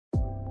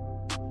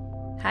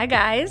Hi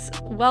guys,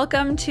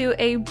 welcome to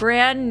a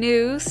brand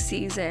new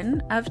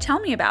season of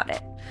Tell Me About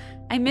It.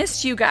 I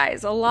missed you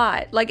guys a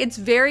lot. It's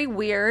very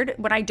weird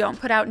when I don't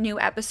put out new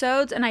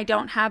episodes and I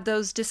don't have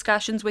those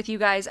discussions with you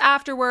guys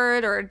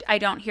afterward, or I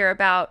don't hear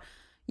about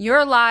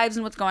your lives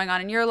and what's going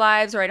on in your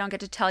lives, or I don't get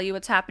to tell you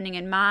what's happening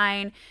in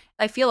mine.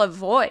 I feel a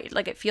void,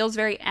 it feels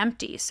very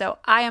empty. So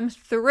I am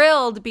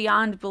thrilled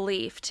beyond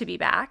belief to be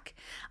back.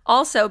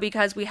 Also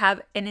because we have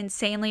an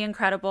insanely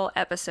incredible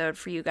episode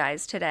for you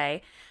guys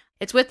today.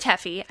 It's with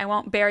Teffy. I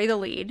won't bury the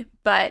lead,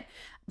 but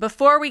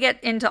before we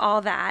get into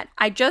all that,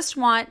 I just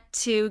want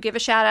to give a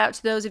shout out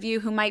to those of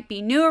you who might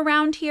be new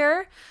around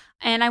here,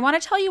 and I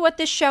want to tell you what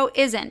this show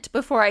isn't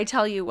before I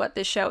tell you what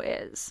this show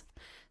is.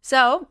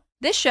 So,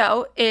 this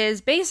show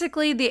is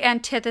basically the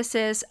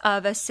antithesis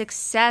of a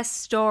success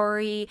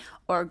story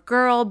or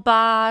girl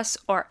boss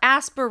or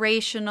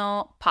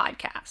aspirational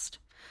podcast.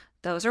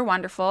 Those are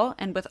wonderful,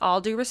 and with all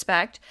due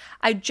respect,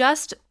 I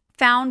just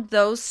found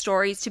those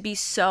stories to be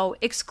so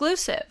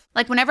exclusive.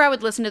 Whenever I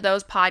would listen to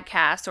those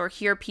podcasts or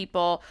hear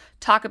people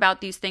talk about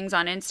these things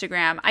on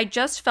Instagram, I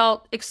just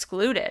felt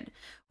excluded.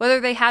 Whether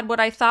they had what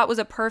I thought was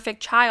a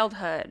perfect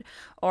childhood,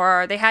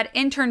 or they had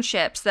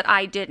internships that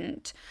I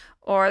didn't,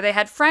 or they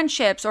had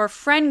friendships or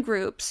friend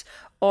groups,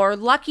 or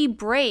lucky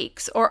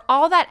breaks, or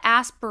all that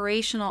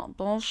aspirational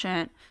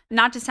bullshit.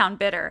 Not to sound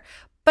bitter,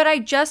 but I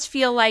just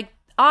feel like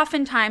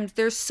oftentimes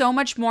there's so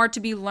much more to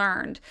be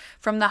learned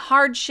from the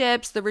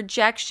hardships, the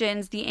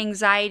rejections, the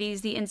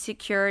anxieties, the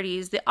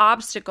insecurities, the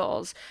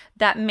obstacles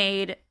that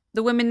made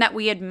the women that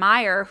we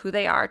admire who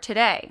they are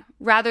today,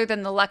 rather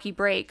than the lucky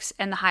breaks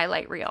and the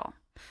highlight reel.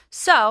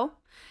 So,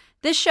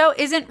 this show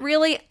isn't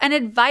really an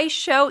advice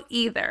show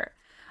either.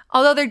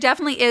 Although there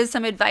definitely is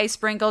some advice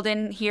sprinkled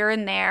in here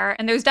and there,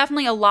 and there's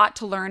definitely a lot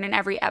to learn in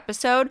every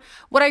episode.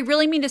 What I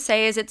really mean to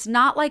say is it's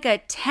not like a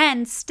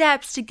 10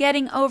 steps to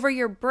getting over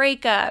your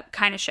breakup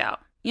kind of show,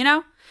 you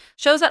know?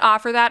 Shows that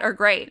offer that are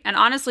great, and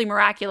honestly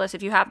miraculous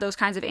if you have those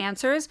kinds of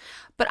answers,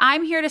 but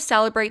I'm here to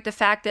celebrate the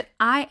fact that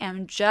I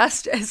am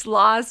just as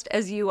lost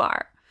as you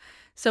are.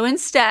 So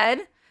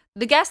instead,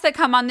 the guests that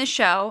come on this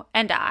show,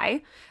 and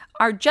I,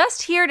 are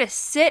just here to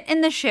sit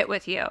in the shit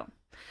with you.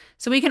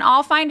 So we can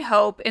all find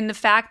hope in the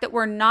fact that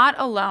we're not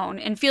alone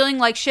in feeling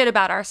like shit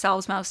about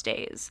ourselves most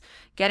days.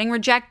 Getting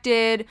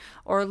rejected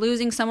or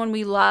losing someone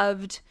we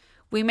loved.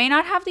 We may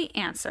not have the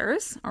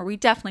answers, or we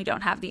definitely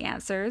don't have the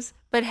answers,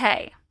 but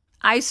hey,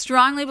 I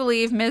strongly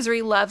believe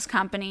misery loves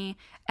company,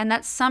 and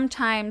that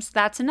sometimes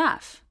that's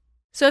enough.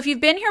 So if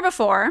you've been here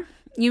before,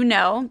 you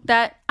know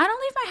that I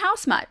don't leave my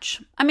house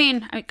much. I'm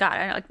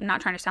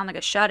not trying to sound like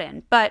a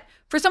shut-in, but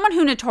for someone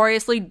who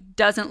notoriously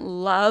doesn't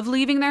love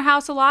leaving their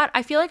house a lot,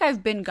 I feel like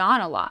I've been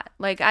gone a lot.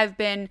 I've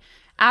been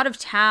out of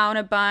town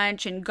a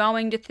bunch and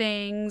going to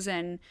things,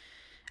 and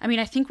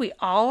I think we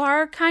all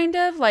are kind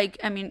of. I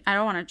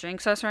don't want to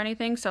jinx us or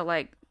anything, so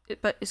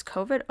but is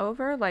COVID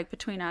over,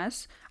 between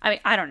us?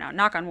 I don't know,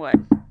 knock on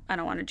wood. I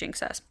don't want to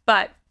jinx us,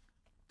 but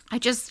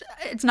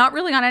it's not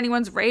really on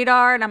anyone's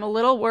radar, and I'm a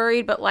little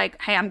worried, but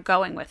hey, I'm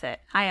going with it.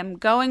 I am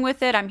going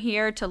with it. I'm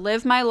here to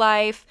live my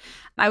life.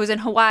 I was in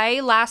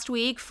Hawaii last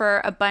week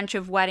for a bunch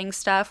of wedding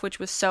stuff, which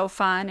was so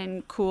fun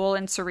and cool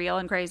and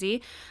surreal and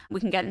crazy. We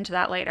can get into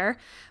that later.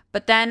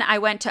 But then I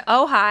went to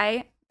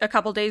Ojai a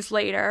couple days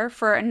later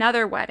for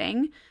another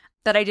wedding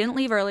that I didn't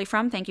leave early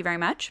from. Thank you very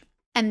much.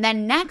 And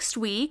then next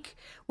week,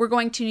 we're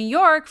going to New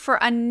York for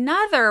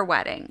another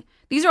wedding.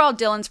 These are all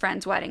Dylan's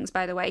friends' weddings,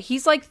 by the way.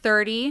 He's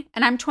 30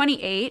 and I'm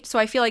 28, so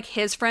I feel like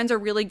his friends are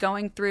really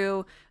going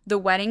through the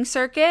wedding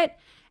circuit,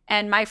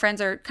 and my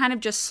friends are kind of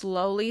just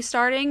slowly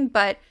starting,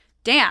 but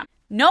damn,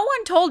 no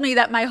one told me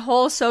that my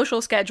whole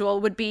social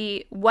schedule would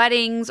be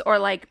weddings or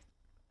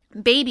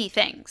baby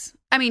things.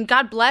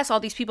 God bless all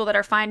these people that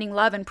are finding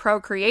love and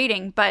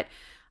procreating, but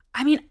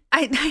I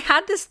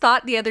had this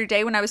thought the other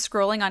day when I was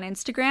scrolling on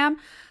Instagram.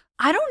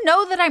 I don't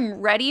know that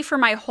I'm ready for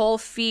my whole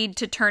feed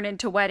to turn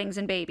into weddings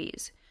and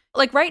babies.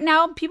 Right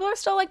now, people are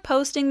still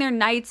posting their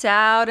nights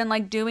out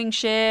and doing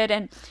shit.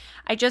 And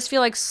I just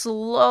feel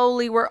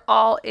slowly we're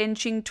all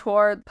inching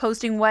toward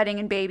posting wedding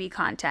and baby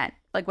content.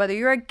 Whether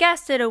you're a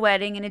guest at a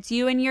wedding and it's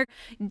you and your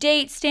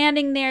date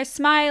standing there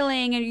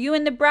smiling, and you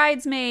and the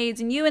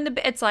bridesmaids and you and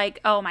it's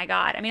oh my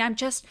God.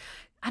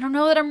 I don't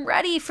know that I'm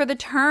ready for the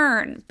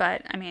turn,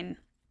 but and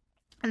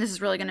this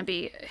is really going to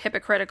be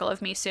hypocritical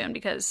of me soon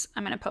because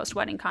I'm going to post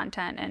wedding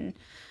content and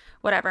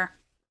whatever.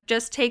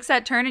 Just takes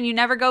that turn and you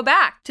never go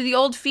back to the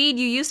old feed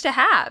you used to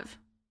have.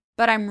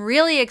 But I'm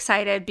really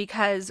excited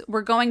because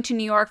we're going to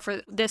New York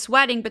for this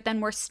wedding, but then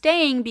we're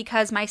staying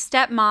because my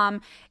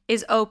stepmom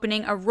is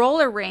opening a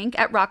roller rink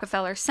at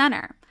Rockefeller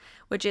Center,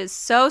 which is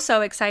so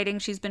exciting.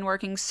 She's been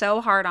working so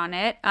hard on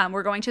it.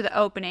 We're going to the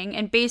opening,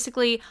 and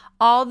basically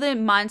all the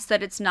months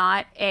that it's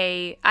not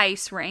a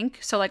ice rink,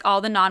 so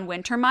all the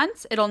non-winter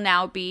months, it'll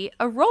now be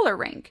a roller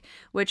rink,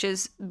 which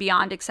is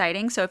beyond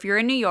exciting. So if you're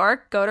in New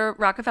York, go to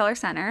Rockefeller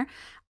Center.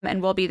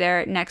 And we'll be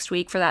there next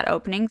week for that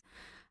opening.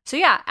 So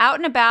yeah, out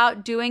and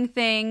about doing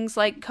things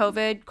like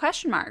COVID ?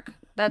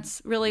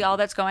 That's really all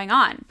that's going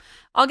on.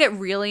 I'll get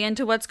really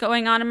into what's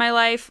going on in my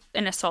life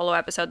in a solo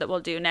episode that we'll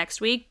do next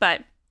week,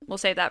 but we'll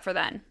save that for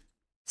then.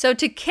 So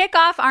to kick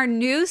off our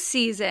new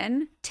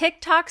season,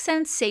 TikTok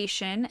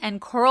sensation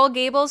and Coral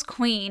Gables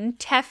queen,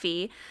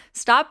 Teffy,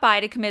 stopped by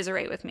to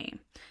commiserate with me.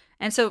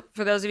 And so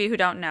for those of you who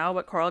don't know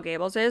what Coral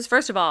Gables is,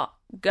 first of all,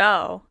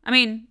 go. I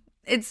mean,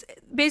 it's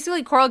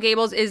basically Coral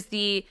Gables is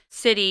the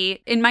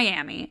city in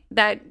Miami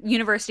that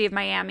University of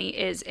Miami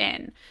is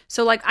in.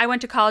 So like I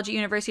went to college at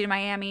University of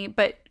Miami,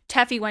 but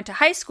Teffy went to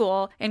high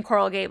school in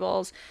Coral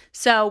Gables.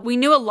 So we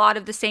knew a lot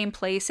of the same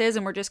places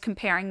and we're just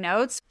comparing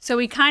notes. So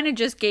we kind of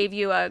just gave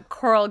you a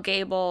Coral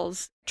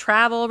Gables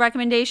travel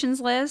recommendations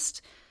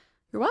list.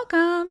 You're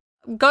welcome.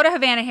 Go to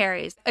Havana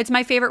Harry's. It's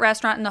my favorite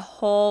restaurant in the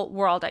whole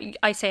world.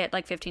 I say it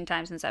like 15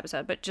 times in this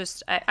episode, but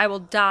just I will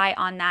die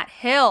on that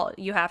hill.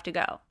 You have to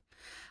go.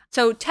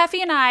 So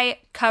Teffy and I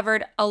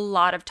covered a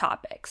lot of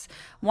topics.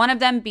 One of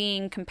them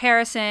being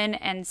comparison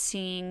and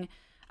seeing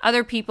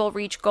other people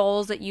reach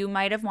goals that you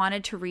might have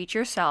wanted to reach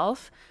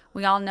yourself.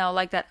 We all know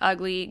like that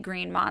ugly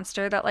green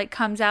monster that like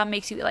comes out,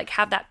 makes you like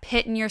have that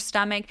pit in your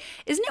stomach.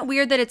 Isn't it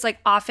weird that it's like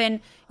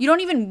often you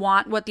don't even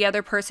want what the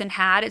other person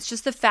had? It's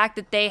just the fact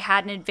that they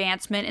had an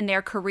advancement in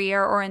their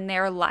career or in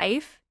their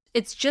life.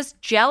 It's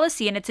just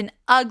jealousy and it's an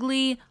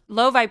ugly,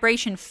 low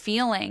vibration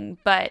feeling,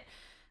 but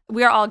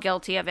we're all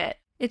guilty of it.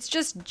 It's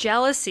just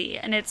jealousy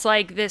and it's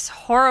like this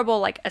horrible,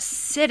 like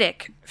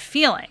acidic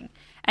feeling.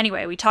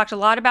 Anyway, we talked a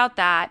lot about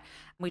that.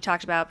 We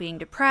talked about being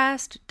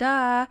depressed,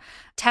 duh.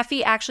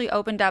 Teffy actually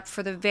opened up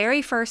for the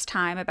very first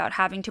time about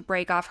having to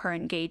break off her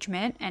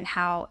engagement and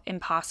how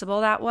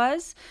impossible that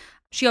was.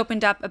 She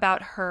opened up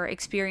about her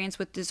experience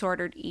with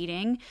disordered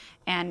eating,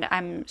 and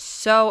I'm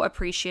so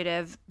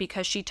appreciative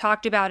because she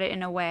talked about it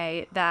in a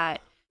way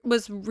that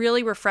was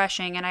really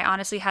refreshing, and I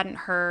honestly hadn't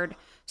heard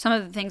some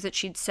of the things that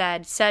she'd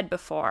said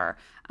before,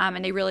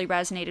 and they really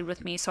resonated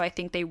with me, so I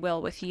think they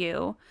will with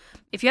you.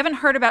 If you haven't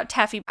heard about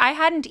Teffy, I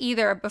hadn't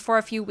either before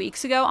a few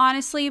weeks ago,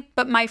 honestly,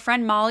 but my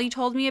friend Molly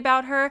told me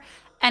about her,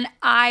 and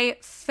I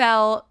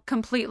fell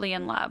completely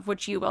in love,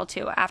 which you will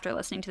too after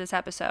listening to this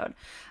episode.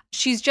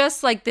 She's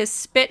just like this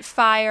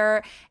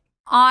spitfire,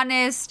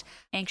 honest,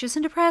 anxious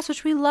and depressed,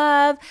 which we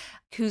love,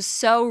 who's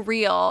so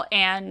real,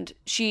 and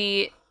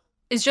she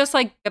is just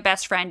like a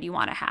best friend you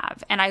want to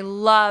have. And I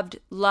loved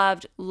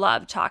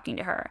talking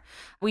to her.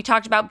 We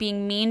talked about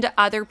being mean to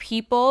other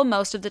people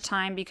most of the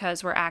time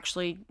because we're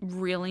actually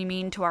really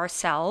mean to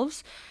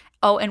ourselves.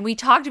 Oh, and we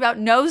talked about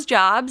nose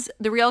jobs,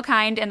 the real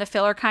kind and the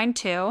filler kind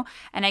too.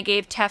 And I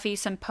gave Teffy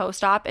some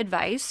post-op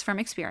advice from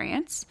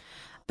experience.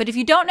 But if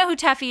you don't know who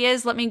Teffy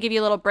is, let me give you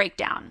a little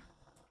breakdown.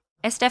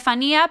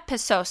 Estefania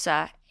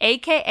Pesosa,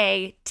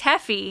 aka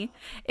Teffy,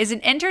 is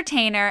an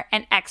entertainer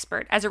and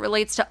expert as it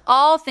relates to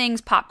all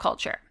things pop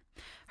culture.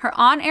 Her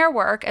on-air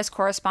work as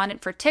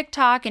correspondent for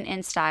TikTok and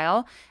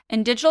InStyle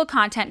and digital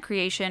content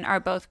creation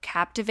are both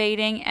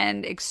captivating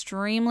and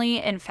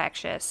extremely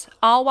infectious,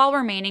 all while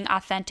remaining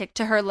authentic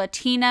to her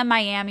Latina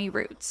Miami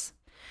roots.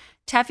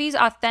 Teffy's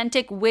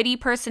authentic, witty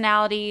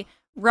personality,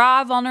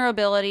 raw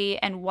vulnerability,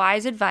 and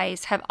wise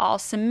advice have all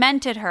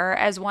cemented her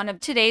as one of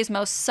today's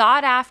most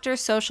sought-after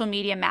social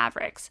media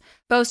mavericks,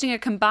 boasting a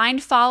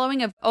combined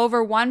following of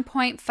over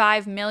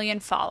 1.5 million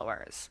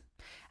followers.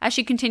 As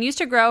she continues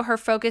to grow, her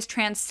focus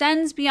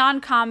transcends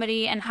beyond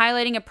comedy and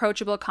highlighting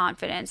approachable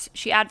confidence.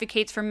 She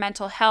advocates for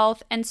mental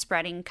health and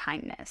spreading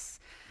kindness.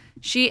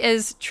 She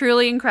is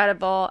truly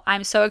incredible.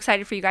 I'm so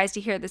excited for you guys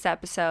to hear this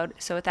episode.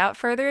 So without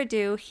further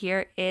ado,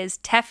 here is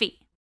Teffy.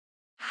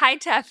 Hi,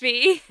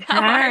 Teffy.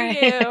 How are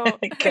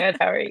you? Good.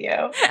 How are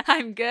you?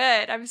 I'm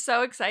good. I'm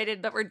so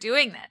excited that we're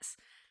doing this.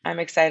 I'm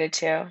excited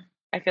too.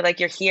 I feel like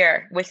you're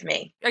here with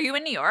me. Are you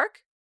in New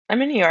York?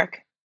 I'm in New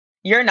York.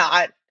 You're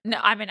not. No,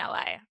 I'm in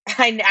LA.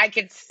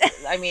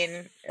 I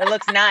mean, it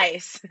looks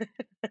nice.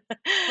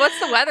 What's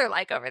the weather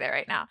like over there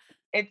right now?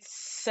 It's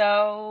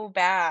so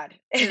bad.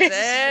 Is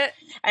it?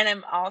 And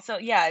I'm also,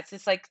 yeah, it's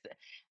just like,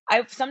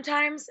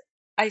 sometimes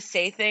I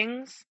say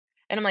things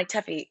and I'm like,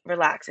 Teffy,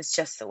 relax. It's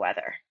just the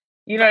weather.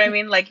 You know what I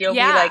mean? Like you'll be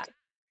like,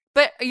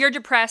 but you're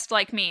depressed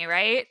like me,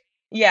 right?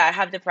 Yeah, I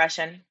have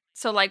depression.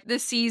 So like the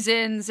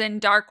seasons and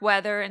dark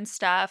weather and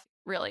stuff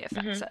really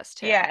affects us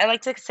too. Yeah, I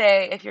like to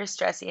say if you're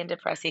stressy and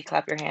depressy,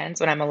 clap your hands.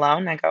 When I'm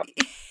alone, I go,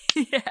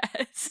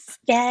 yes.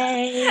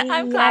 Yay.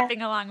 I'm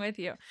clapping along with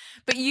you.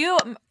 But you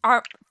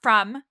are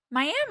from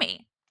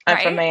Miami, right?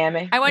 I'm from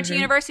Miami. I went to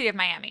University of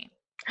Miami.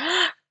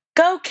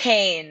 Go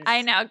Canes.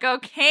 I know. Go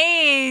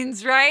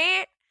Canes,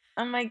 right?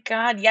 Oh my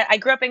God. Yeah, I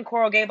grew up in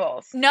Coral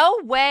Gables. No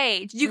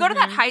way. Did you go to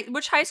that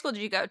which high school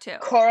did you go to?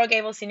 Coral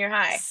Gables Senior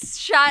High.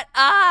 Shut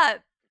up.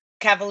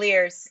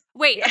 Cavaliers.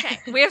 Wait, okay.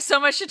 We have so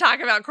much to talk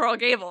about Coral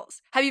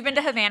Gables. Have you been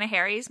to Havana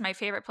Harry's, my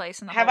favorite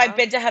place in the whole world? Have I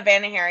been to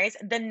Havana Harry's?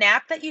 The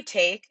nap that you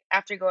take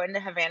after going to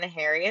Havana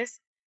Harry's.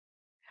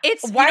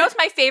 It's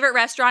my favorite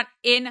restaurant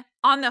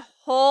on the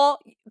whole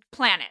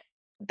planet.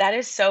 That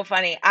is so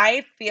funny.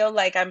 I feel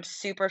like I'm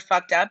super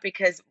fucked up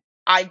because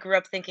I grew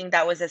up thinking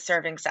that was a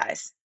serving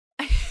size.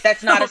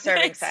 That's not a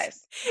serving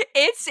size.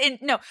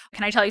 No.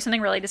 Can I tell you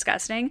something really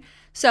disgusting?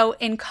 So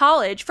in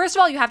college, first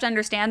of all, you have to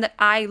understand that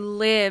I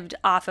lived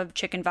off of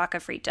chicken vaca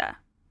frita,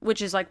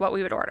 which is like what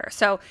we would order.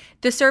 So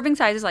the serving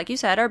sizes, like you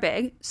said, are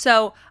big.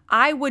 So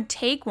I would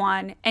take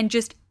one and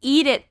just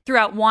eat it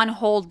throughout one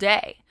whole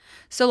day.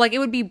 So like it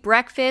would be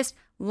breakfast,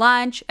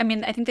 lunch. I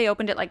mean, I think they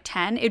opened at like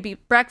 10. It'd be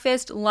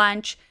breakfast,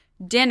 lunch,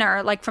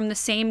 dinner, like from the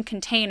same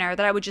container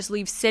that I would just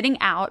leave sitting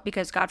out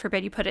because God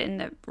forbid you put it in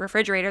the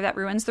refrigerator, that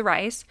ruins the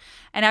rice.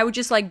 And I would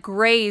just like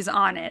graze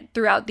on it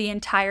throughout the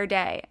entire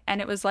day.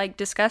 And it was like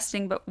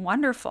disgusting, but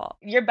wonderful.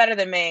 You're better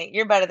than me.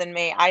 You're better than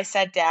me. I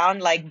sat down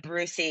like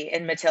Brucey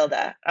in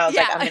Matilda. I was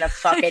like, I'm gonna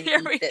fucking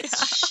eat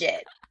this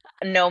shit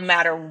no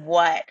matter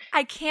what.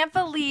 I can't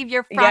believe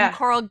you're from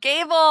Coral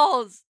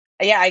Gables.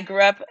 Yeah, I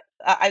grew up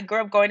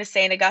going to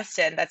St.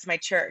 Augustine. That's my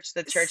church,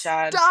 the church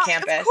on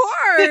campus. Of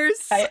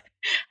course. I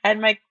had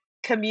my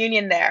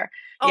communion there.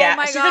 Oh yeah,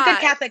 my she's God. a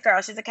good Catholic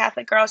girl. She's a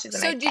Catholic girl. She's a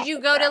So nice did Catholic you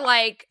go girl.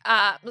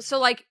 to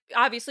like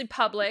obviously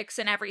Publix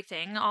and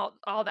everything, all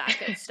that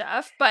good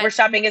stuff. But where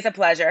shopping is a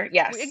pleasure.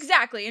 Yes.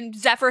 Exactly. And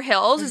Zephyr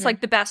Hills is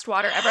like the best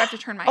water ever. I have to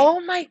turn my Oh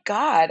my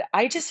God.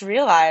 I just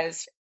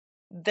realized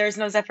there's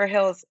no Zephyr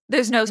Hills.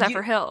 There's no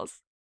Zephyr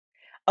Hills.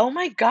 Oh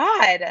my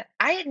God.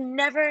 I've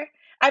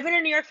been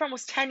in New York for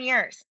almost 10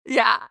 years.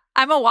 Yeah.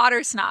 I'm a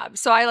water snob,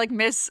 so I like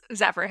miss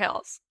Zephyr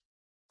Hills.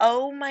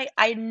 Oh my,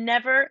 I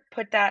never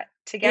put that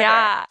together.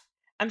 Yeah.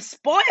 I'm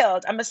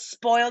spoiled. I'm a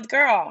spoiled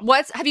girl.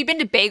 Have you been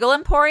to Bagel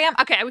Emporium?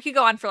 Okay, we could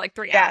go on for like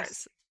 3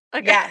 hours.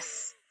 Okay.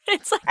 Yes.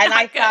 It's like and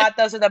I good. thought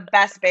those are the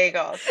best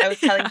bagels. I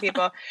was telling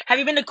people, have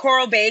you been to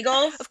Coral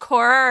Bagels? Of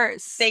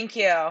course. Thank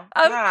you.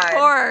 Of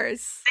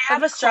course. They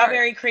have a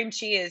strawberry cream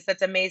cheese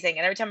that's amazing.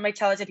 And every time I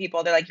tell it to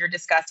people, they're like, you're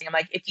disgusting. I'm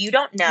like, if you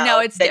don't know,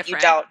 it's then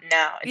different. You don't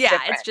know. It's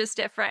different. It's just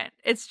different.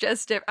 It's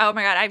just different. Oh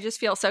my God, I just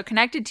feel so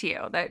connected to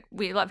you that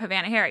we love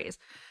Havana Harry's.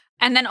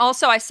 And then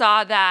also I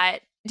saw that,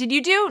 did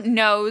you do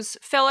nose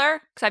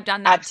filler? Because I've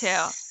done that too.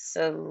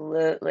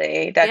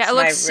 Absolutely. That's it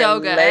looks so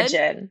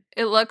religion.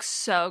 Good. It looks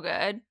so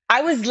good.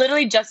 I was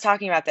literally just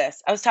talking about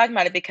this. I was talking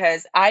about it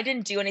because I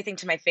didn't do anything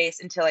to my face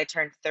until I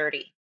turned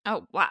 30.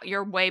 Oh, wow.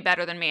 You're way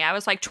better than me. I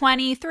was like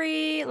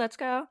 23. Let's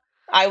go.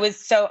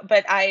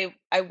 But I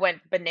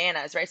went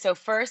bananas, right? So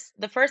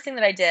the first thing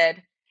that I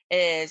did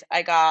is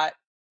I got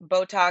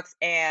Botox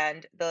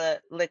and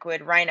the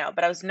liquid rhino,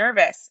 but I was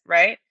nervous,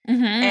 right?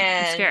 Mm-hmm.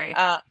 And it's scary.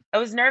 I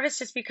was nervous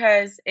just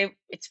because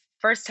it's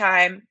first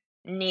time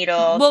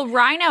needle. Well,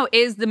 rhino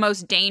is the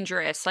most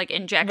dangerous like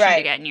injection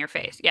to get in your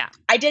face. Yeah.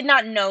 I did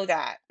not know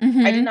that.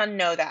 Mm-hmm. I did not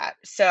know that.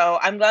 So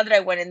I'm glad that I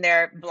went in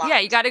there blind. Yeah,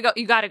 you gotta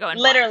go in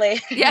literally.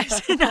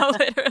 Yes. No,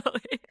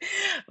 literally.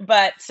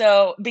 But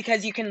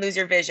because you can lose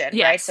your vision,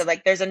 right? So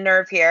like there's a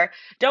nerve here.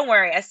 Don't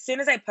worry. As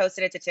soon as I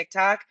posted it to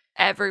TikTok,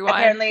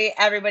 apparently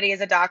everybody is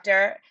a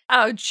doctor.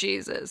 Oh,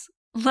 Jesus.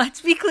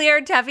 Let's be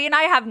clear. Teffy and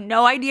I have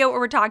no idea what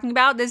we're talking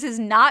about. This is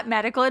not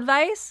medical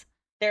advice.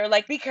 They were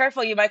like, be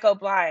careful, you might go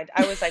blind.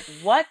 I was like,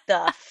 what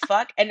the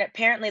fuck? And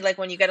apparently, like,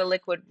 when you get a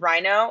liquid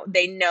rhino,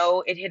 they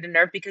know it hit a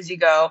nerve because you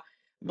go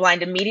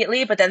blind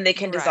immediately, but then they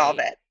can dissolve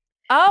it.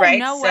 Oh, right?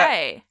 No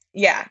way.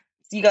 Yeah.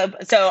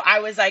 So I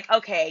was like,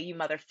 okay, you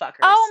motherfuckers.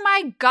 Oh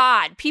my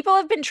God. People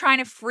have been trying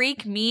to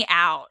freak me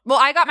out. Well,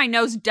 I got my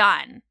nose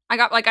done.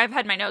 I've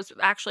had my nose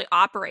actually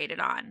operated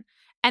on.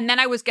 And then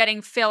I was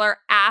getting filler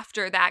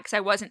after that because I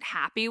wasn't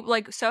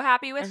so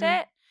happy with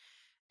it.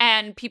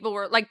 And people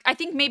were like, I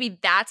think maybe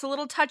that's a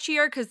little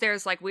touchier because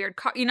there's like weird,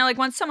 like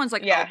once someone's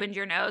like opened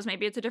your nose,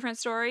 maybe it's a different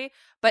story.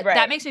 But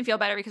that makes me feel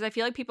better because I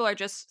feel like people are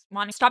just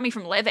wanting to stop me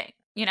from living,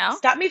 you know?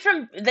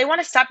 They want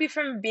to stop you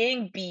from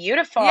being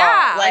beautiful.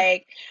 Yeah.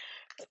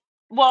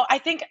 Well, I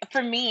think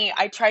for me,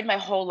 I tried my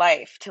whole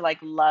life to like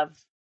love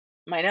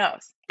my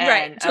nose.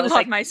 And to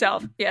love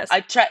myself. Yes. I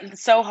tried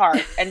so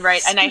hard and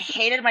and I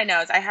hated my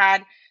nose. I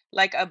had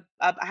like I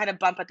had a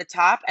bump at the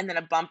top and then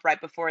a bump right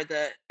before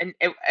and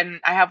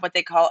I have what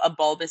they call a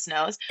bulbous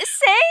nose.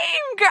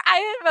 Same, girl.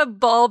 I have a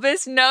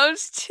bulbous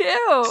nose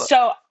too.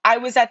 So I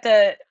was at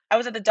the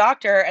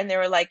doctor and they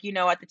were like,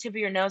 at the tip of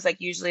your nose,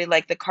 like usually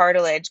like the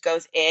cartilage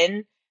goes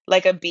in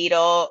like a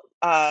beetle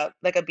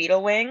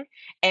wing,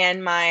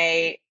 and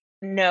my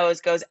nose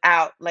goes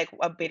out like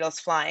a beetle's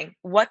flying.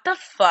 What the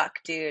fuck,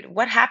 dude?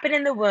 What happened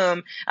in the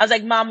womb? I was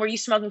like, Mom, were you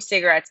smoking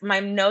cigarettes? My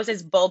nose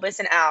is bulbous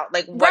and out.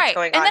 Like, what's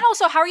going on? And then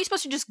also, how are you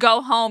supposed to just go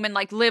home and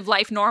like live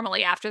life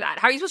normally after that?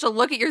 How are you supposed to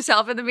look at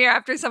yourself in the mirror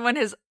after someone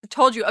has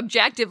told you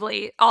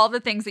objectively all the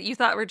things that you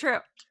thought were true?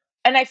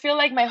 And I feel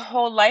like my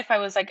whole life I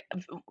was like,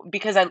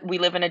 because we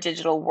live in a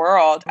digital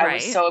world, I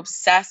was so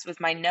obsessed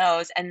with my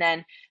nose. And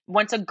then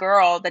once a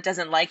girl that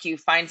doesn't like you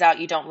finds out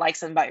you don't like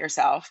something about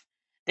yourself,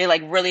 they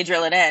like really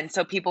drill it in.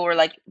 So people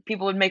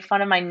would make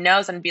fun of my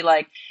nose and be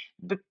like,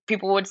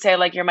 people would say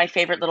like, you're my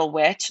favorite little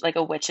witch, like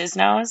a witch's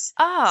nose.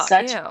 Oh,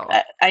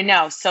 ew. I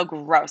know, so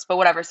gross, but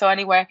whatever. So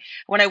anyway,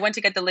 when I went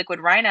to get the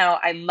liquid rhino,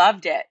 I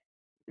loved it.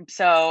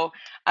 So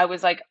I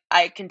was like,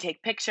 I can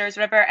take pictures,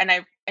 whatever. And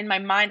in my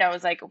mind, I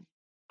was like,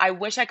 I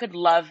wish I could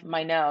love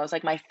my nose,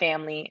 like my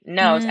family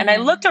nose. And I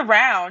looked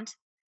around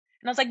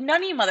And I was like,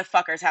 none of you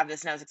motherfuckers have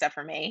this nose except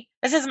for me.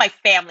 This is my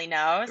family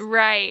nose.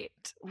 Right.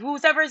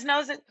 Whoever's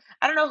nose it,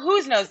 I don't know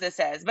whose nose this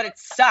is, but it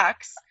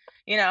sucks,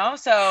 you know?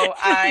 So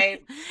I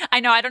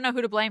know. I don't know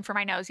who to blame for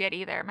my nose yet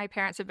either. My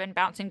parents have been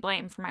bouncing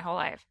blame for my whole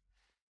life.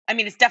 I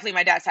mean, it's definitely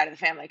my dad's side of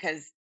the family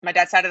because my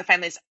dad's side of the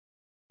family is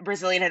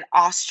Brazilian and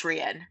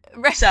Austrian.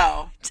 Right.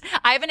 So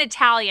I have an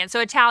Italian, so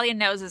Italian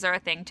noses are a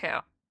thing too.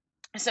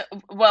 So,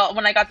 well,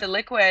 when I got the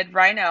liquid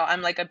Rhino,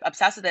 I'm like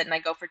obsessed with it, and I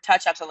go for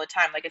touch-ups all the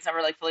time. Like it's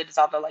never like fully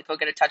dissolved. I'll like go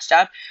get it touched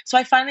up. So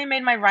I finally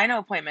made my Rhino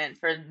appointment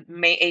for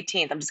May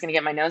 18th. I'm just gonna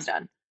get my nose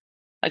done.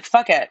 Like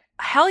fuck it.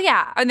 Hell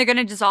yeah! And they're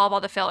gonna dissolve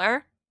all the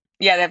filler.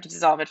 Yeah, they have to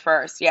dissolve it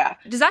first. Yeah.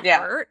 Does that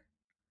hurt?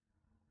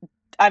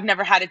 I've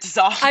never had it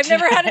dissolved. I've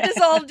never had it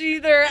dissolved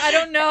either. I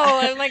don't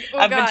know. I'm like, oh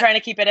I've God. been trying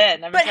to keep it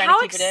in. But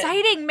how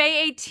exciting!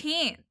 May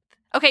 18th.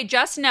 Okay,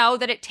 just know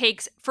that it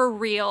takes for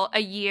real a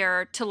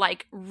year to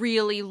like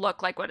really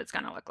look like what it's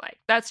going to look like.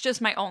 That's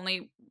just my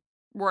only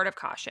word of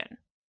caution.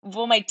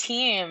 Well, my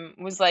team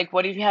was like,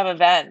 what if you have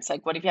events?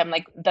 Like, what if you have,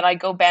 like, then I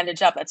go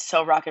bandage up. That's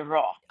so rock and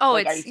roll. Oh,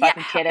 like, it's, are you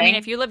fucking kidding? I mean,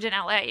 if you lived in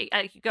LA,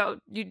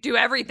 you do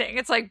everything.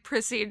 It's like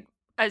proceed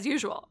as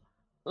usual.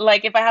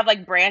 Like, if I have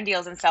like brand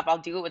deals and stuff, I'll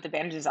do it with the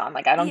bandages on.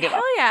 Like, I don't give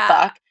a yeah.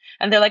 fuck.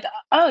 And they're like,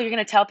 oh, you're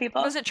going to tell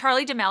people? Was it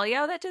Charlie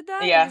D'Amelio that did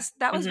that? Yeah.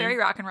 That was very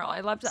rock and roll. I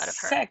loved that of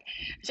her. Sick.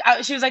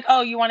 She was like,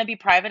 oh, you want to be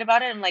private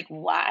about it? I'm like,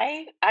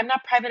 why? I'm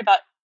not private about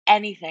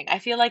anything. I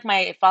feel like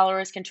my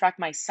followers can track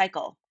my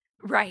cycle.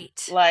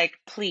 Right. Like,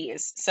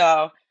 please.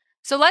 So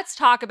let's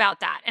talk about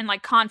that and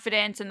like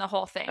confidence and the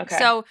whole thing. Okay,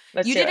 so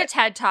let's you do did a it.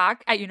 TED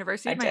Talk at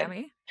University of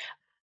Miami.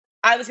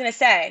 I was going to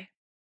say,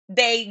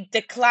 they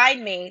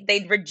declined me.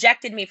 They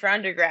rejected me for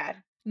undergrad.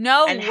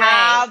 No and way.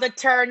 how the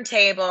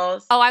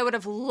turntables. Oh, I would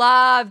have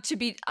loved to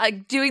be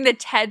doing the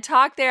TED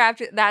Talk there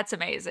after. That's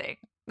amazing.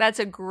 That's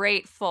a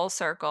great full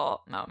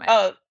circle moment.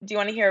 Oh, do you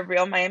want to hear a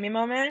real Miami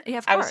moment? Yeah,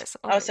 of course.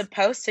 I was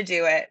supposed to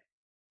do it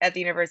at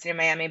the University of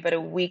Miami, but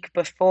a week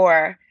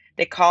before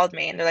they called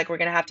me and they're like, we're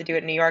going to have to do it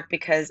in New York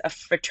because a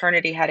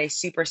fraternity had a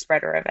super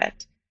spreader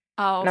event.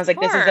 Oh, and I was like,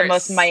 this is the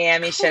most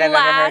Miami shit I've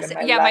ever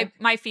heard in my life.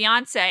 My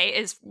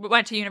fiance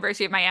went to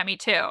University of Miami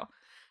too.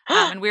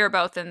 And we were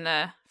both in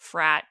the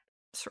frat.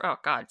 Oh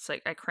God, it's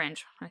like I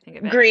cringe when I think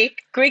of it.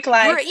 Greek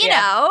life, you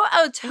know.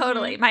 Oh,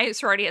 totally. Mm-hmm. My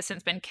sorority has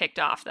since been kicked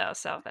off though,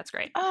 so that's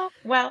great. Oh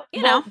well,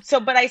 you know. So,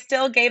 but I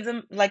still gave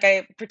them like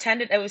I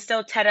pretended it was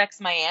still TEDx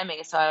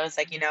Miami, so I was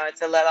like, you know,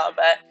 it's a little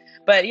bit,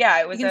 but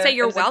yeah, it was. You can say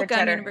you're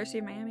welcome, University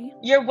of Miami.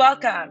 You're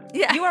welcome.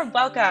 Yeah, you are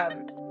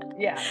welcome.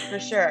 Yeah, for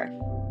sure.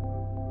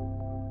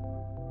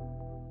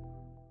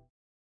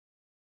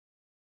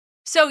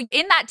 So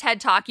in that TED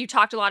Talk, you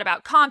talked a lot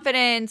about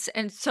confidence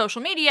and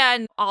social media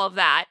and all of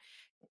that.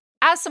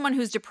 As someone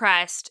who's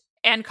depressed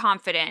and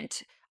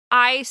confident,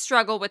 I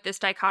struggle with this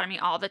dichotomy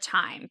all the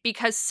time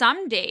because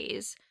some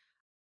days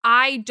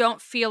I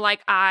don't feel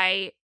like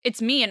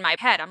it's me in my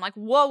head. I'm like,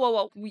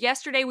 whoa.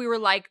 Yesterday we were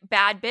like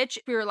bad bitch.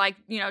 We were like,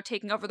 you know,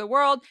 taking over the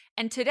world.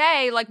 And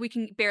today, like we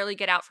can barely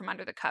get out from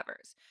under the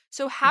covers.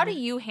 So how do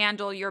you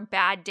handle your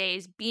bad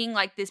days being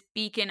like this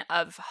beacon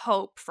of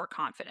hope for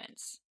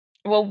confidence?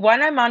 Well,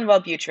 one, I'm on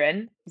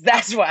Wellbutrin.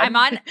 That's one. I'm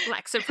on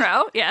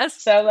Lexapro,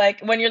 yes. So, like,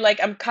 when you're like,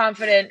 I'm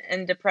confident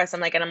and depressed, I'm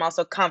like, and I'm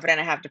also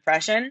confident I have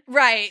depression.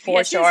 Right.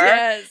 For sure.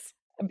 Yes.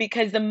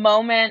 Because the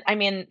moment, I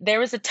mean, there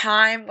was a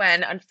time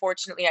when,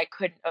 unfortunately, I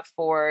couldn't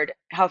afford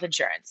health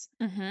insurance.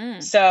 Mm-hmm.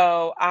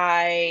 So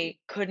I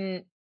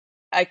couldn't,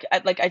 I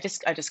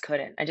just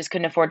couldn't. I just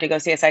couldn't afford to go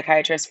see a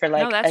psychiatrist for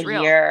like a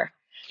year.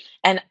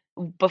 And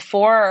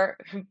before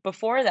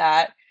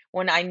that,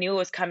 when I knew it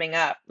was coming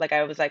up, like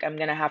I was like, I'm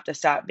going to have to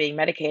stop being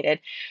medicated.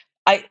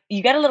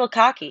 You get a little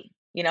cocky,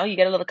 you know,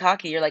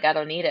 You're like, I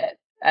don't need it.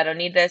 I don't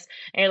need this.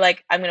 And you're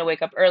like, I'm going to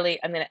wake up early.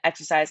 I'm going to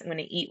exercise. I'm going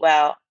to eat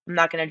well. I'm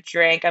not going to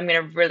drink. I'm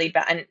going to really,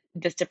 and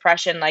this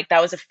depression, like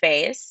that was a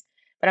phase,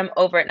 but I'm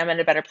over it and I'm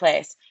in a better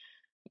place.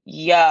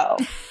 Yo.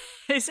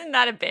 Isn't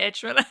that a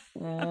bitch?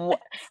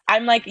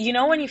 I'm like, you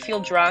know, when you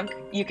feel drunk,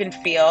 you can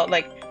feel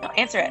like, no,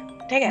 answer it.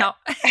 Take it. No.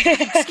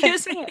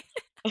 Excuse me.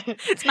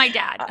 It's my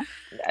dad.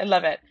 I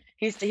love it.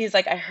 He's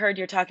like, I heard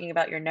you're talking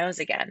about your nose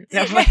again.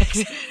 No,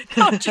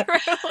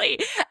 truly.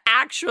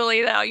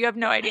 Actually, though, you have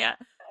no idea.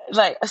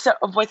 Like, so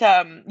with,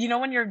 you know,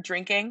 when you're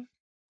drinking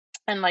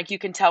and like, you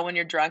can tell when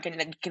you're drunk and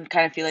you can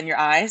kind of feel in your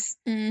eyes.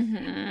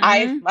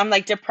 Mm-hmm. I'm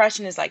like,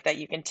 depression is like that.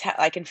 You can tell,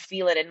 I can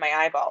feel it in my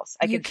eyeballs.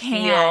 I can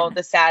feel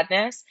the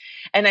sadness.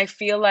 And I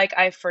feel like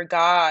I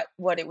forgot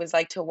what it was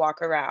like to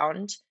walk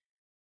around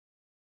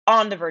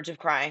on the verge of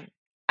crying.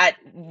 I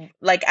feel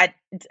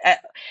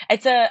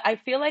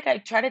like I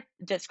try to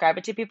describe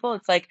it to people.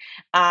 It's like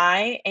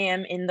I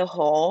am in the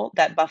hole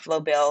that Buffalo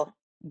Bill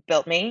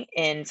built me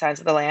in Silence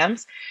of the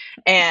Lambs,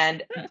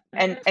 and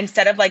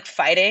instead of like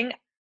fighting,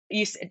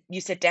 you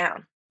sit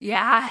down.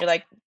 Yeah,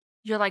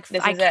 you're like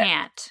I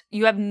can't.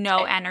 You have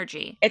no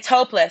energy. It's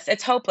hopeless.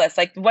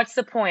 Like, what's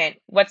the point?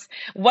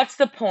 What's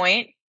the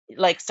point?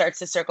 Like, starts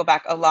to circle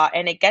back a lot,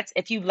 and it gets,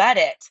 if you let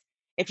it,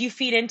 If you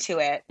feed into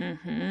it,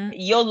 Mm-hmm.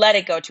 you'll let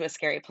it go to a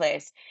scary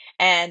place.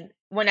 And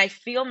when I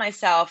feel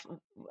myself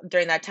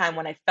during that time,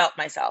 when I felt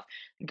myself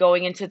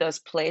going into those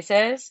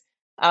places,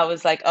 I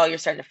was like, oh, you're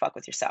starting to fuck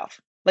with yourself.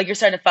 Like you're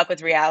starting to fuck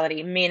with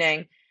reality,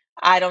 meaning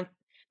I don't,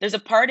 there's a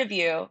part of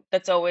you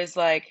that's always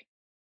like,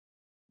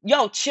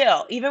 yo,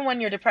 chill. Even when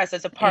you're depressed,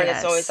 there's a part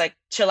that's always Yes. like,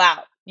 chill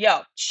out.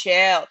 Yo,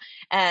 chill.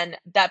 And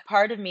that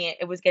part of me,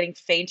 it was getting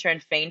fainter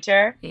and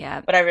fainter.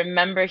 Yeah. But I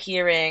remember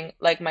hearing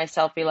like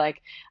myself be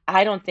like,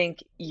 I don't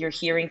think you're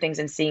hearing things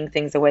and seeing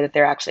things the way that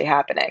they're actually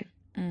happening.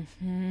 You know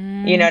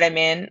Mm-hmm. what I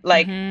mean?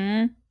 Like,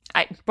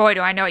 Mm-hmm. Boy,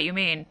 do I know what you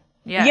mean.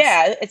 Yes.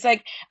 yeah, it's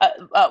like,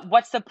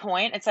 what's the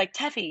point? It's like,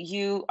 Teffy,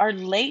 you are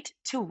late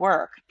to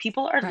work.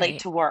 People are late Right.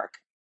 to work.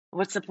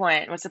 What's the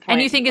point? What's the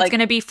And you point? think it's going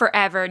Like, to be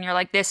forever, and you're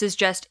like, this is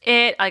just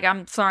it. Like,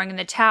 I'm throwing in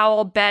the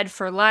towel, bed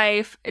for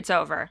life. It's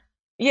over.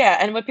 yeah,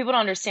 and what people don't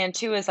understand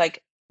too is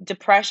like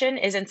depression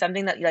isn't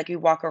something that like you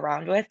walk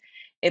around with.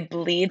 It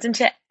bleeds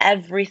into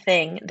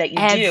everything that you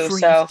do.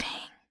 So, Everything.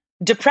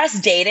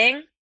 depressed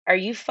dating? Are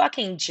you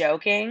fucking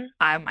joking?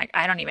 I'm like,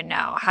 I don't even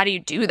know. How do you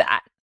do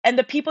that? And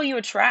the people you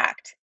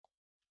attract,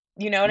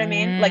 you know what I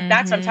mean? Like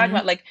that's what I'm talking Mm-hmm.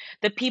 about. Like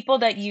the people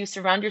that you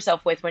surround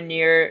yourself with when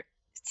you're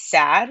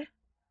sad,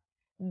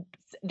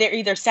 they're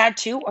either sad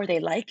too or they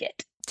like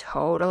it.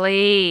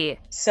 Totally.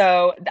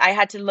 So I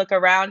had to look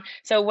around.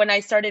 So when I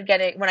got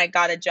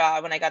a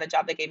job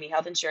that gave me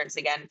health insurance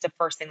again, it's the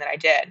first thing that I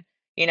did.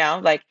 You know,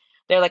 like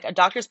they're like a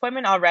doctor's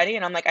appointment already,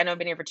 and I'm like, I know I've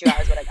been here for 2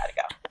 hours, but I gotta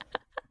go.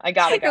 I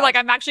gotta You're go. like,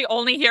 I'm actually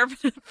only here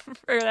for the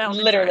health insurance.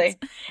 Literally.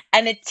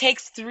 And it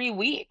takes 3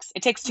 weeks.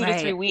 It takes 2 to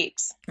 3 Right.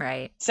 weeks.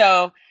 Right.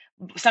 So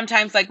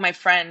sometimes like my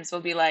friends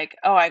will be like,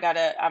 "Oh,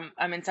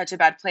 I'm in such a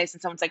bad place,"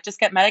 and someone's like, "Just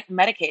get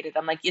medicated."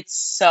 I'm like, it's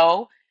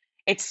so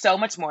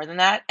much more than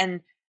that."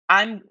 And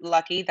I'm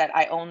lucky that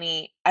I've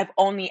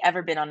only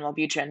ever been on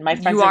Wellbutrin. My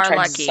friends You have are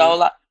tried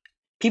lucky.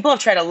 people have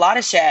tried a lot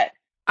of shit.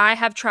 I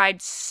have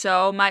tried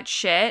so much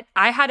shit.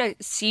 I had a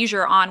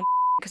seizure on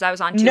because I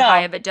was on too high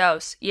No. of a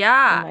dose. Oh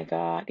Yeah. my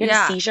God. You had a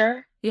Yeah.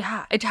 seizure?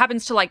 Yeah. It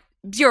happens to like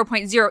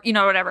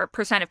 0.0, whatever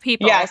percent of Yeah, I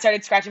people.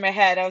 started scratching my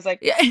head. I was like,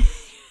 Yeah.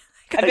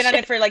 I've Oh, been on it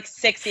shit. for like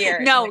 6 years.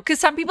 I'm No, like, because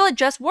some people it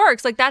just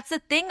works. Like that's the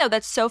thing though,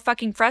 that's so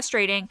fucking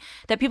frustrating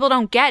that people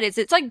don't get is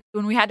it's like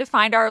when we had to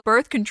find our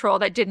birth control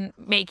that didn't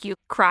make you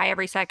cry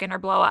every second or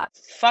blow up.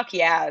 fuck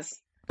yes.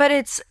 But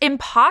it's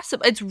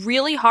impossible. It's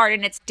really hard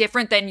and it's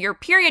different than your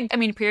period. I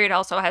mean, period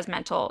also has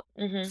mental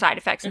Mm-hmm. side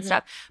effects and Mm-hmm.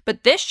 stuff.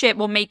 But this shit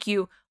will make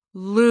you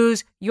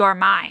lose your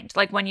mind.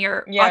 Like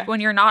Yeah. when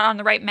you're not on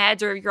the right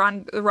meds or you're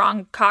on the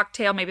wrong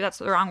cocktail, maybe that's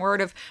the wrong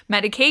word of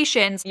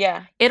medications,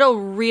 Yeah. it'll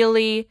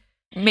really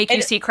make you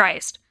It see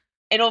Christ.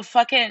 it'll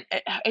fucking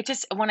it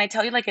just when I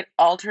tell you like it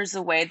alters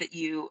the way that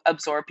you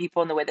absorb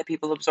people and the way that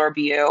people absorb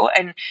you.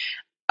 And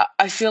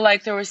I feel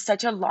like there was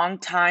such a long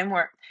time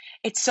where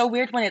it's so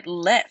weird when it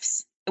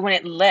lifts. When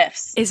it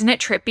lifts. Isn't it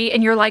trippy?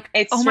 And you're like,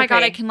 It's oh my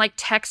God, I trippy. can like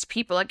text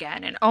people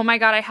again. And oh my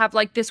God, I have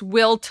like this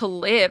will to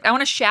live. I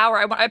want to shower.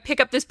 I want to pick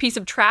up this piece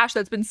of trash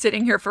that's been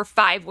sitting here for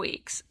 5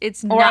 weeks.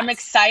 It's Or I'm nuts.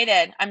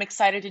 excited. I'm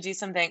excited to do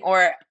something,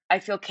 or I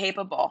feel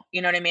capable.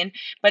 You know what I mean?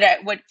 But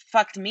what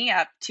fucked me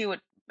up too, what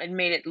and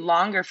made it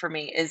longer for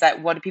me is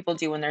that what do people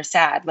do when they're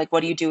sad? Like,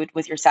 what do you do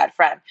with your sad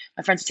friend?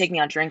 My friends would take me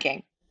out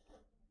drinking,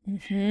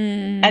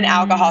 and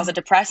alcohol is Hmm. a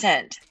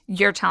depressant.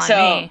 You're telling So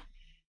me.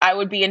 I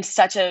would be in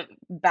such a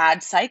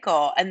bad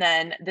cycle. And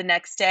then the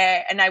next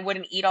day, and I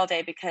wouldn't eat all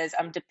day because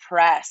I'm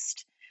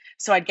depressed.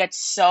 So I'd get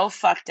so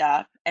fucked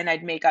up and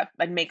I'd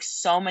make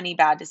so many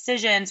bad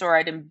decisions or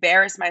I'd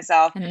embarrass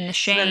myself. And then the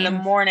So then in the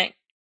shame. morning,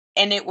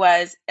 and it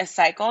was a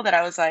cycle that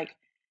I was like,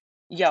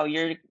 yo,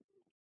 you're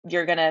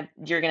gonna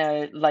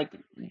like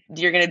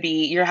you're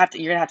gonna have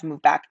to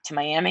move back to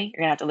Miami.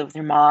 You're gonna have to live with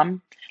your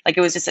mom. Like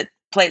it was just a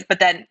place. But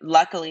then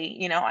luckily,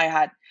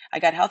 I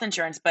got health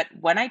insurance. But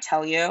when I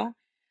tell you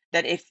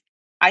that if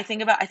I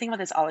think about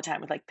this all the time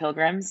with like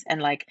pilgrims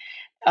and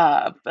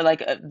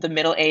the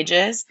Middle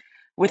Ages.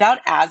 Without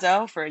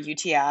Azo for a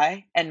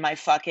UTI and my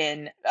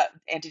fucking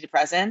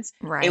antidepressants,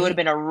 it would have Right.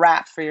 been a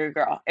wrap for your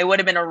girl. It would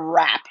have been a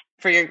wrap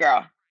for your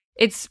girl.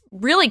 It's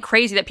really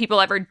crazy that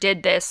people ever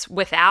did this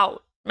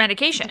without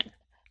medication.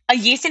 A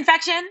yeast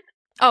infection?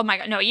 Oh my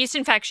God. No, yeast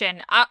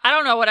infection. I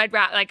don't know what I'd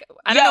like.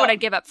 I don't know what Yo, I'd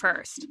give up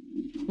first.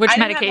 Which I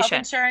didn't have health medication?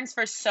 insurance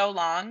for so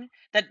long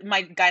that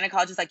my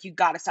gynecologist is like, you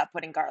gotta stop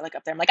putting garlic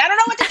up there. I'm like, I don't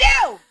know what to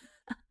do.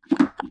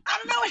 I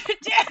don't know what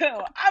to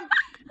do.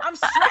 I'm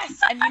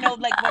stressed. And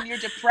like when you're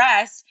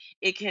depressed,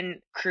 it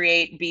can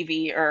create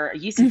BV or a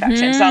yeast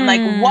infection. So I'm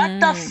like, what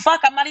the Hmm.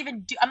 fuck? I'm not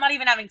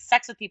even having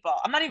sex with people.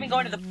 I'm not even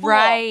going to the pool.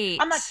 Right.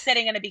 I'm not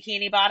sitting in a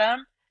bikini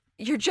bottom.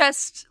 You're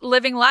just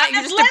living life. I'm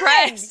You're just just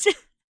living. depressed.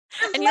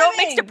 Just And you know what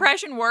makes living.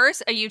 depression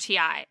worse? A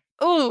UTI.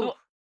 Ooh.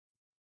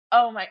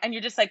 Oh my, and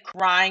you're just like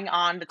crying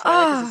on the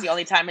toilet because it's the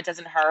only time it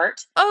doesn't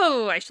hurt.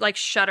 Oh, I like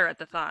shudder at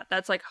the thought.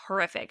 That's like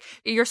horrific.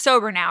 You're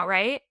sober now,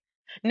 right?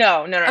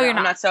 No, Oh, you're I'm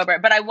not. not sober,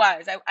 but I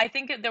was. I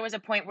think there was a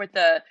point with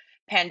the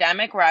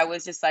pandemic where I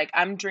was just like,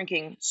 I'm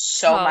drinking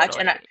so much,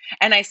 Totally.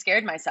 and I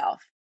scared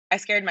myself. I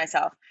scared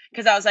myself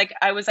because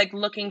I was like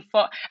looking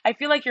for. I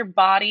feel like your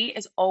body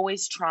is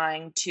always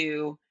trying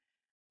to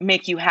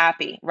make you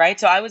happy, right?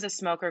 So I was a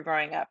smoker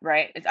growing up,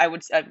 right?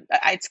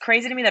 It's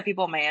crazy to me that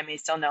people in Miami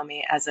still know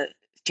me as a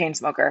chain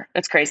smoker.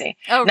 That's crazy.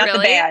 Oh, Not the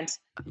really? band.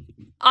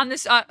 On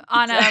this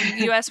on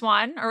US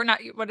 1 or not?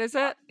 What is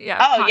it? Yeah,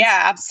 Oh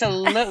yeah,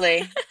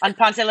 absolutely. On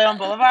Ponce de Leon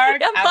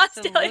Boulevard, Yeah, Ponce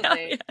de Leon,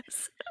 absolutely.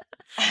 yes.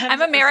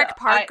 I'm a Merrick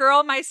Park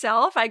girl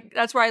myself.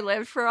 That's where I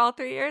lived for all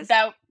 3 years.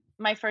 That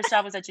my first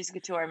job was at Juicy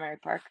Couture in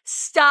Merrick Park.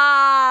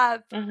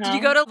 Stop. Mhm. Did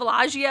you go to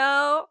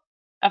Bellagio?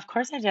 Of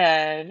course I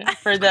did.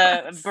 For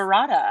the course.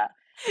 burrata.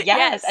 Yes,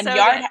 Yes, and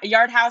so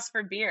Yard House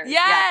for beers.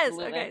 Yeah, Yes.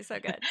 absolutely. Okay, so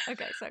good.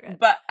 Okay, so good.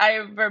 But I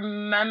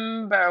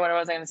remember, what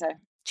was I going to say?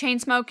 Chain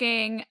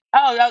smoking.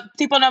 Oh,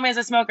 people know me as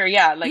a smoker.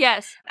 Yeah, like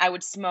Yes. I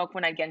would smoke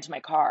when I get into my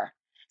car.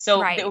 So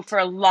Right. for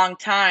a long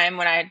time,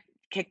 when I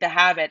kicked the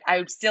habit, I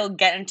would still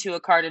get into a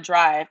car to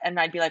drive, and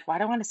I'd be like, "Why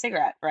do I want a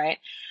cigarette?" Right?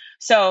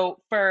 So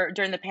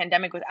during the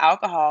pandemic with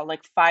alcohol,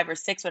 like 5 or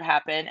 6 would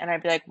happen, and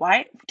I'd be like,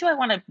 "Why do I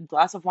want a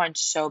glass of wine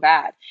so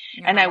bad?"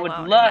 You're And not I would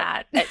alone in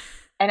look, that.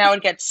 and I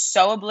would get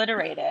so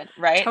obliterated,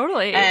 right?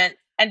 Totally. And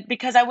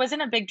because I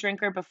wasn't a big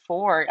drinker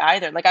before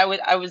either, like I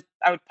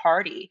would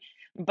party,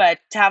 but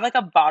to have like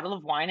a bottle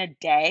of wine a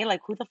day,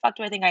 like who the fuck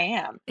do I think I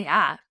am?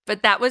 Yeah,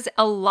 but that was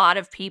a lot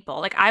of people.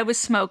 Like I was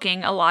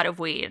smoking a lot of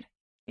weed.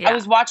 I Yeah.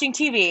 was watching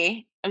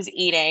TV, I was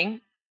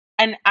eating,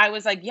 and I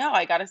was like, yo,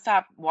 I gotta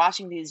stop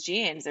washing these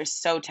jeans. They're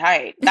so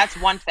tight. That's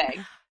one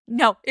thing.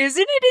 No,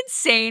 isn't it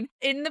insane?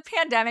 In the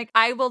pandemic,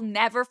 I will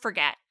never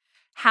forget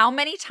how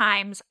many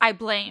times I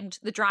blamed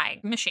the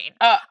drying machine.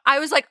 I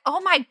was like, oh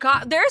my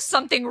God, there's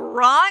something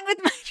wrong with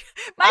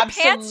my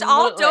pants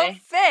all don't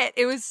fit.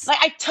 It was like,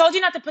 I told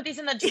you not to put these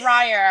in the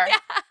dryer. Yeah.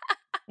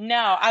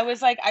 No, I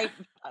was like,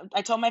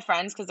 I told my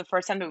friends, because the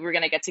first time that we were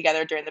going to get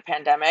together during the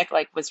pandemic,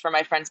 like was for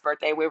my friend's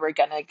birthday. We were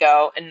going to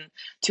go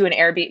to an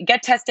Airbnb,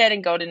 get tested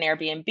and go to an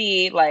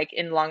Airbnb, like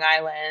in Long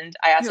Island.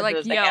 I asked You're if like, it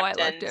was the yo,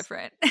 Hamptons. I look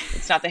different.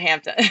 It's not the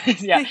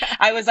Hamptons. Yeah.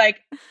 I was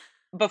like,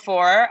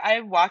 before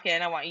I walk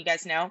in, I want you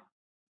guys to know,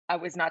 I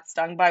was not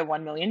stung by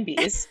 1 million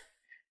bees.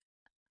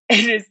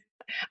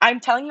 I'm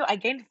telling you, I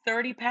gained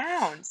 30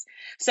 pounds.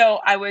 So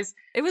it was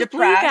depressed.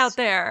 Bleak out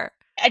there.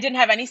 I didn't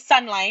have any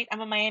sunlight.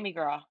 I'm a Miami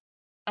girl.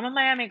 I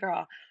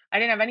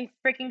didn't have any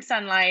freaking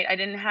sunlight.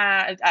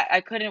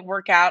 I couldn't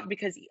work out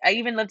because I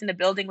even lived in a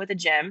building with a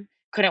gym,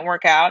 couldn't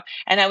work out.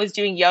 And I was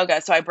doing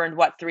yoga. So I burned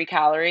 3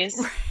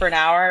 calories for an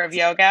hour of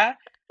yoga.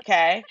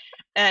 Okay.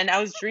 And I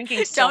was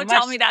drinking so much. Don't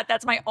tell me that.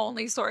 That's my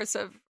only source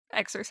of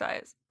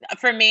exercise.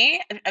 For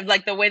me,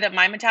 like the way that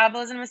my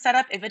metabolism was set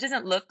up, if it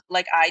doesn't look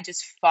like I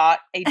just fought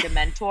a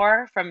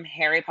Dementor from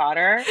Harry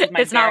Potter with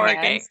my bare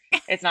hands,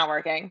 it's not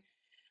working.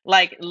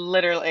 Like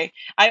literally,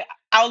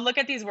 I'll look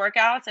at these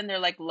workouts and they're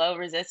like low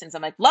resistance.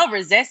 I'm like, low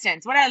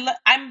resistance? What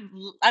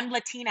I'm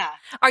Latina.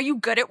 Are you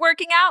good at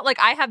working out? Like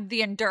I have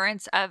the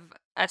endurance of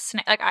a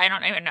snail. Like I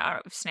don't even know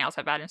if snails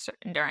have bad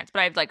endurance, but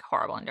I have like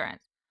horrible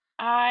endurance.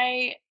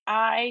 I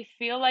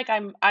feel like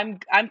I'm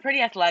pretty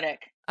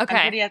athletic. Okay.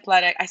 I'm pretty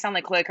athletic. I sound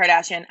like Khloe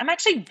Kardashian. I'm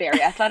actually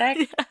very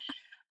athletic.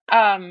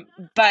 Yeah.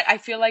 But I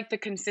feel like the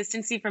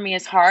consistency for me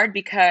is hard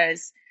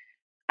because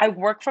I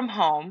work from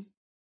home.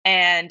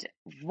 And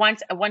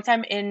once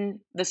I'm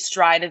in the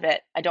stride of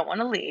it, I don't want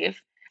to leave.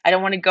 I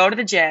don't want to go to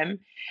the gym.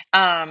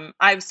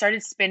 I've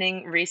started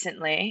spinning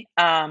recently.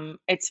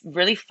 It's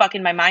really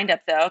fucking my mind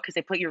up though, because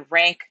they put your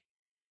rank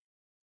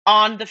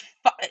on the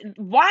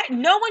why?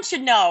 No one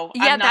should know.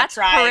 Yeah, that's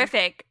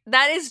horrific.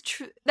 That is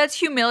true. That's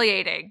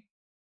humiliating.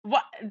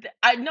 What?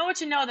 No one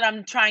should know that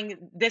I'm trying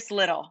this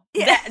little.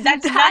 Yeah,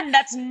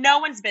 that's no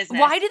one's business.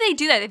 Why do they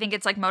do that? They think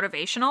it's like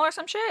motivational or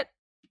some shit?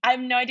 I have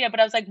no idea,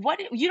 but I was like, what?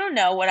 You don't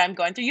know what I'm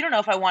going through. You don't know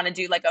if I want to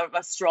do like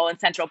a stroll in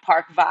Central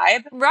Park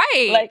vibe.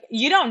 Right. Like,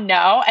 you don't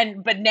know.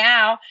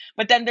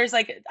 But then there's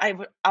like,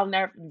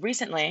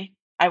 recently,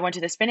 I went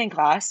to the spinning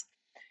class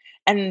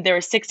and there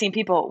were 16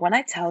 people. When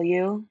I tell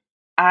you,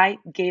 I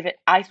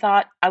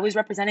thought I was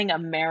representing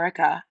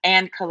America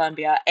and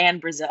Colombia and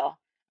Brazil.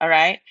 All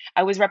right.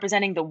 I was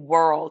representing the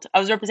world.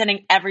 I was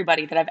representing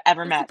everybody that I've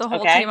ever met. The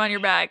whole team on your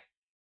back.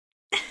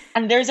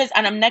 And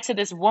I'm next to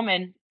this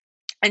woman.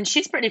 And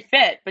she's pretty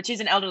fit, but she's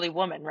an elderly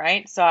woman,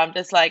 right? So I'm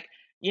just like,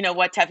 you know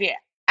what, Teffy?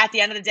 At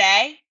the end of the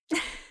day,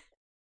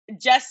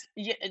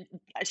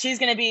 she's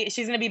gonna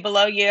be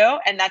below you,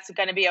 and that's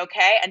gonna be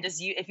okay. And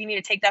if you need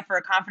to take that for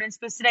a confidence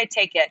boost today,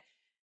 take it.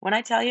 When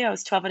I tell you, I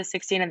was 12 out of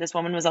 16, and this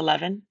woman was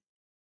 11.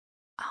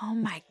 Oh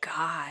my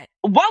God!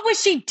 What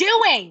was she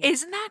doing?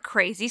 Isn't that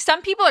crazy?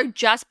 Some people are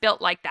just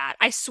built like that.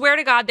 I swear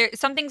to God,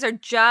 some things are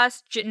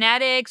just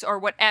genetics or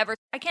whatever.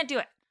 I can't do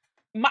it.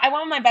 I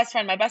went with my best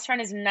friend. My best friend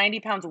is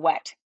 90 pounds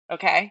wet.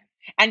 Okay.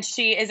 And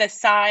she is a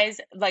size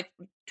like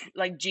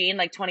Jean,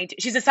 like 22.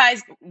 She's a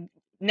size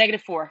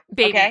 -4.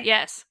 Baby. Okay?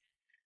 Yes.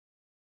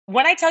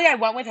 When I tell you I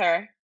went with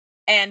her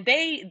and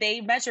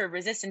they measure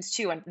resistance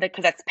too. And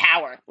because that's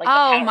power. Like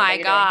oh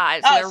my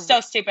God. So so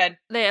stupid.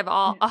 They have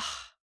all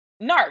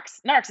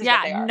narcs. Narcs is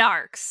what they are.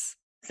 Narcs.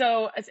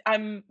 So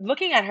I'm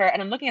looking at her and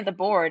I'm looking at the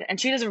board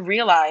and she doesn't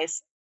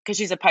realize because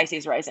she's a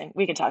Pisces rising.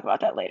 We can talk about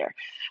that later.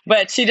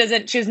 But she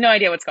has no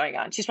idea what's going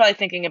on. She's probably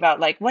thinking about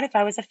like, what if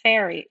I was a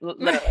fairy?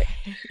 Literally.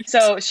 Right.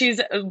 So she's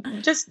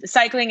just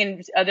cycling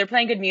and they're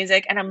playing good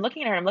music. And I'm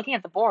looking at her, I'm looking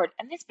at the board,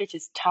 and this bitch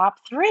is top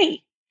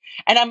three.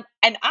 When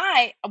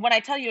I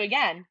tell you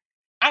again,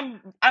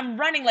 I'm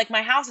running like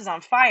my house is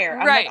on fire. I'm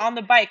like Right. on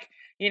the bike,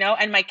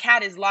 and my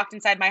cat is locked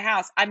inside my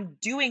house. I'm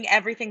doing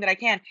everything that I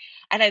can.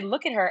 And I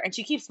look at her and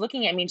she keeps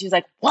looking at me and she's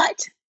like,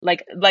 "What?"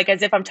 Like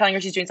as if I'm telling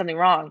her she's doing something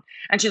wrong.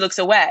 And she looks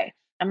away.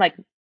 I'm like,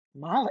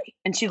 "Molly."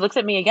 And she looks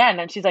at me again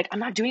and she's like, "I'm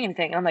not doing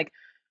anything." And I'm like,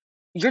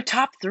 "You're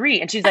top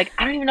three." And she's like,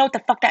 "I don't even know what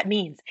the fuck that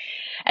means."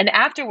 And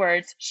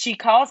afterwards, she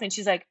calls me and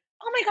she's like,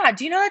 "Oh my God,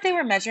 do you know that they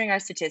were measuring our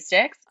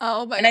statistics?"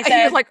 Oh And my,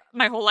 you're like,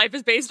 my whole life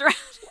is based around.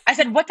 I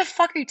said, "What the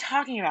fuck are you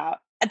talking about?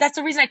 That's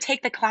the reason I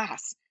take the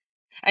class."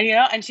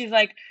 And she's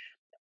like,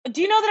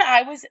 "Do you know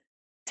that I was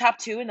top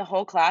two in the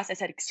whole class?" I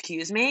said,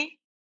 "Excuse me?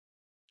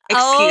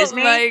 Oh Excuse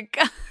me?" my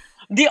God.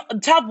 The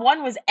top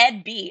one was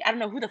Ed B. I don't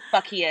know who the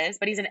fuck he is,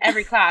 but he's in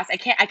every class. I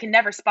can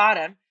never spot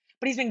him.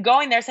 But he's been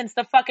going there since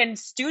the fucking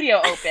studio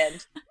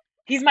opened.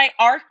 He's my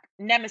arch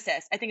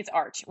nemesis. I think it's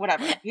arch,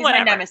 whatever. He's my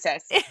Whatever.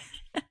 nemesis.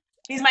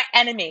 He's my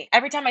enemy.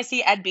 Every time I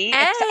see Ed B, if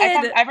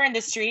I'm Ed. ever in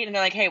the street and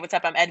they're like, "Hey, what's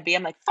up? I'm Ed B."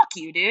 I'm like, "Fuck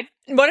you, dude."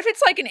 What if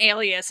it's like an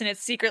alias and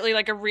it's secretly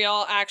like a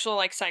real, actual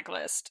like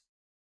cyclist?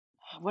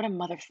 What a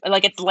mother!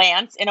 Like it's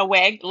Lance in a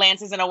wig.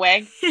 Lance is in a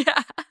wig.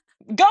 Yeah.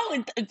 Go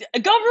ruin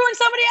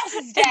somebody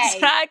else's day.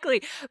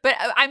 Exactly. But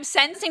I'm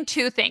sensing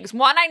two things.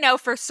 One, I know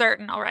for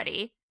certain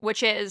already,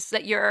 which is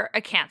that you're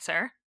a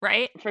Cancer,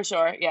 right? For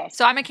sure, yes.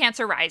 So I'm a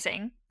Cancer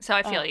rising. So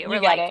I feel you.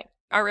 We're got like, it.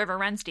 our river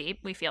runs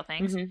deep. We feel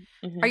things.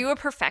 Are you a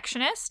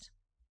perfectionist?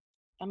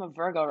 I'm a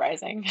Virgo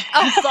rising.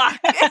 Oh, fuck.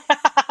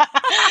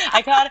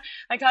 I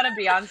caught a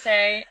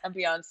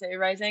Beyonce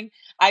rising.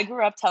 I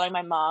grew up telling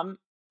my mom,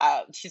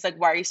 she's like,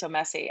 "Why are you so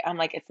messy?" I'm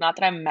like, "It's not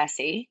that I'm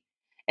messy.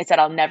 It's that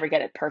I'll never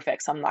get it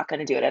perfect, so I'm not going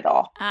to do it at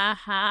all."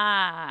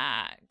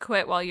 Uh-huh.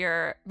 Quit while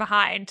you're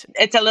behind.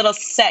 It's a little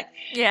sick.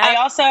 Yeah. I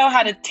also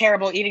had a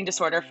terrible eating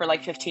disorder for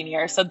like 15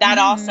 years, so that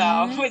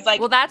also was like,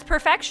 well, that's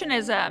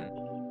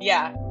perfectionism.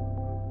 yeah.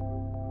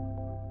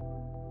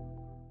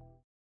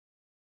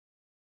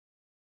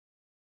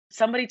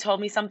 Somebody told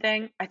me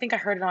something. I think I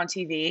heard it on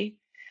TV.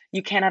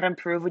 You cannot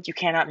improve what you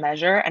cannot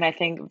measure, and I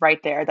think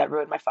right there that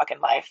ruined my fucking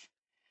life.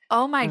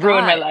 Oh my God.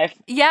 Ruined my life.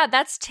 Yeah,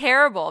 that's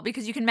terrible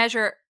because you can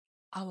measure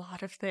a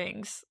lot of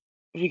things.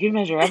 You can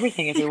measure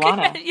everything if you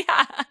want to.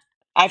 Yeah.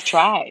 I've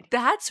tried.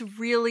 That's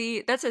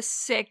a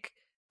sick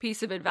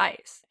piece of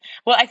advice.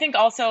 Well, I think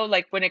also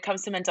like when it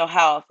comes to mental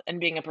health and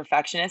being a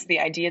perfectionist, the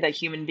idea that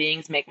human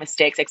beings make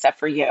mistakes except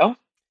for you.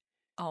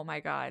 Oh my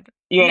God.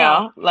 You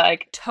know,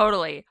 like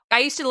totally. I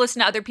used to listen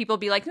to other people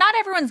be like, not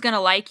everyone's going to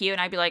like you. And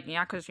I'd be like,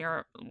 yeah, because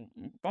you're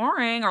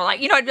boring. Or like,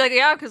 I'd be like,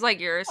 yeah, because like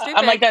you're stupid.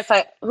 I'm like, that's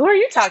like, who are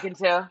you talking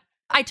to?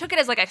 I took it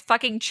as like a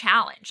fucking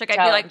challenge. Like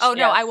I'd be like, oh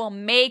no, yes. I will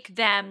make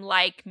them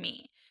like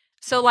me.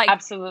 So like,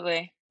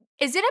 absolutely.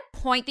 Is it a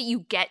point that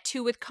you get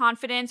to with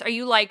confidence? Are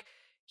you like,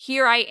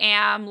 here I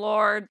am,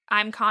 Lord,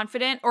 I'm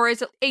confident? Or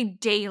is it a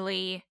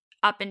daily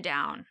up and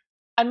down?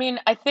 I mean,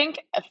 I think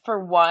for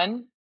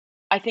one,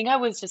 I think I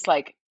was just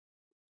like,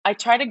 I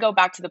try to go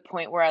back to the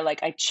point where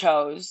I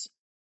chose,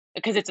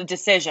 because it's a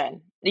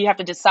decision. You have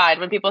to decide.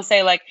 When people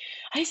say like,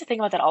 I used to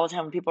think about that all the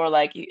time when people are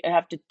like, you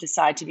have to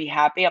decide to be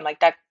happy. I'm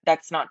like,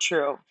 that's not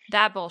true.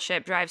 That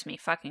bullshit drives me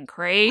fucking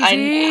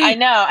crazy. I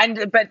know.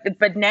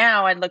 But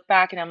now I look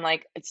back and I'm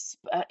like, it's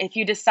if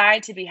you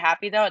decide to be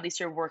happy though, at least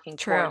you're working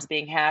towards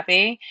being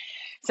happy.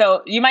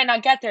 So you might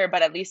not get there,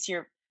 but at least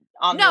you're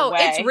on the way. No,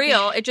 it's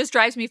real. It just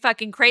drives me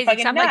fucking crazy.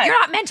 Fucking So I'm like, you're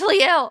not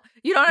mentally ill.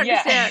 You don't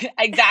understand. Yeah,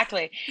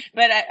 exactly.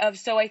 But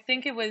so I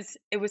think it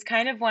was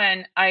kind of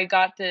when I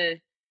got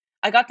the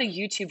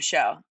YouTube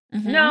show.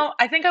 Mm-hmm. No,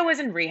 I think I was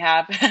in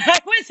rehab. I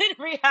was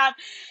in rehab,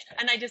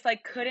 and I just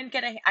like couldn't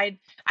get I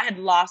had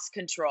lost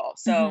control.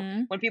 So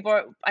when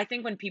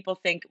people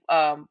think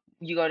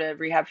you go to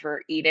rehab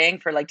for eating,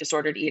 for like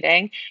disordered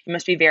eating, you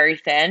must be very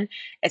thin.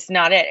 It's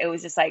not it. It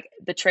was just like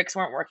the tricks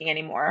weren't working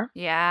anymore.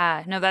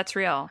 Yeah, no, that's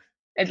real.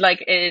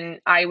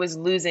 I was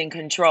losing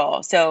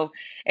control. So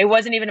it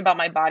wasn't even about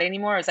my body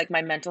anymore. It was like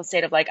my mental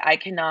state of like, I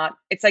cannot,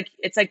 it's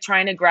like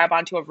trying to grab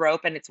onto a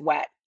rope and it's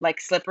wet, like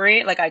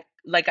slippery.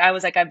 I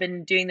was like, I've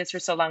been doing this for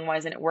so long. Why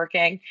isn't it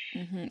working?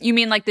 Mm-hmm. You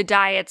mean like the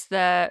diets,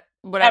 the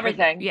whatever?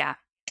 Everything. Yeah.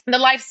 The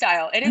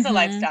lifestyle. It is a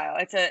lifestyle.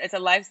 It's a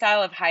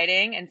lifestyle of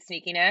hiding and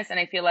sneakiness. And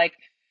I feel like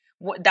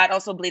that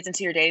also bleeds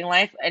into your dating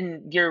life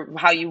and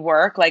how you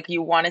work. Like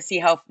you want to see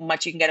how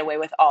much you can get away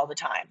with all the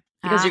time.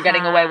 Because you're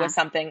getting away with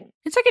something.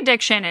 It's like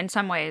addiction in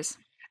some ways.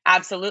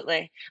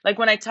 Absolutely. Like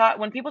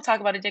when people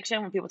talk about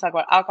addiction, when people talk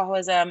about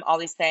alcoholism, all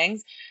these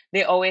things,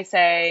 they always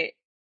say,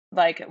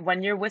 like,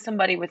 when you're with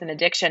somebody with an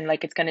addiction,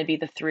 like it's going to be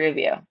the three of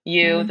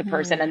you, the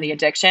person, and the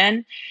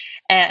addiction.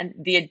 And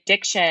the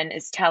addiction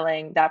is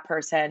telling that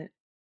person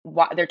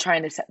what they're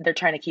trying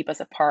to keep us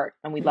apart,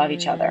 and we love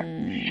each other.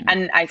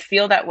 And I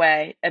feel that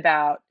way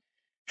about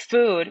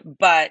food,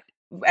 but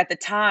at the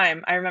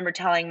time, I remember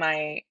telling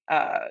my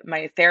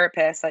my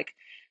therapist, like,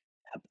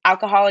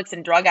 alcoholics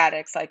and drug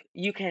addicts, like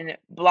you can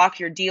block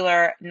your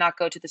dealer, not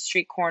go to the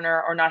street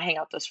corner or not hang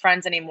out with those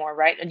friends anymore,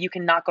 right? And you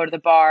can not go to the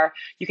bar,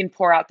 you can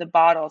pour out the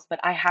bottles, but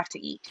I have to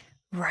eat.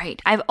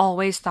 Right. I've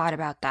always thought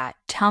about that.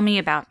 Tell me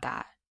about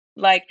that.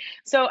 Like,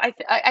 so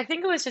I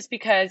think it was just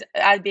because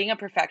as being a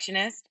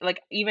perfectionist,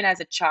 like even as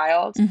a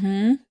child,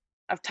 Mm-hmm.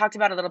 I've talked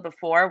about it a little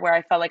before where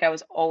I felt like I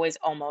was always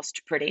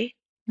almost pretty.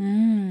 I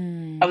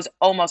Mm. was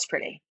almost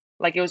pretty.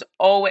 Like it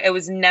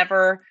was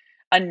never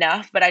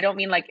enough, but I don't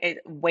mean like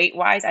weight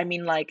wise. I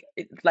mean like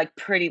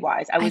pretty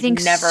wise. I I was think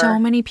so never,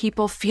 many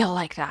people feel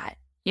like that.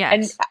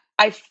 and Yes.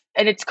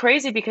 and it's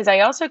crazy because I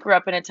also grew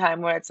up in a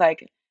time where it's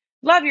like,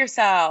 love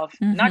yourself,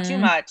 not too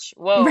Mm-hmm. much.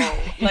 Whoa,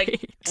 like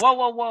Right.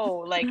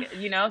 whoa, like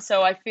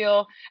So I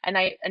feel, and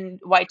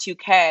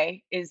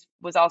Y2K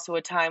was also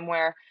a time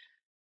where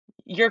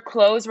your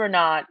clothes were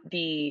not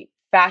the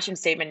fashion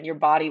statement your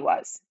body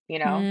was.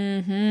 Like,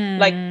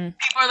 Mm-hmm.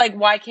 people are like,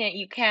 "Why can't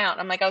you count?"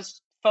 I'm like, "I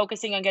was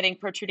focusing on getting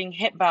protruding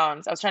hip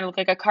bones. I was trying to look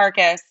like a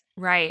carcass."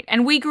 Right.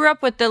 And we grew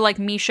up with the like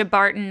Misha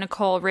Barton,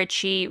 Nicole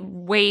Richie,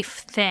 waif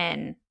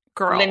thin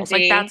girls.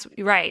 Like Lindsay. that's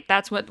right.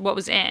 That's what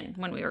was in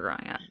when we were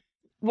growing up.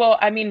 Well,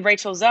 I mean,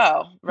 Rachel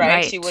Zoe,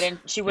 right? She Right.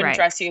 wouldn't Right.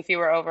 dress you if you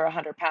were over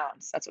 100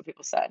 pounds. That's what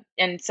people said.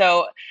 And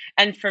so,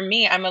 and for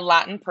me, I'm a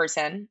Latin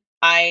person.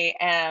 I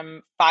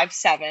am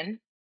 5'7".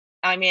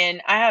 I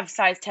mean, I have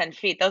size 10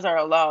 feet. Those are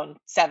alone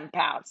 7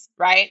 pounds,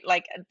 right?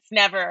 Like it's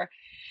never,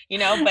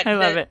 but I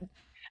love it.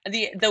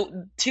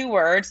 the two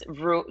words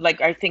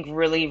like I think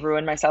really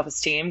ruined my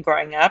self-esteem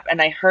growing up,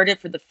 and I heard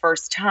it for the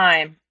first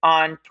time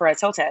on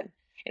Perez Hilton.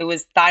 It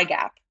was thigh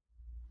gap,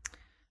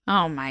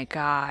 Oh my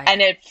God.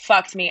 and it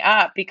fucked me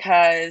up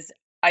because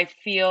I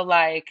feel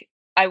like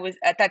I was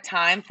at that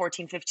time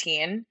 14,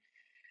 15.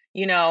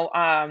 You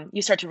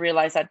start to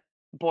realize that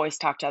boys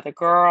talk to other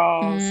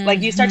girls,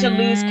 like you start to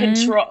lose Mm-hmm.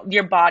 control,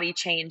 your body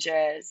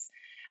changes.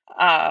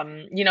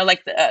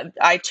 Like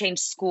I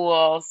changed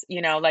schools,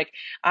 like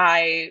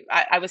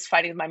I was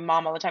fighting with my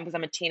mom all the time because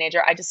I'm a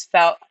teenager. I just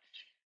felt,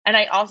 and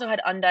I also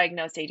had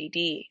undiagnosed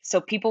ADD, so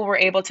people were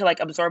able to like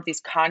absorb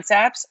these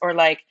concepts, or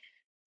like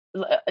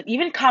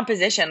even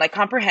composition, like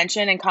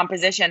comprehension and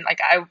composition.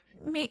 Like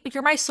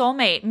You're my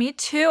soulmate. Me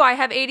too. I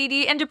have ADD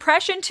and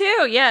depression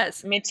too.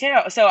 Yes. me too.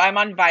 So I'm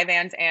on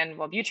Vyvanse and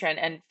Wellbutrin,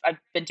 and I've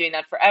been doing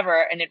that forever,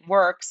 and it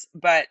works.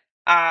 But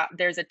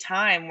there's a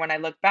time when I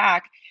look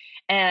back,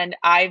 and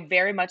I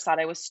very much thought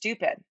I was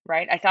stupid.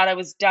 Right? I thought I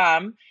was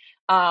dumb,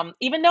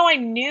 even though I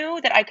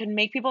knew that I could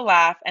make people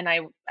laugh, and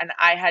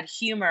I had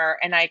humor,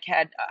 and I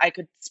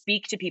could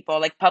speak to people.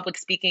 Like public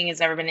speaking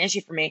has never been an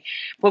issue for me,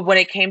 but when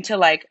it came to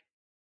like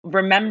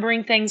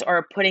remembering things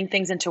or putting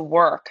things into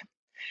work,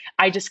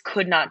 I just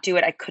could not do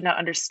it. I could not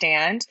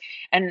understand.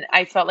 And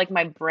I felt like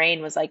my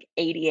brain was like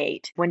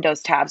 88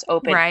 Windows tabs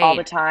open all the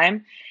Right.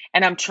 time.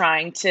 And I'm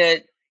trying to,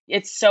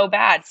 it's so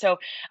bad. So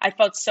I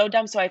felt so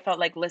dumb. So I felt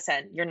like,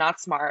 listen, you're not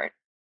smart,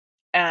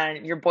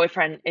 and your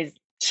boyfriend is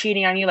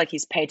cheating on you, like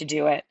he's paid to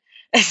do it.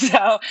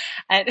 So,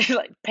 and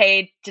like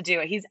paid to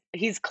do it.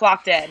 He's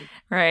clocked in.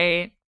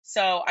 Right.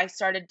 So I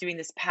started doing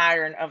this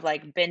pattern of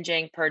like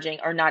binging, purging,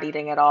 or not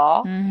eating at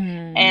all.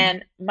 Mm-hmm.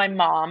 And my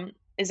mom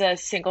is a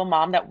single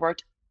mom that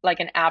worked like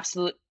an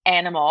absolute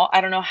animal.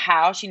 I don't know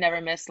how she never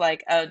missed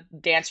like a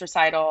dance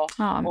recital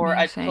Oh, or a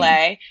amazing.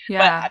 play, but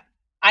Yeah.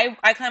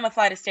 I climb a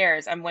flight of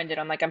stairs. I'm winded.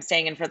 I'm like, I'm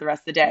staying in for the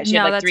rest of the day. She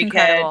had No, like that's 3 kids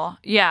incredible.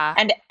 Yeah.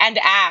 and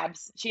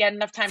abs. She had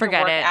enough time to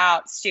Forget work it.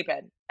 out.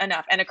 Stupid.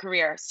 Enough. And a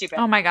career. Stupid.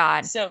 Oh my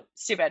God. So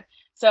stupid.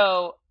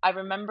 So I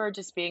remember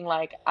just being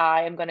like,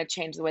 I am going to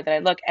change the way that I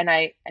look, and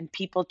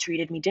people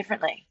treated me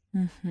differently.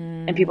 And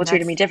Mm-hmm. people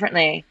treated me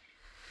differently.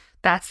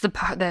 That's the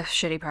part, the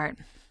shitty part.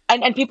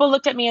 And people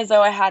looked at me as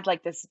though I had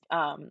like this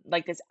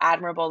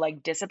admirable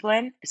like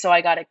discipline. So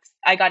I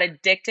got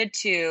addicted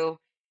to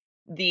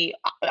the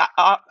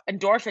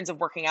endorphins of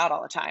working out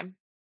all the time.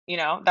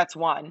 That's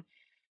one.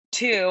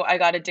 Two, I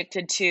got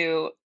addicted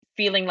to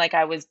feeling like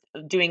I was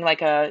doing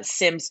like a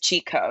Sims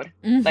cheat code,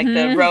 like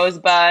the Mm-hmm.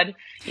 rosebud.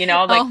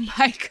 Oh Like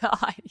my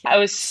God. I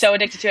was Yes. so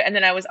addicted to it. And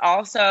then I was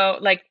also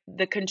like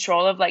the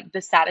control of like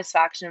the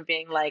satisfaction of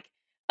being like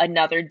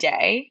another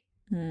day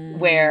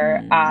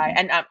where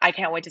Mm, I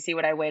can't wait to see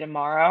what I weigh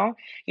tomorrow.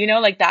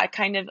 Like that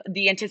kind of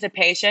the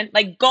anticipation,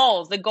 like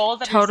goals, the goals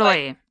that are just like,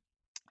 totally.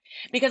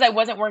 because I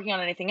wasn't working on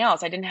anything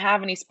else. I didn't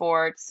have any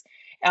sports.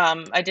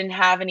 I didn't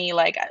have any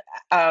like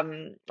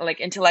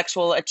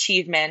intellectual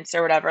achievements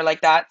or whatever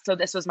like that. So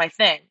this was my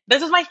thing.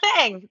 This was my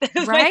thing.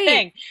 This is my Right.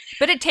 thing.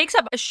 But it takes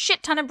up a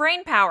shit ton of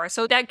brain power.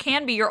 So that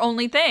can be your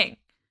only thing.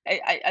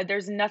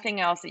 There's nothing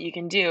else that you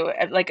can do.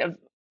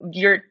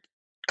 You're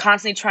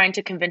constantly trying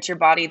to convince your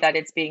body that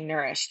it's being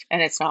nourished,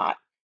 and it's not,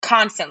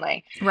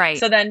 constantly. Right.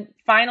 So then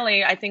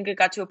finally, I think it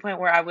got to a point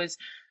where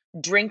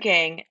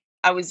drinking.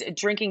 I was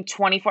drinking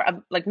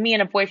 24, like me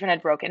and a boyfriend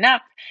had broken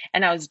up,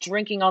 and I was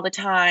drinking all the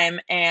time,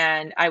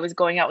 and I was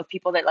going out with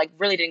people that like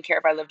really didn't care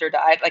if I lived or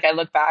died. Like I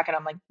look back and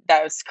I'm like,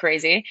 that was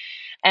crazy.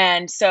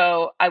 And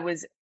so I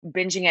was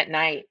binging at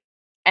night,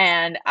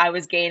 and I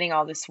was gaining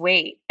all this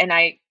weight, and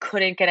I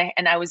couldn't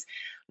and I was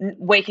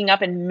waking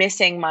up and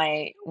missing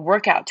my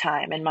workout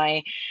time and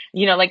my,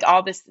 like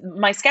all this,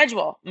 my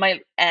schedule,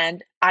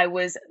 and I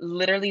was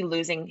literally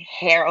losing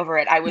hair over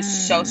it. I was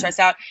so Mm. stressed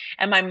out.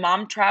 And my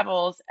mom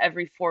travels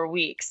every 4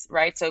 weeks,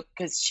 right? So,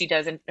 because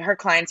her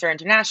clients are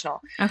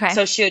international. Okay.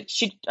 So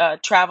she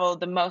traveled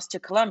the most to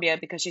Colombia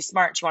because she's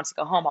smart. She wants to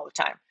go home all the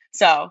time.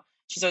 So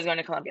she's always going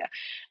to Colombia.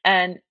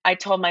 And I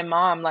told my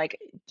mom, like,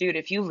 dude,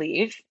 if you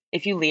leave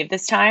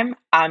this time,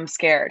 I'm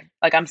scared.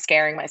 Like, I'm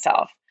scaring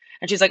myself.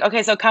 And she's like,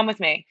 okay, so come with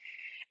me.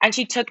 And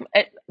she took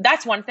it.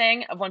 That's one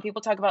thing of when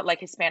people talk about like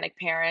Hispanic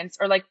parents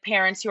or like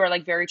parents who are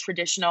like very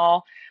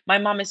traditional. My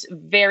mom is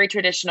very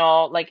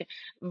traditional, like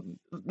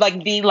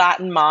the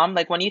Latin mom.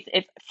 Like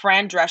if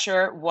Fran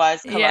Drescher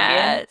was Colombian,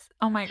 Yes.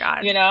 Oh my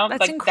God. That's like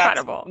that's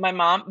incredible. my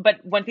mom.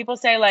 But when people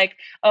say like,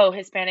 oh,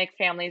 Hispanic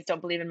families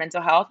don't believe in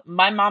mental health,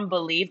 my mom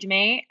believed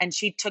me and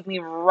she took me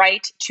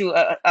right to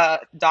a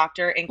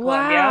doctor in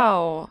Colombia.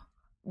 Wow.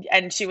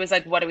 And she was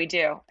like, what do we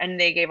do? And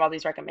they gave all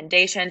these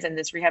recommendations and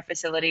this rehab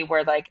facility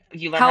where like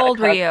you learn how How to old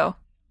were cook. you?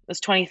 It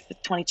was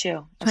 22. I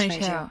was 22.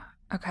 22. I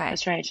Okay.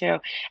 was 22.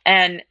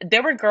 And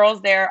there were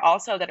girls there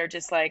also that are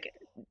just like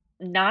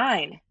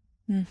 9,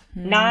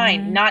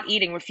 Mm-hmm. not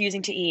eating,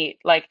 refusing to eat.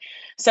 Like,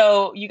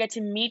 so you get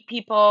to meet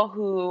people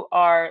who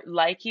are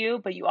like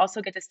you, but you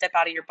also get to step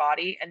out of your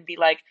body and be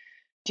like,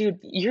 dude,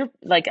 you're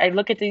like, I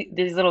look at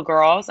these little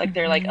girls, like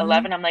they're like Mm-hmm.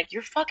 11. I'm like,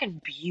 you're fucking I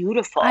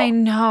beautiful.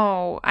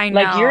 know. I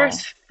Like, you're know.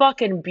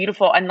 fucking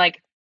beautiful. And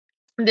like,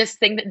 this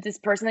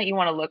person that you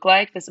want to look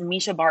like, this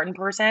Misha Barton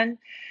person,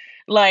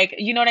 like,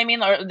 you know what I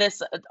mean? Or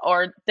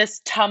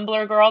this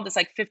Tumblr girl, this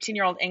like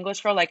 15-year-old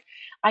English girl, like,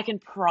 I can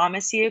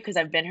promise you, because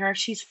I've been her,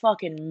 she's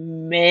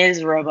fucking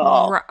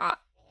miserable.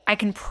 I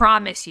can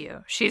promise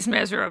you she's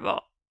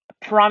miserable.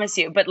 Promise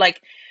you. But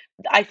like,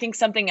 I think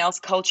something else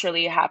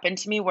culturally happened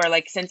to me where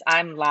like since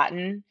I'm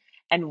Latin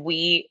and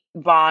we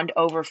bond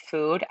over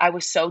food, I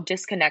was so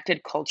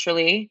disconnected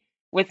culturally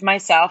with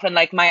myself and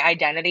like my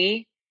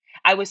identity.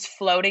 I was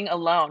floating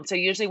alone. So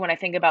usually when I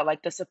think about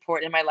like the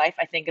support in my life,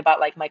 I think about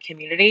like my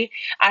community.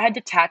 I had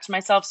detached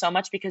myself so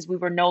much because we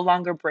were no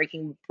longer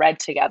breaking bread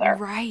together.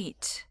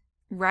 Right.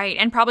 Right.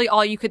 And probably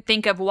all you could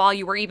think of while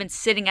you were even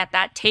sitting at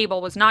that table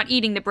was not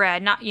eating the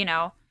bread, not.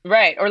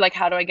 Right. Or like,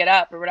 how do I get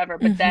up or whatever.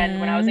 But then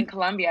when I was Mm-hmm. in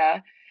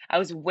Colombia, I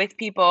was with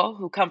people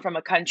who come from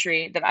a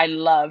country that I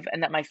love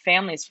and that my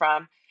family's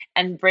from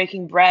and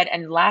breaking bread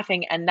and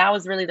laughing. And that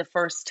was really the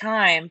first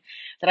time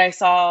that I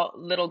saw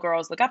little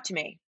girls look up to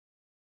me.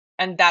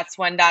 And that's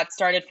when that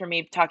started for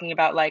me talking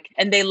about like,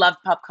 and they loved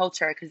pop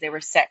culture because they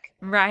were sick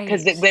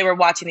because Right. they were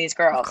watching these Of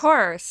girls.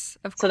 course.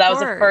 Of So that was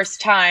the course.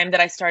 first time that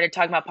I started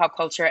talking about pop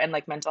culture and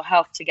like mental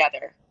health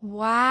together.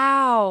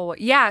 Wow.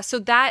 Yeah, so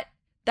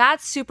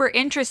that's super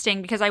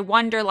interesting because I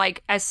wonder,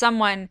 like, as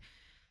someone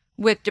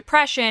with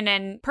depression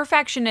and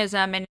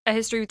perfectionism and a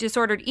history of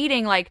disordered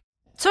eating, like,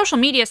 social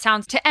media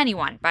sounds to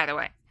anyone, by the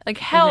way, like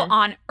hell Hmm.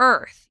 on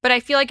earth. But I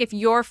feel like if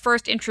your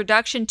first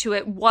introduction to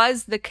it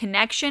was the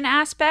connection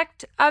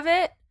aspect of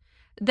it,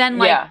 then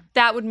like Yeah.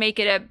 that would make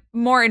it a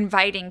more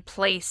inviting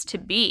place to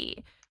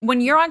be.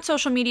 When you're on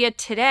social media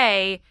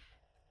today,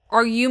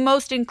 are you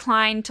most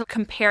inclined to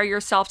compare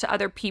yourself to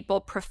other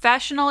people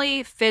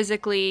professionally,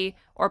 physically,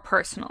 or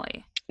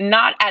personally?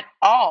 Not at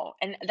all.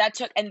 And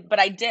but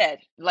I did.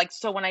 Like,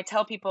 so when I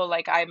tell people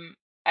like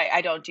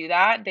I don't do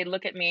that, they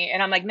look at me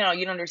and I'm like, no,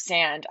 you don't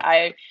understand.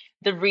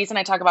 The reason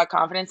I talk about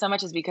confidence so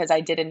much is because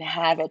I didn't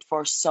have it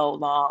for so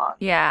long.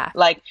 Yeah.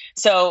 Like,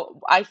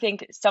 so I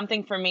think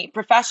something for me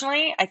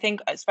professionally, I think,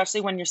 especially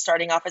when you're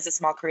starting off as a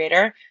small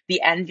creator,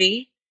 the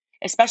envy,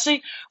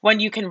 especially when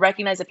you can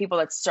recognize the people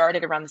that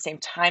started around the same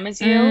time as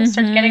you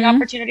start getting Mm-hmm.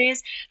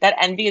 opportunities, that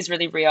envy is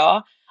really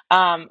real.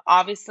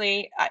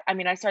 Obviously, I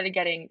mean, I signed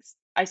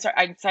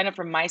up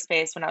for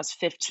MySpace when I was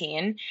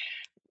 15,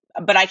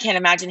 but I can't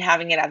imagine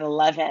having it at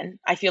 11.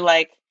 I feel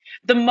like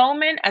the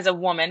moment as a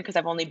woman, because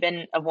I've only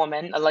been a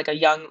woman, like a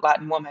young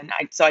Latin woman,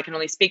 so I can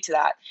only speak to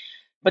that.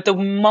 But the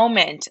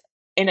moment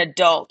an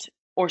adult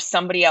or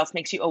somebody else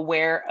makes you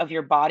aware of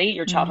your body,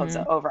 your childhood's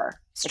Mm-hmm. over.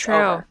 It's It's true.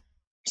 over.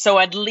 So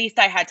at least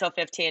I had till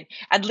 15.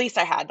 At least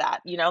I had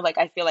that, like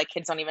I feel like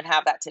kids don't even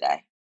have that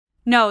today.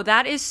 No,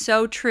 that is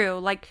so true.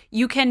 Like,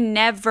 you can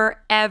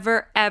never,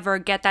 ever, ever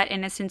get that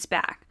innocence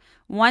back.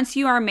 Once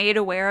you are made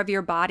aware of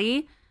your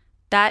body,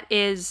 that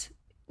is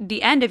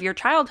the end of your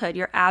childhood.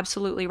 You're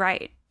absolutely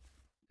right.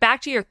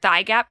 Back to your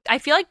thigh gap, I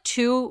feel like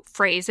two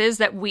phrases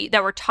that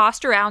were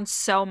tossed around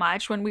so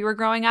much when we were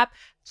growing up,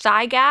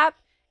 thigh gap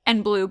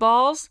and blue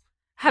balls,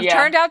 have Yeah.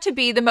 turned out to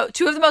be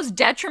two of the most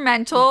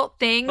detrimental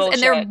things,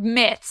 and they're Bullshit.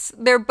 myths.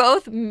 They're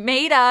both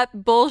made up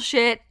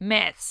bullshit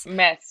myths.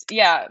 Myths.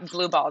 Yeah,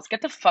 blue balls.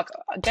 Get out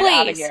of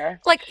Please.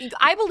 here. Like,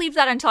 I believed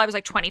that until I was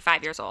like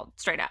 25 years old,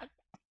 straight up.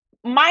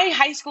 My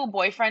high school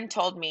boyfriend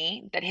told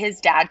me that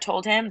his dad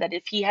told him that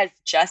if he has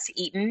just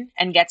eaten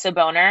and gets a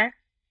boner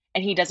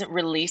and he doesn't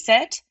release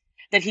it,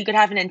 that he could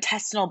have an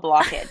intestinal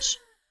blockage.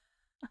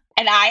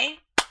 And I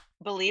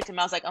believed him.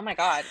 I was like, "Oh my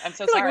God, I'm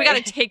so You're like, we got to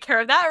sorry." take care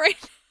of that, right?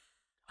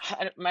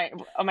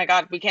 Oh my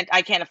God,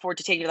 I can't afford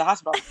to take you to the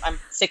hospital. I'm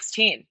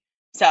 16.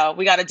 So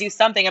we got to do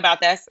something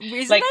about this.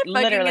 Isn't Like that fucking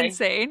literally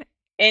insane?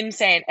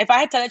 insane. If I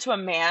had said it to a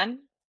man,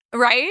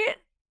 Right?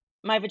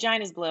 my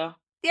vagina's blue.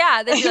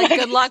 Yeah, they'd be like, good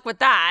Like, luck with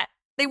that.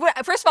 They would,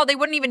 first of all, they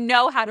wouldn't even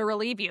know how to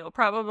relieve you,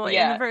 probably,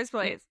 in the yeah. first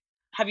place.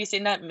 Have you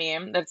seen that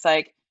meme that's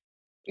like,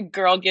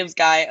 girl gives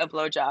guy a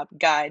blowjob.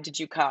 Guy, did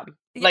you come?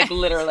 Yeah. Like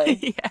literally,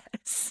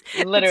 Yes.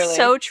 It's literally.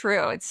 so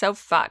true. It's so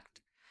fucked.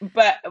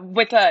 But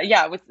with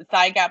with the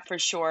thigh gap for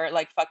sure,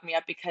 like fucked me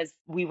up because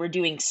we were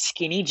doing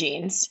skinny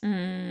jeans,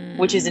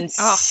 which is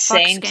Oh, fuck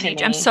insane to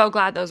skinny. I'm me. so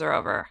glad those are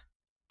over.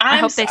 I I'm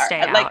hope they sorry.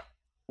 stay Like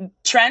out.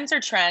 trends are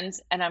trends,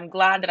 and I'm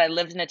glad that I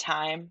lived in a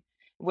time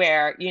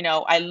where,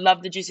 I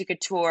love the Juicy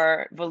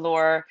Couture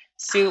velour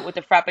suit with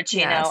the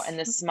Frappuccino Yes, and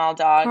the small of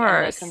dog and the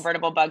course.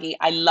 convertible buggy.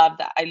 I love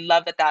that. I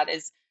love that that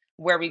is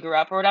where we grew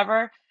up or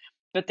whatever.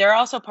 But there are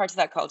also parts of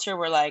that culture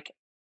where like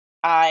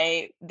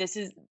this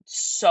is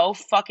so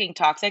fucking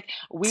toxic.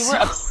 We were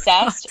So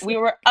obsessed. We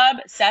toxic. were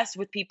obsessed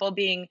with people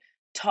being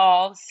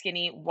tall,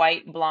 skinny,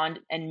 white, blonde,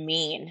 and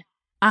mean.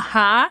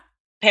 Uh-huh.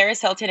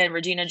 Paris Hilton and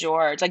Regina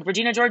George. Like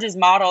Regina George is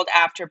modeled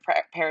after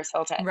Paris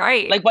Hilton.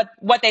 Right. Like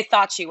what they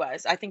thought she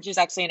was. I think she's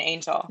actually an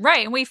angel.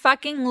 Right. And we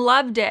fucking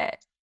loved it.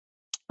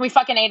 We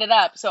fucking ate it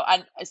up.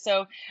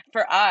 So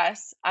for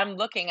us, I'm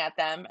looking at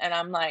them and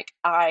I'm like,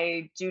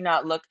 I do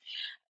not look.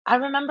 I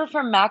remember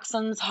for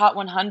Maxim's Hot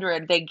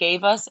 100, they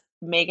gave us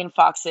Megan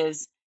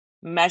Fox's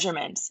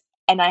measurements,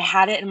 and I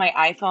had it in my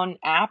iPhone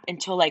app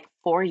until like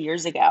 4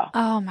 years ago.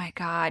 Oh my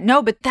God.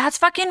 No, but that's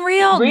fucking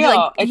real. Like,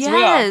 Real, it's real.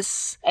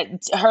 yes.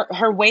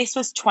 Her waist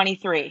was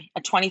 23,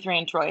 a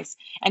 23-inch waist,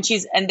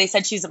 and they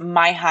said she's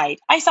my height.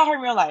 I saw her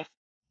in real life.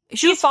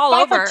 She would She's fall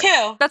 5'2".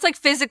 over. That's like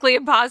physically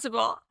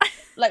impossible.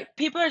 Like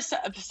people are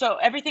so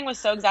everything was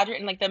so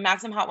exaggerated. And like the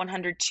Maxim Hot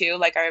 100 too.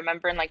 Like I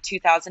remember in like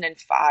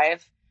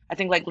 2005, I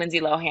think like Lindsay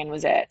Lohan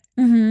was it.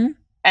 Mm-hmm.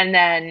 And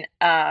then,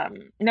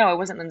 no, it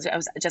wasn't Lindsay. It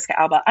was Jessica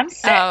Alba. I'm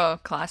sick. Oh,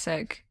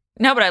 classic.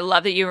 No, but I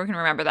love that you can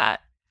remember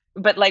that.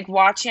 But like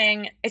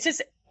watching, it's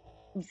just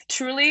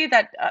truly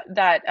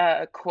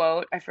that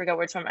quote. I forget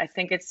where it's from. I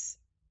think it's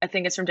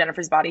from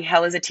Jennifer's Body.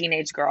 Hell is a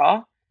teenage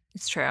girl.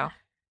 It's true.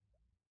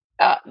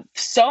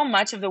 So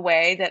much of the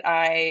way that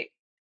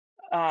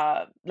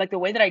like the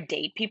way that I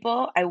date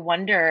people, I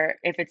wonder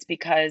if it's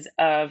because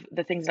of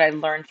the things that I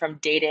learned from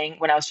dating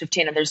when I was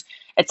 15. And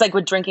it's like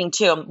with drinking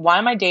too. Why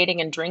am I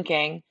dating and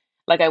drinking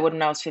like I would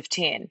when I was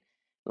 15?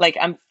 Like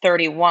I'm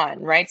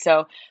 31, right?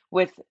 So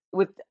with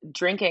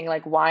drinking,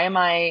 like why am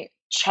I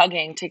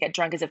chugging to get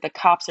drunk as if the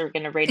cops are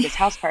going to raid this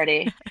house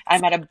party?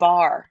 I'm at a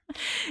bar.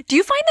 Do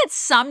you find that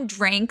some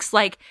drinks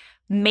like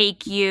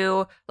make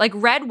you, like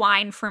red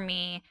wine for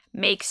me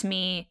makes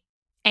me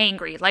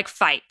angry, like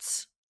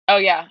fights? Oh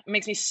yeah, it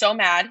makes me so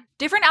mad.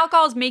 Different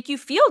alcohols make you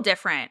feel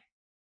different.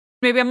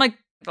 Maybe I'm like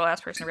the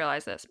last person to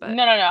realize this, but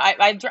No.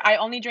 I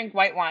only drink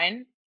white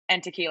wine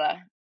and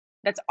tequila.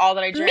 That's all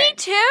that I drink. me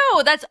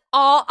too. That's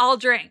all I'll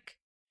drink.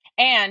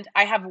 And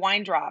I have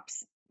wine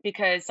drops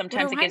because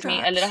sometimes it wine gives me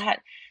a drops? little head.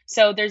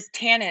 So there's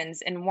tannins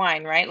in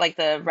wine, right? Like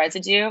the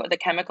residue, the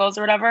chemicals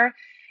or whatever.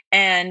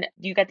 And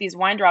you get these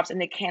wine drops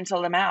and they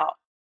cancel them out.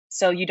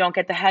 So you don't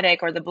get the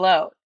headache or the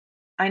bloat.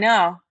 I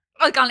know.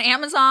 Like on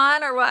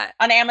Amazon or what?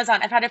 On Amazon.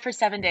 I've had it for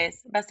 7 days.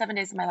 Best 7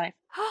 days of my life.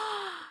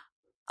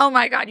 Oh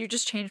my God, you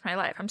just changed my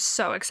life. I'm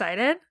so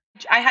excited.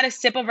 I had a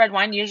sip of red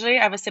wine. Usually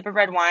I have a sip of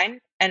red wine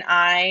and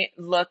I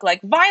look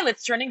like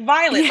Violet's turning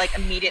violet, like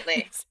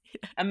immediately. Yes.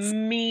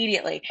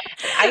 Immediately.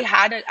 I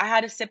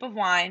had a sip of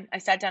wine. I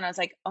sat down. I was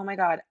like, oh my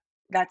God,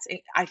 that's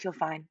it. I feel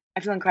fine.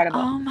 I feel incredible.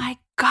 Oh my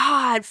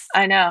God.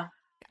 I know.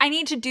 I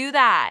need to do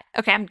that.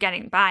 Okay, I'm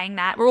buying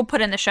that. We'll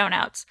put in the show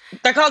notes.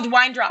 They're called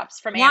wine drops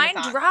from Wine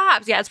Amazon.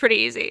 drops. Yeah, it's pretty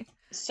easy.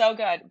 So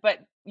good. But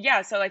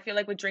yeah, so I feel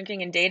like with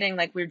drinking and dating,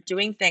 like we're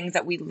doing things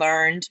that we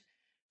learned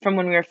from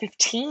when we were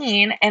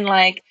 15 and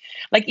like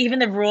even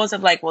the rules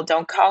of like, well,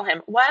 don't call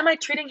him. Why am I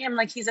treating him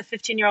like he's a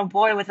 15-year-old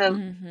boy with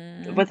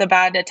a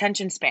bad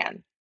attention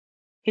span?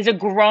 He's a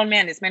grown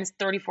man. This man is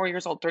 34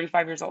 years old,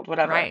 35 years old,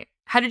 whatever. Right.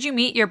 How did you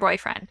meet your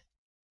boyfriend?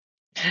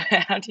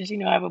 How did you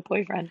know I have a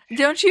boyfriend?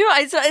 Don't you?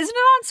 Isn't it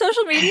on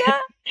social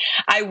media?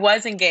 I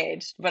was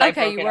engaged, but I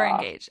broke you it were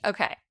off. engaged.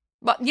 Okay.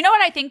 Well, you know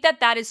what? I think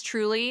that is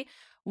truly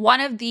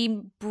one of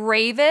the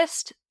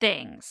bravest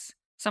things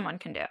someone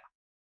can do.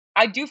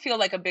 I do feel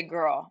like a big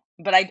girl,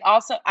 but I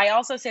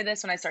also say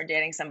this when I start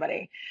dating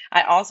somebody.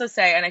 I also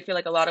say, and I feel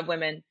like a lot of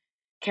women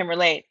can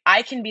relate,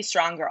 I can be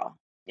strong girl.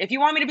 If you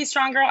want me to be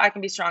strong girl, I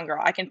can be strong girl.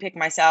 I can pick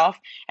myself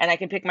and I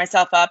can pick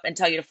myself up and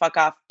tell you to fuck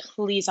off.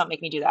 Please don't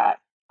make me do that.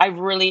 I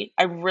really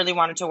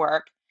want it to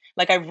work.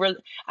 Like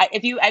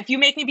if you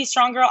make me be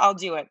strong girl, I'll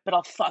do it, but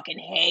I'll fucking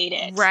hate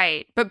it.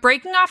 Right. But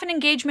breaking off an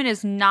engagement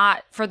is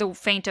not for the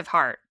faint of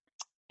heart.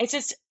 It's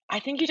just, I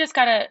think you just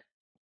gotta,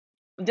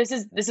 this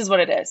is what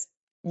it is.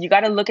 You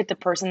gotta look at the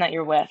person that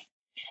you're with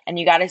and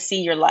you gotta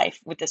see your life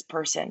with this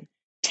person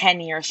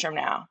 10 years from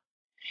now.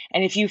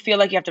 And if you feel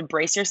like you have to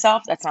brace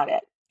yourself, that's not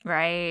it.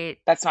 Right.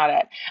 That's not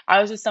it.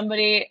 I was with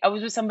somebody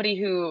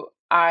who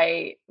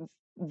I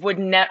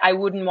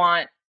wouldn't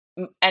want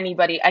any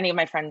of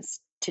my friends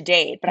to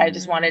date, but I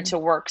just wanted to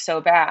work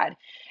so bad.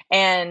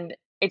 And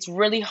it's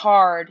really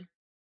hard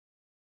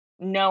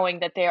knowing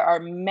that there are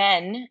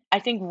men. I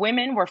think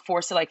women were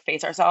forced to like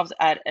face ourselves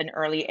at an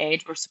early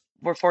age.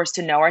 We're forced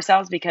to know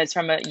ourselves because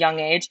from a young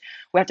age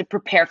we have to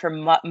prepare for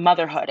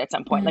motherhood at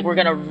some point. Like we're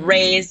going to Mm.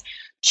 raise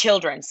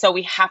children, so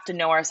we have to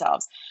know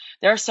ourselves.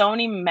 There are so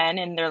many men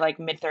in their like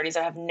mid 30s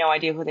that have no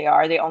idea who they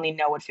are. They only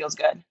know what feels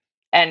good.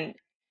 And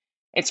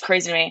it's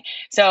crazy to me.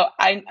 So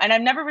I've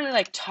never really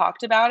like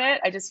talked about it.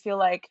 I just feel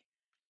like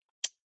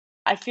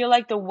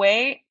the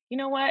way, you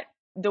know what?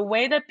 The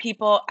way that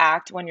people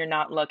act when you're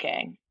not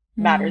looking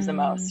matters the Mm.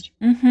 most.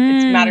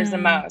 It matters the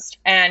Mm-hmm. most.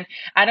 And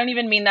I don't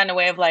even mean that in a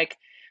way of like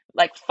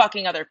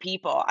fucking other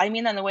people. I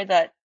mean that in the way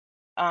that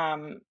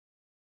um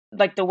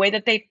like the way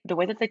that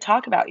they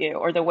talk about you,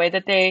 or the way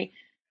that they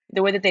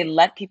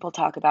let people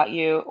talk about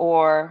you,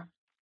 or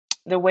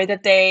the way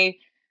that they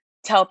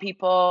tell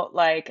people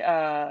like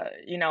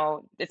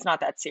it's not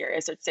that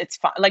serious, it's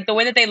fine, like the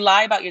way that they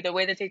lie about you, the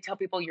way that they tell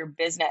people your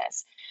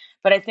business.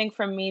 But I think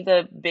for me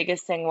the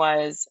biggest thing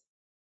was,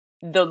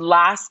 the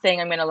last thing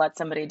I'm going to let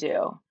somebody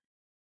do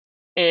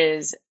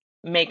is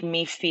make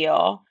me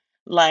feel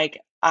like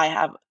I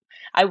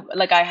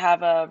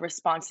have a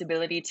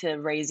responsibility to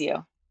raise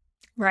you.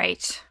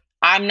 Right.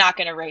 I'm not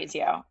going to raise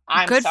you.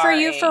 I'm Good for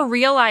you for sorry.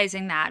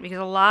 realizing that, because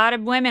a lot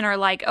of women are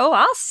like, oh,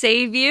 I'll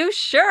save you.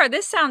 Sure,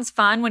 this sounds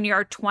fun when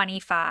you're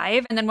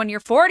 25. And then when you're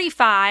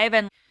 45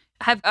 and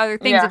have other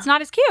things, Yeah. it's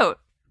not as cute.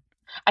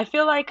 I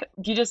feel like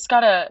you just got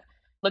to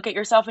look at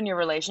yourself in your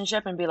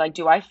relationship and be like,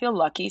 do I feel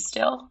lucky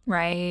still?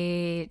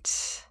 Right.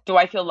 Do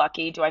I feel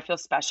lucky? Do I feel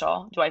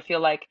special? Do I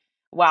feel like,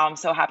 wow, I'm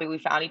so happy we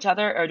found each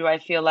other? Or do I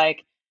feel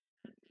like,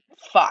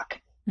 fuck,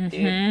 dude,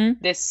 Mm-hmm.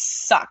 this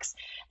sucks?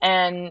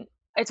 And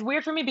it's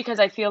weird for me because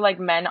I feel like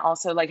men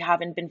also like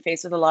haven't been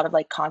faced with a lot of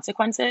like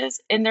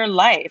consequences in their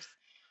life.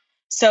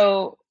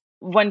 So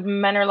when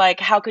men are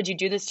like, how could you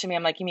do this to me?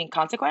 I'm like, you mean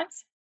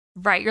consequence?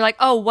 Right. You're like,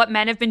 oh, what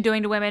men have been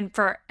doing to women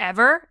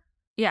forever?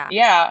 Yeah.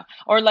 Yeah.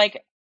 Or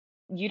like,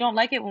 you don't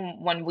like it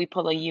when we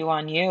pull a you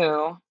on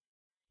you,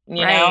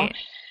 you know? Right.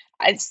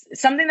 It's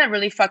something that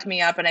really fucked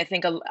me up. And I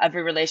think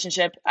every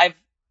relationship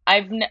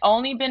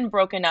only been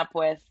broken up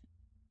with.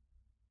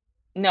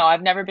 No,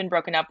 I've never been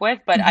broken up with,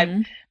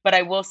 Mm-hmm. but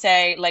I will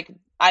say like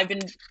I've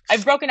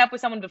broken up with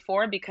someone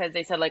before because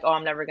they said like, "Oh,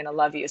 I'm never going to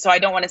love you." So I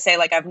don't want to say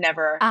like I've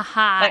never,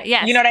 Aha. like, you know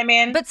Yes. what I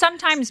mean? But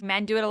sometimes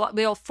men do it a lot.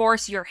 They'll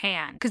force your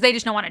hand because they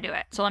just don't want to do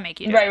it. So they'll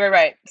make you do Right, it. right,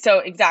 right. So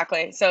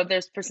exactly. So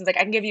there's person's like,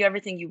 "I can give you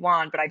everything you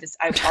want, but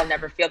I'll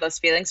never feel those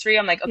feelings for you."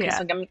 I'm like, "Okay, Yeah.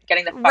 so I'm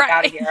getting the fuck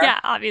out of Right. here. Yeah,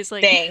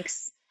 obviously.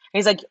 Thanks." And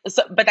he's like,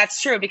 so, but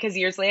that's true because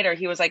years later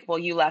he was like, "Well,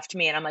 you left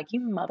me." And I'm like,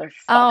 "You Oh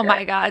motherfucker."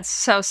 my God.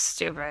 So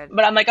stupid.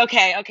 But I'm like,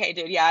 okay, okay,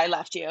 dude, yeah, I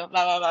left you, blah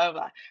blah blah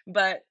blah.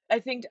 But I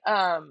think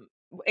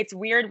it's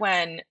weird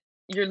when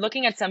you're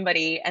looking at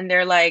somebody and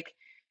they're like,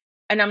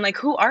 and I'm like,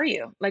 who are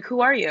you? Like, who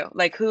are you?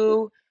 Like,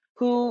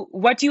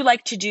 what do you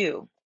like to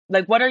do?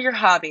 Like, what are your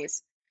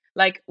hobbies?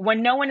 Like,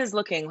 when no one is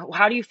looking,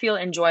 how do you feel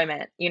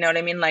enjoyment? You know what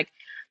I mean? Like,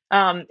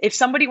 if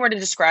somebody were to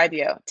describe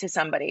you to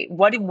somebody,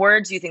 what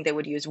words do you think they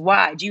would use?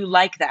 Why do you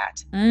like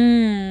that?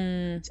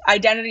 Mm.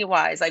 Identity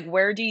wise, like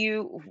what do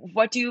you,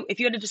 if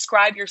you had to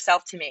describe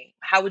yourself to me,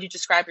 how would you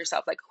describe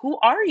yourself? Like, who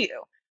are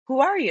you?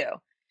 Who are you?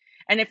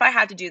 And if I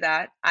had to do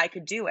that, I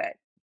could do it.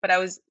 But I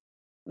was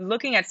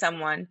looking at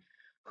someone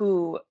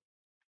who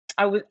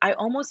I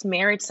almost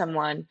married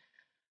someone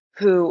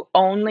who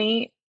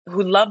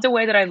loved the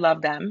way that I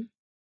loved them,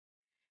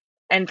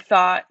 and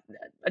thought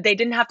they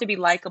didn't have to be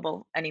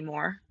likable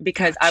anymore Oh,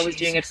 because I was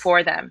doing it Jesus.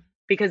 for them,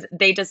 because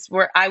they just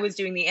were, I was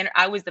doing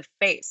I was the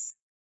face.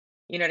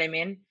 You know what I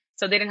mean?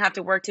 So they didn't have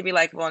to work to be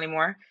likable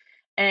anymore.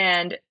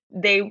 And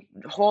their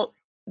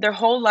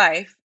whole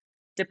life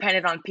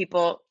depended on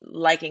people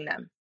liking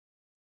them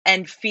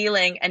and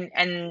feeling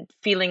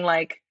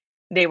like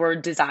they were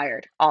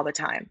desired all the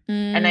time.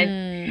 And I'm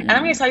going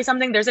to Mm. tell you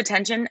something, there's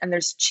attention and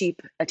there's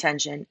cheap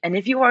attention. And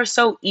if you are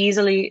so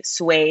easily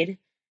swayed,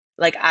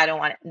 like I don't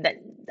want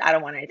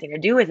anything to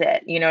do with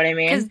it. You know what I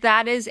Because mean?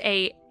 that is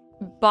a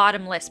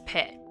bottomless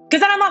pit.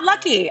 Because then I'm not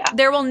lucky.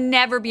 There will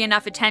never be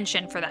enough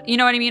attention for that. You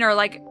know what I mean? Or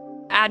like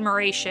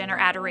admiration or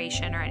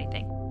adoration or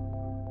anything.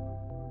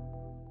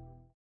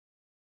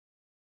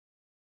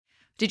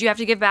 Did you have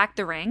to give back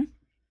the ring?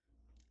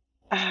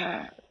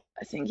 I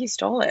think he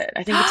stole it.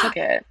 I think he took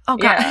it. Oh,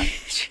 God.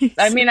 Yeah.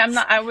 I mean,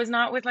 Jesus. I was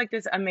not with like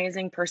this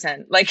amazing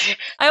person. Like,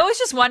 I always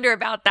just wonder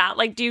about that.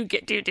 Like, do you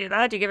do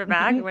that? Do you give it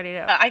back? What do you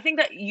do? I think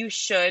that you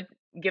should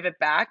give it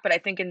back, but I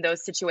think in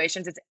those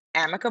situations it's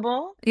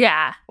amicable.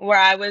 Yeah. Where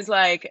I was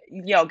like,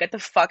 yo, get the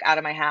fuck out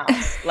of my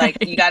house. Like,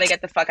 you got to Right.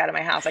 get the fuck out of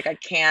my house. Like, I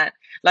can't,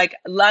 like,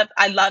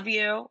 I love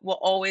you. Will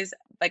always,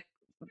 like,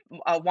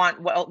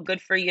 want well,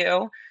 good for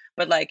you.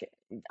 But, like,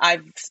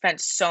 I've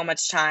spent so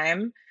much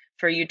time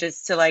for you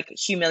just to, like,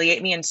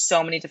 humiliate me in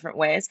so many different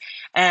ways.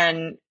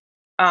 And,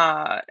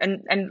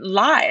 and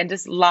lie and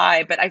just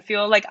lie. But I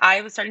feel like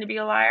I was starting to be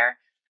a liar.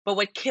 But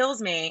what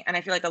kills me, and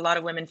I feel like a lot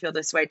of women feel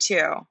this way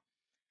too,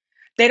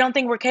 they don't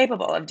think we're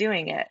capable of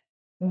doing it.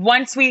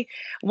 once we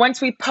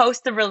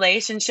post the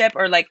relationship,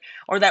 or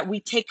that we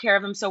take care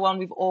of them so well, and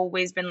we've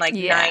always been like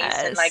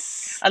nice and like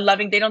Yes. a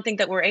loving, they don't think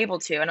that we're able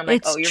to. And I'm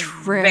like, oh, It's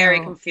you're very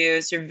true.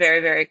 confused. You're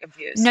very, very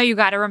confused. No, you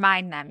got to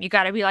remind them. You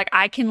got to be like,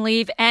 I can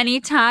leave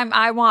anytime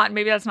I want.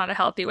 Maybe that's not a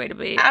healthy way to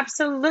be.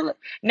 Absolutely.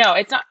 No,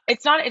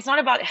 it's not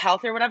about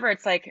health or whatever.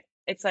 It's like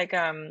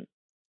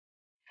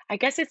I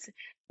guess it's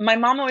my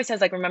mom always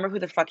says, like, remember who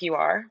the fuck you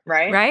are,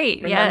 right?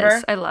 Right. Yes.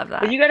 Remember? I love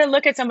But that. you got to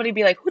look at somebody and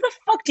be like, who the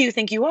fuck do you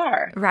think you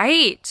are?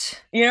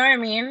 Right. You know what I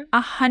mean?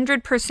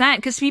 100%.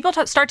 Because people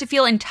start to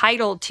feel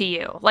entitled to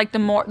you, like the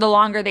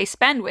longer they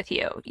spend with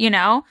you, you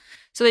know?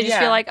 So they just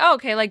feel Yeah. like, oh,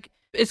 okay, like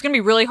it's going to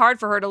be really hard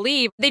for her to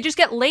leave. They just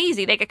get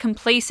lazy. They get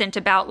complacent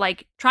about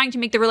like trying to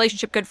make the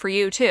relationship good for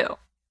you too.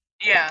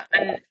 Yeah.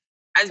 And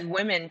as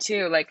women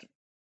too, like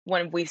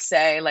when we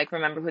say, like,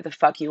 remember who the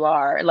fuck you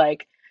are,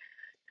 like,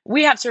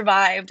 we have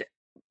survived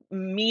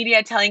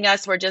media telling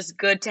us we're just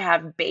good to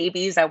have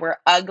babies, that we're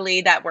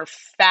ugly, that we're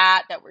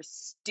fat, that we're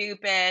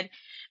stupid,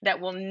 that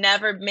we'll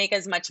never make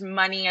as much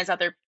money as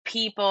other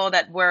people,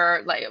 that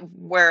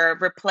we're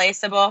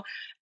replaceable.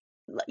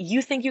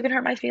 You think you can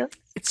hurt my feelings?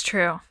 It's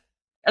true.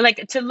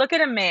 Like, to look at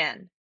a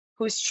man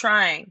who's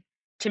trying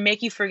to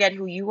make you forget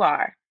who you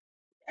are,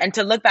 and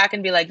to look back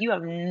and be like, you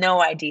have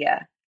no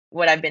idea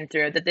what I've been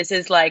through, that this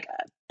is like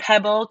a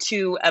pebble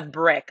to a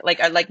brick,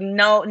 like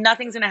no,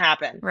 nothing's gonna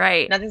happen.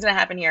 Right. Nothing's gonna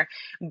happen here.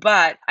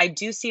 But I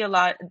do see a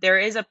lot.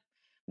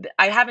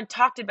 I haven't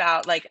talked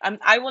about, like,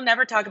 I will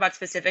never talk about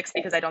specifics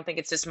because I don't think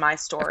it's just my Of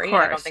story.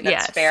 course. I don't think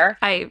that's Yes. fair.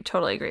 I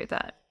totally agree with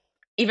that.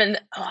 Even,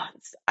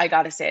 I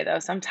gotta say though,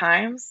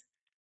 sometimes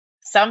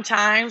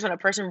when a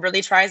person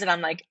really tries it,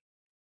 I'm like,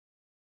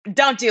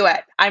 don't do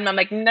it. I'm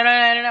like, no, no,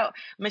 no, no, no.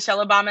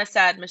 Michelle LaVon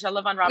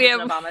Robinson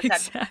Obama said,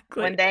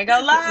 exactly. when they go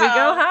low, we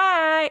go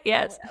high.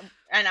 Yes.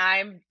 And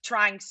I'm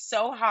trying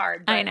so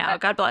hard. I know.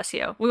 God bless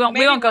you. We won't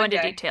maybe go one into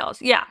day.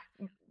 details. Yeah.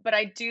 But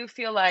I do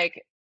feel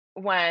like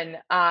when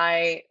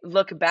I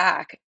look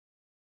back,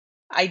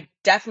 I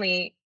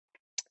definitely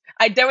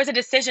there was a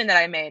decision that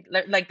I made.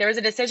 Like, there was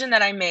a decision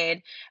that I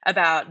made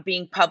about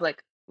being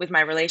public with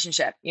my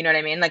relationship. You know what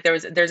I mean? Like,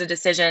 there's a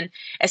decision,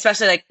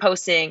 especially like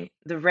posting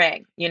the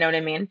ring, you know what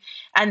I mean?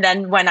 And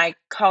then when I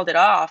called it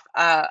off,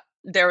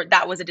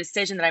 that was a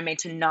decision that I made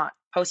to not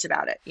post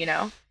about it, you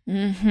know?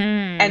 Mm-hmm.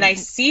 And I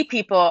see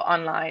people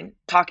online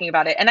talking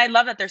about it, and I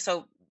love that they're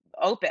so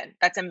open.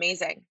 That's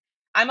amazing.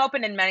 I'm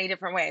open in many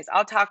different ways.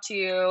 I'll talk to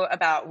you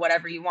about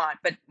whatever you want,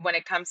 but when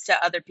it comes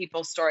to other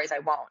people's stories, I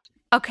won't.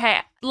 Okay,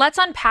 let's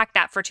unpack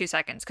that for 2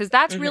 seconds, because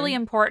that's really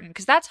important,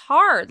 because that's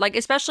hard. Like,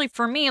 especially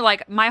for me,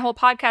 like, my whole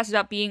podcast is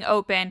about being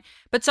open,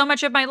 but so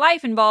much of my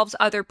life involves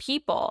other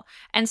people.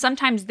 And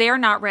sometimes they're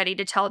not ready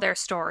to tell their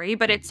story,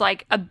 but it's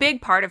like a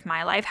big part of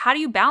my life. How do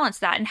you balance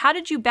that? And how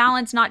did you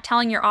balance not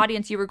telling your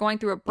audience you were going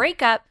through a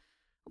breakup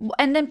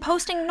and then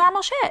posting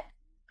normal shit?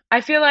 I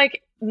feel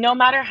like no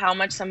matter how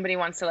much somebody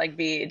wants to, like,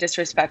 be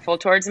disrespectful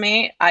towards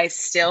me, I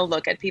still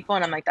look at people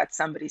and I'm like, that's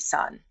somebody's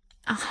son.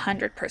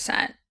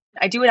 100%.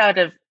 I do it out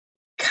of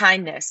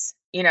kindness,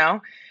 you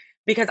know,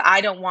 because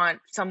I don't want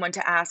someone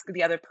to ask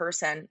the other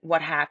person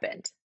what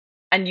happened.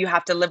 And you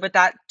have to live with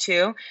that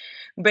too.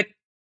 But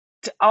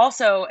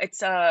also,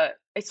 it's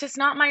just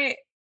not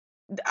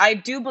I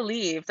do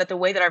believe that the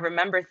way that I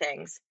remember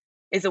things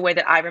is the way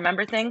that I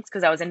remember things,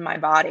 because I was in my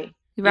body.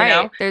 Right.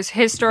 You know? There's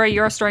his story,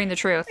 your story, and the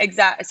truth.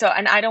 Exactly. So,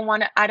 and I don't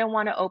want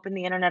to open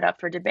the internet up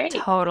for debate.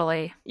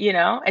 Totally. You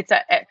know,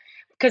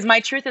 because my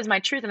truth is my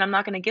truth, and I'm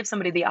not going to give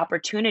somebody the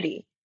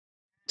opportunity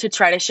to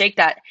try to shake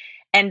that.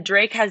 And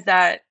Drake has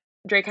that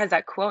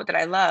quote that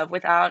I love: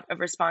 without a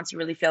response, you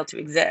really fail to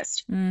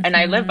exist. Mm-hmm. And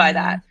I live by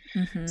that.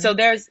 Mm-hmm. So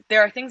there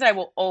are things that I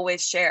will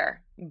always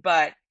share,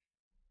 but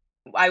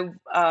I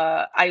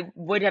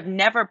would have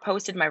never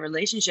posted my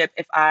relationship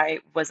if I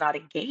was not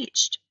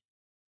engaged.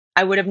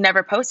 I would have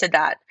never posted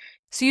that.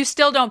 So you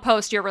still don't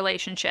post your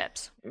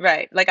relationships?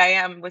 Right. Like, I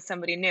am with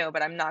somebody new,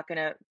 but I'm not going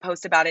to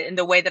post about it in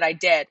the way that I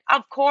did.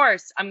 Of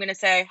course, I'm going to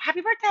say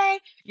happy birthday,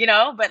 you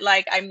know, but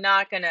like, I'm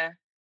not going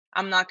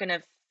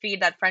to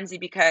feed that frenzy,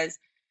 because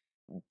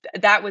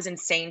that was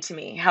insane to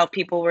me, how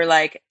people were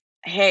like,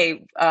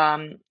 hey,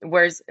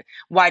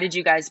 why did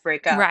you guys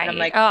break up? Right. And I'm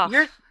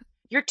like,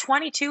 you're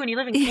 22 and you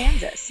live in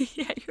Kansas.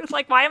 Yeah, you're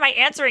like, why am I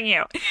answering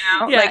you? You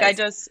know,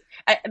 Yes.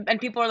 like, and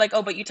people are like,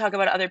 oh, but you talk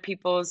about other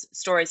people's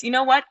stories. You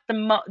know what?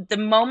 The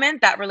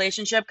moment that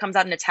relationship comes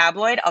out in a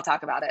tabloid, I'll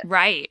talk about it.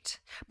 Right.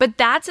 But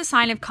that's a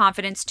sign of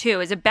confidence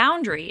too, is a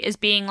boundary, is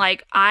being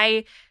like,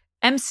 I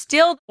am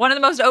still one of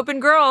the most open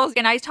girls,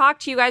 and I talk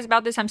to you guys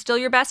about this. I'm still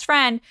your best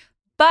friend.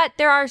 But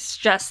there are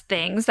just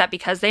things that,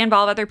 because they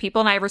involve other people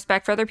and I have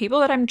respect for other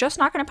people, that I'm just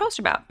not going to post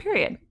about,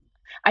 period.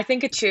 I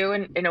think it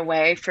too, in a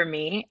way, for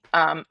me,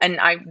 and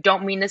I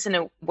don't mean this in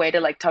a way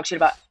to like talk shit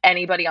about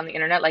anybody on the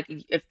internet. Like,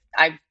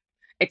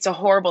 it's a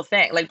horrible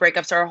thing. Like,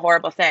 breakups are a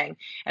horrible thing,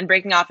 and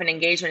breaking off an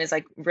engagement is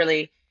like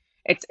really,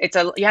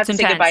 you have to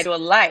say goodbye to a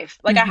life.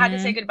 Like, I had to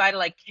say goodbye to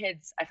like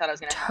kids I thought I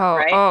was gonna have,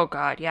 right? Oh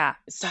God, yeah.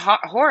 It's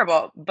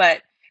horrible.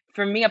 But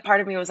for me, a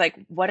part of me was like,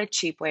 what a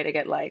cheap way to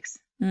get likes.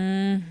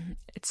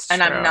 It's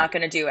And I'm true. not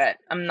going to do it.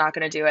 I'm not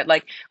going to do it.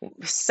 Like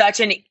such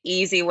an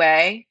easy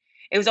way.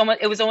 It's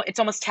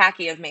almost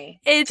tacky of me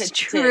It's to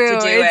true.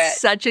 do It's it.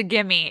 such a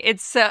gimme.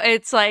 It's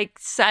like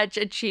such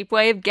a cheap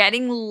way of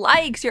getting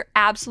likes. You're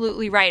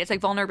absolutely right. It's like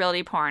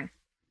vulnerability porn.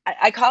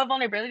 I call it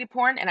vulnerability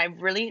porn, and I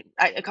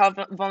call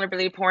it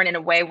vulnerability porn in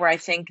a way where I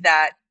think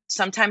that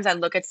sometimes I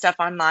look at stuff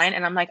online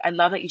and I'm like, I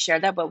love that you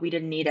shared that, but we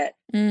didn't need it.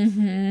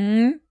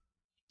 Mm-hmm.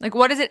 Like,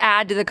 what does it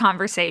add to the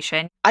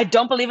conversation? I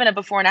don't believe in a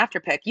before and after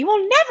pic. You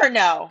will never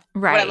know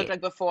what I looked Right.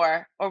 like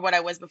before or what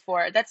I was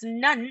before. That's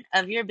none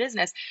of your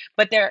business.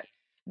 But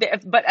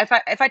but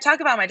if I talk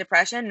about my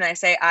depression and I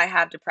say I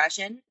have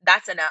depression,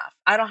 that's enough.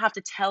 I don't have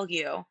to tell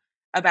you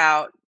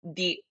about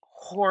the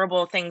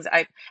horrible things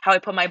how I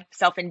put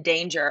myself in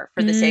danger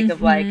for the sake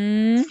of like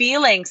Mm-hmm.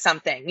 feeling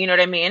something. You know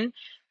what I mean?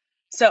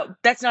 So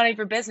that's none of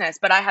your business.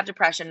 But I have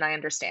depression and I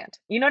understand.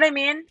 You know what I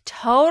mean?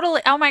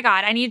 Totally. Oh my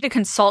God. I need to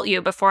consult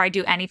you before I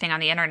do anything on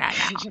the internet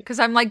now. Because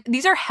I'm like,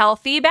 these are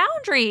healthy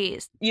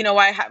boundaries. You know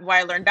why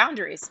I learned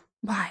boundaries?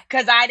 Why?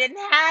 Because I didn't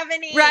have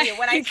any Right.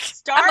 when I I'm like,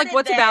 started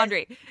what's a this.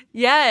 boundary?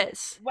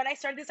 Yes. When I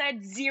started this, I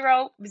had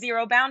zero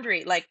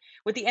boundary. Like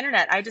with the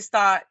internet, I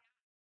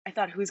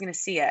thought who's gonna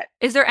see it?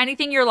 Is there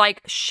anything you're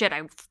like, shit,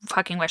 I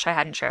fucking wish I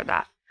hadn't shared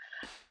that?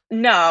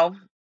 No,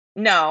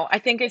 no. I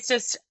think it's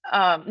just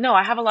no.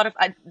 I have a lot of.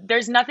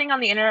 There's nothing on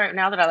the internet right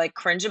now that I like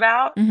cringe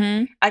about.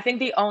 Mm-hmm. I think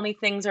the only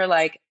things are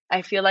like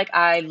I feel like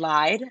I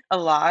lied a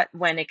lot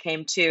when it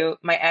came to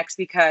my ex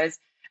because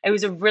I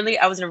was in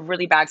a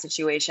really bad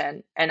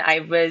situation and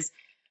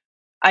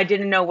I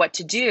didn't know what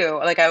to do.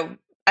 Like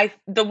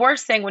the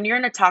worst thing when you're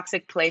in a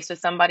toxic place with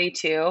somebody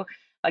too,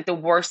 like the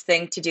worst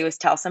thing to do is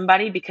tell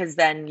somebody because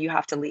then you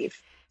have to leave,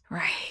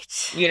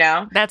 Right. you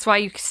know? That's why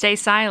you stay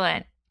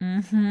silent.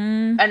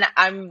 Mm-hmm.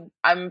 And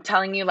I'm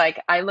telling you,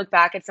 like, I look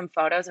back at some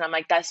photos and I'm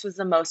like, this was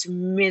the most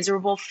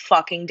miserable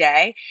fucking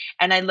day.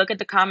 And I look at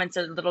the comments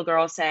of the little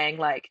girl saying,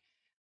 like,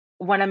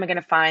 when am I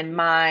gonna find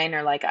mine?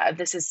 Or like,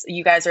 this is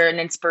you guys are an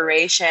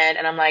inspiration.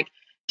 And I'm like,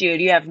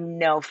 dude, you have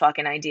no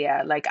fucking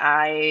idea. Like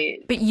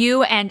But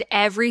you and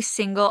every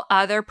single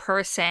other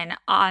person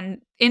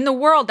on in the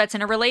world that's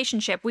in a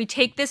relationship, we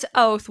take this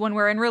oath when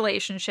we're in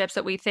relationships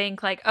that we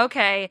think like,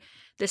 okay,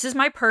 this is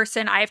my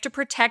person. I have to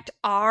protect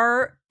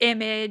our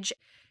image.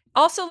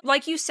 Also,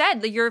 like you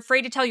said, that you're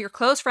afraid to tell your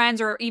close friends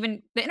or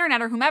even the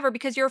internet or whomever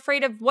because you're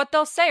afraid of what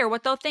they'll say or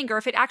what they'll think or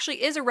if it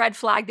actually is a red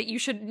flag that you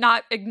should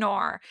not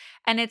ignore.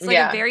 And it's like a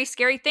yeah. very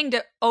scary thing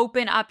to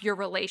open up your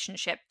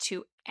relationship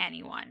to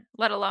anyone,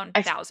 let alone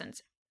I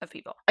thousands of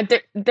people.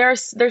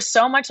 there's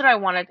so much that I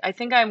wanted. I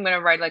think I'm gonna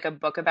write like a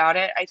book about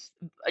it.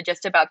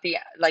 Just about the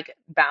like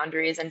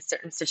boundaries in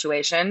certain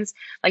situations,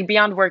 like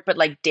beyond work, but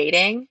like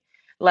dating.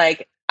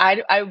 Like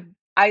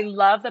I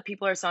love that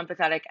people are so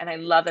empathetic, and I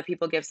love that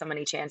people give so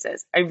many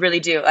chances. I really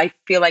do. I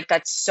feel like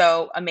that's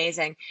so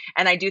amazing,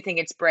 and I do think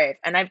it's brave.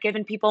 And I've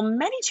given people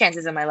many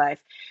chances in my life,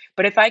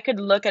 but if I could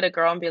look at a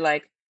girl and be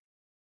like,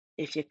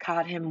 if you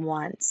caught him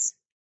once,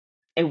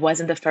 it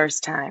wasn't the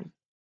first time.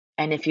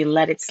 And if you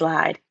let it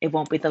slide, it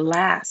won't be the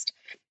last.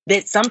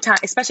 That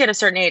sometimes, especially at a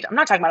certain age, I'm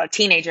not talking about a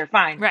teenager.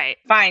 Fine, Right.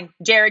 fine.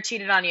 Jared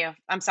cheated on you.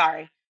 I'm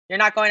sorry. You're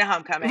not going to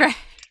homecoming. Right.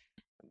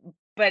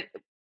 But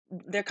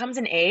there comes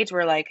an age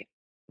where, like,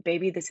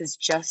 baby, this is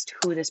just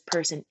who this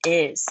person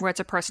is. Where it's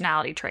a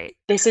personality trait.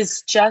 This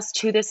is just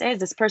who this is.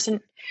 This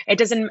person, it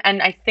doesn't,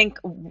 and I think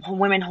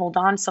women hold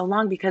on so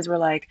long because we're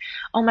like,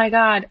 oh my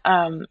God,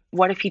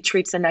 what if he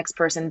treats the next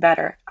person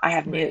better? I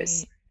have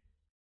news. Right.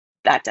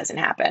 That doesn't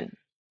happen.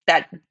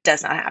 That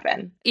does not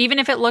happen. Even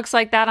if it looks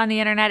like that on the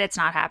internet, it's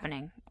not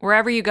happening.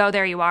 Wherever you go,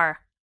 there you are.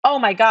 Oh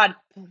my God,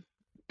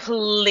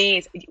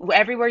 please.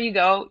 Everywhere you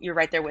go, you're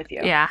right there with you.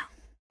 Yeah.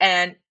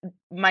 And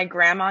my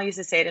grandma used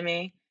to say to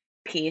me,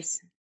 peace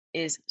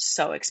is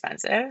so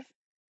expensive.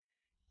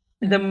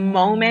 The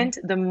moment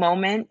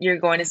you're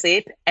going to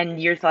sleep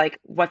and you're like,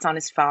 what's on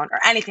his phone or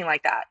anything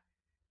like that,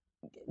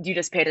 you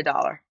just paid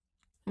 $1.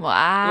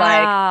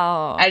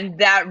 Wow. Like, and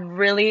that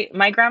really,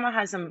 my grandma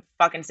has some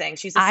fucking sayings.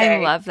 She used to say, I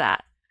love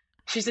that.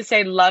 she used to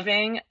say,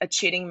 loving a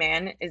cheating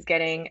man is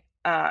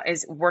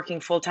is working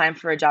full time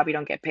for a job you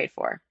don't get paid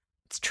for.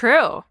 It's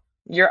true.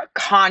 You're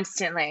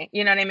constantly,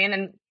 you know what I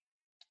mean?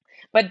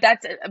 But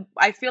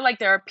I feel like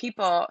there are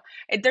people,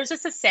 there's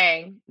just a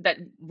saying that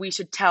we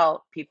should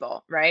tell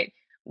people, right?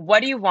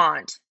 What do you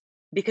want?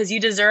 Because you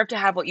deserve to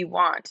have what you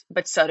want,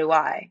 but so do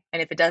I.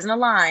 And if it doesn't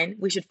align,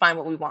 we should find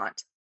what we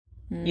want,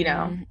 you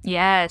know?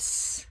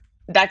 Yes.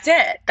 That's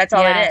it. That's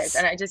all it Yes. is.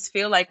 And I just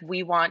feel like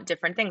we want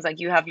different things. Like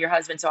you have your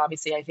husband. So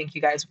obviously I think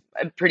you guys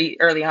pretty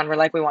early on were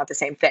like, we want the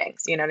same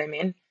things. You know what I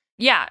mean?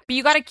 Yeah, but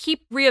you got to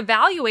keep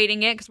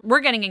reevaluating it because we're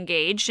getting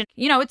engaged. And,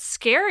 it's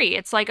scary.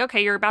 It's like,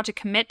 okay, you're about to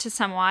commit to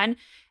someone.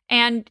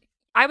 And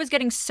I was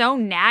getting so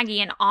naggy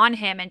and on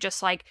him and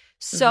just like,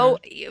 so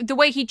the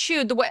way he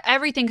chewed, the way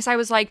everything. Because I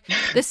was like,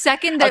 the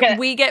second that Okay,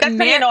 we get that's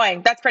pretty married.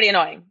 annoying. That's pretty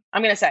annoying.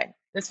 I'm going to say.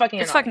 It's fucking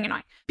It's annoying. fucking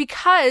annoying.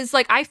 Because,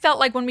 like, I felt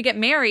like when we get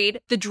married,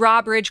 the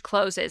drawbridge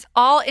closes.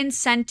 All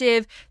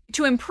incentive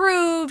to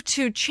improve,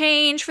 to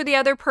change for the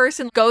other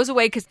person goes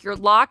away because you're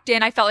locked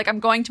in. I felt like I'm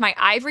going to my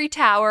ivory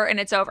tower and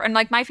it's over. And,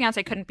 like, my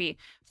fiance couldn't be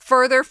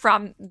further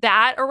from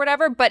that or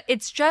whatever. But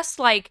it's just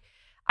like,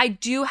 I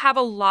do have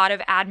a lot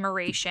of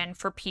admiration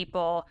for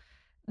people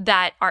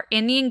that are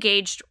in the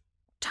engaged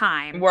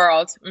time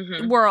world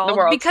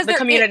because the they're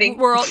community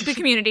the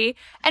community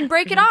and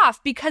break it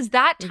off because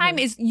that time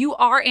is you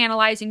are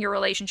analyzing your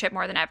relationship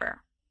more than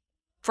ever,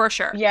 for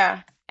sure.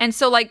 Yeah. And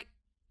so, like,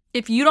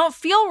 if you don't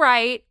feel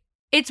right,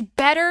 it's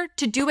better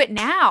to do it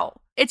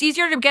now. It's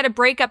easier to get a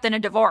breakup than a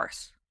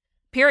divorce,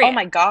 period. Oh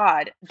my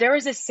God. There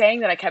was this saying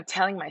that I kept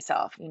telling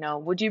myself,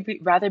 would you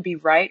rather be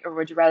right or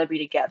would you rather be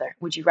together?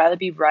 Would you rather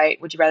be right?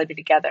 Would you rather be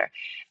together?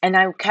 And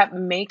I kept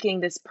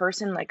making this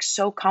person like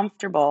so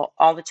comfortable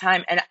all the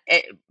time.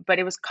 But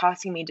it was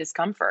costing me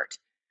discomfort.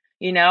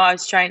 I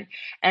was trying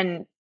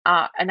I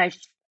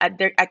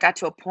got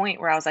to a point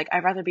where I was like,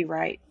 I'd rather be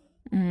right.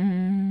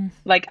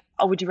 Like,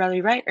 oh, would you rather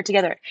be right or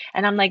together?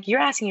 And I'm like, you're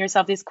asking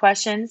yourself these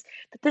questions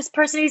that this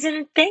person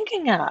isn't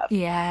thinking of.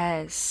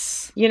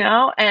 Yes.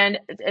 And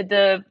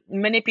the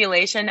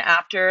manipulation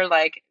after,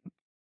 like,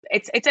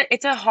 it's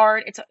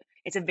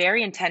a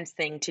very intense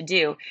thing to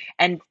do.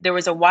 And there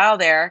was a while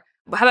there.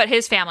 How about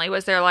his family?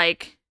 Was there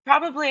like?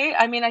 Probably.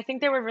 I mean, I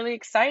think they were really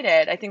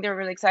excited.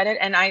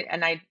 And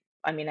I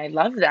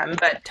love them,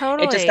 but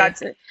totally. It just got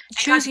to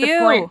choose you. The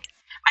point.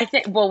 I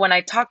think, well, when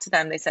I talked to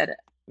them, they said,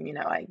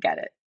 I get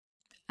it.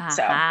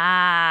 So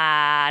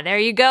there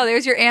you go.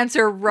 There's your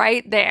answer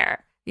right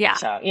there. Yeah.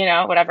 So,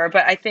 whatever.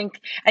 But I think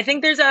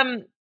there's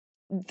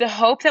the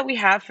hope that we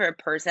have for a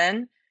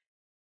person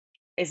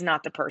is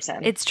not the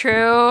person. It's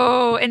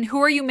true. And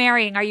who are you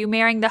marrying? Are you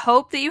marrying the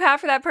hope that you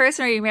have for that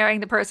person, or are you marrying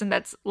the person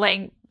that's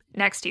laying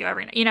next to you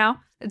every night?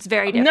 It's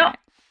very different.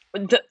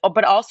 No,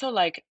 but also,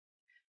 like,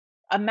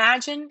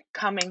 imagine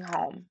coming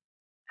home.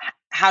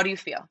 How do you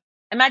feel?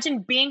 Imagine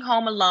being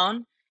home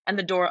alone and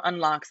the door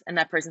unlocks and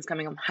that person's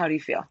coming home. How do you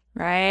feel?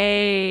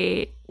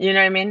 Right. You know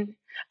what I mean?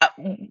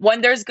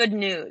 When there's good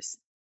news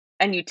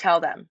and you tell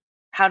them,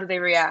 how do they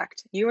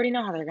react? You already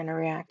know how they're going to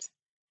react.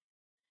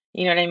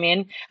 You know what I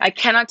mean? I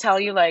cannot tell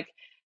you, like,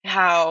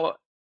 how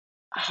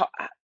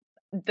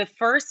the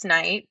first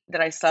night that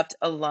I slept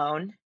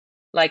alone,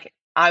 like,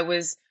 I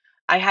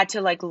had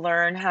to, like,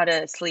 learn how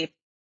to sleep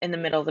in the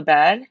middle of the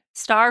bed.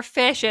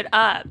 Starfish it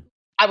up.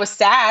 I was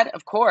sad,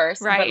 of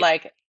course, right. But,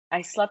 like,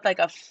 I slept like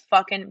a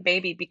fucking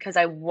baby because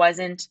I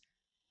wasn't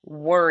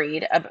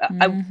worried. I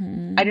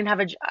didn't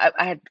have I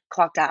had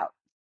clocked out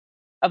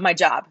of my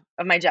job.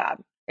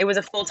 It was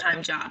a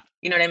full-time job.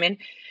 You know what I mean?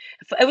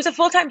 It was a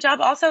full-time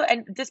job also.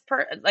 And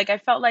I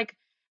felt like,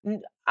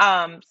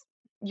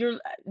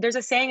 there's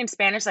a saying in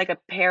Spanish, like a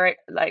parrot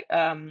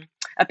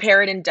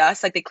in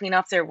dust, like they clean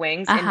off their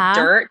wings in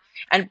dirt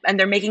and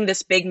they're making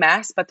this big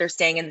mess, but they're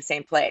staying in the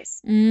same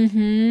place.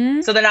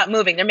 So they're not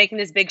moving. They're making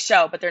this big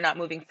show, but they're not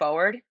moving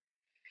forward.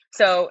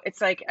 So it's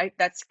like,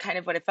 that's kind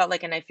of what it felt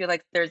like. And I feel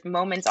like there's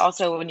moments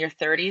also in your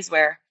 30s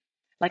where,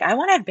 like, I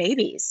want to have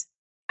babies.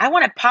 I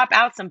want to pop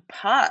out some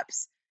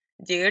pups,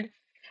 dude.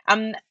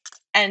 And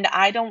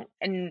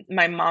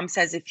my mom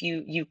says, if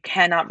you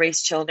cannot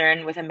raise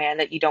children with a man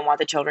that you don't want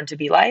the children to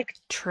be like.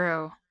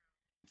 True.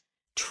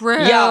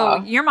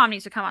 Yeah. Your mom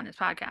needs to come on this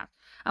podcast.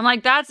 I'm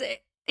like, that's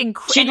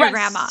incredible. She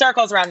runs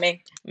circles around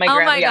me.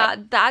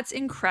 God, that's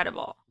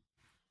incredible.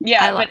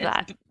 Yeah, I love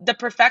that. The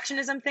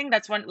perfectionism thing,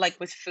 that's one, like,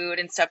 with food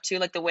and stuff too,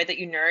 like the way that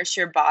you nourish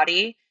your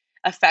body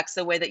affects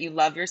the way that you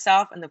love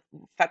yourself and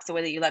affects the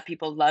way that you let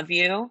people love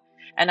you.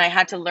 And I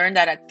had to learn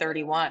that at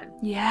 31.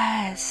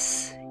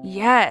 Yes.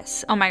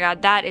 Oh my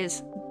God,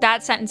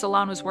 that sentence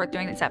alone was worth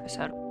doing this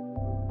episode.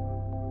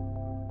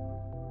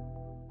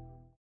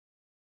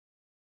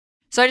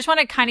 So I just want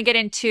to kind of get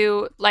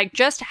into, like,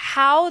 just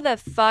how the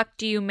fuck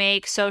do you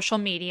make social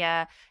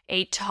media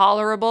a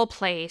tolerable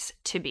place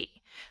to be?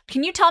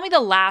 Can you tell me the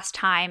last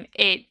time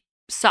it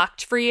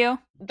sucked for you?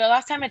 The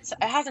last time it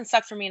hasn't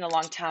sucked for me in a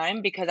long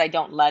time because I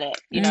don't let it.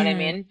 You know what I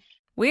mean?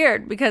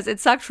 Weird, because it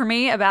sucked for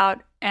me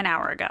about an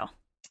hour ago.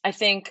 I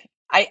think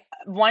you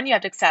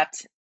have to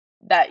accept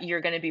that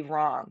you're going to be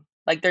wrong.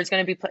 Like, there's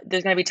going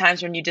to be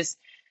times when you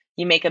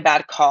make a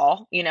bad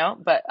call,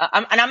 but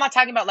I'm not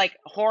talking about, like,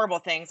 horrible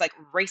things like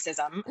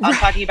racism. I'm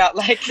talking about,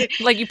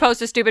 like you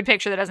post a stupid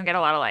picture that doesn't get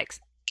a lot of likes.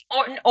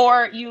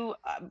 Or you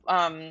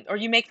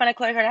make fun of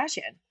Khloe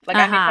Kardashian. Like,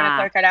 I make fun of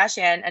Khloe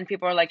Kardashian and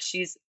people are like,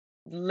 she's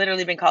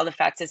literally been called a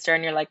fat sister,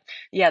 and you're like,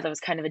 yeah, that was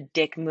kind of a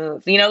dick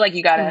move. Like,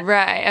 you gotta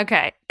right.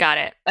 Okay, got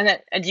it.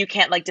 And you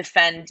can't, like,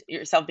 defend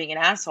yourself being an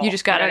asshole. You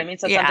just gotta. You know what I mean?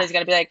 So sometimes you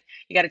gotta be like,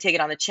 you gotta take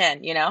it on the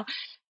chin.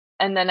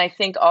 And then I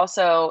think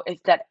also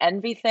it's that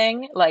envy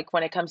thing. Like,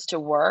 when it comes to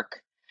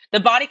work, the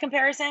body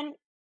comparison.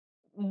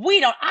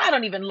 I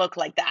don't even look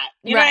like that.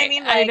 You know what I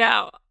mean? Like, I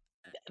know.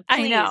 Please.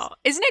 I know.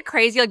 Isn't it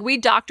crazy? Like, we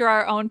doctor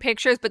our own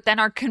pictures, but then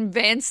are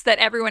convinced that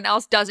everyone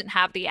else doesn't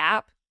have the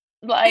app.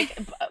 Like,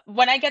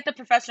 when I get the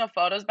professional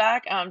photos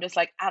back, I'm just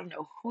like, I don't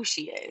know who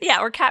she is. Yeah,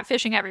 we're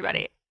catfishing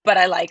everybody. but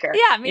I like her,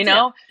 Yeah, me you too.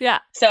 know? Yeah.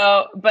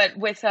 So, but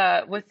with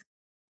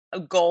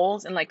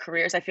goals and like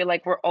careers, I feel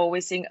like we're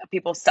always seeing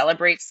people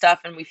celebrate stuff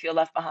and we feel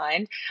left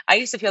behind. I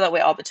used to feel that way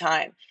all the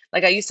time.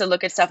 Like I used to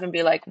look at stuff and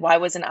be like, why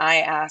wasn't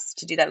I asked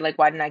to do that? Like,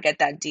 why didn't I get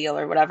that deal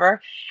or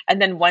whatever?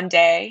 And then one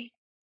day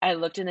I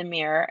looked in the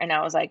mirror and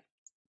I was like,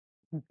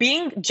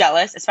 being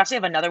jealous, especially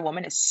of another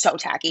woman, is so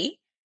tacky.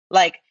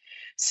 Like,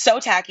 so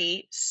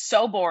tacky,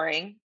 so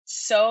boring,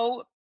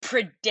 so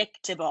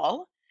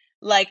predictable.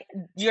 Like,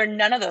 you're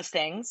none of those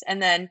things.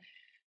 And then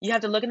you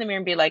have to look in the mirror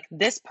and be like,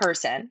 this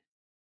person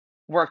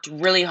worked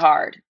really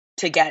hard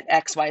to get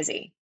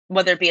XYZ,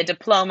 whether it be a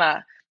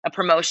diploma, a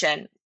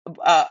promotion,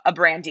 a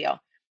brand deal.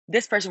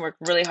 This person worked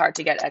really hard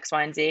to get X,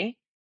 Y, and Z.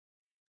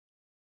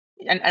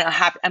 And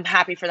I'm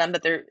happy for them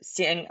that they're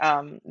seeing,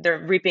 they're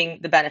reaping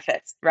the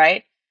benefits,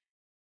 right?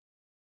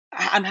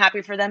 I'm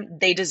happy for them.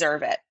 They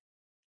deserve it.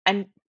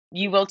 And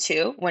you will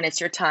too when it's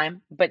your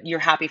time, but you're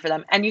happy for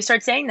them. And you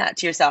start saying that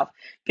to yourself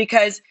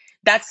because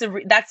that's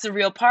the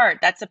real part.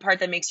 That's the part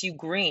that makes you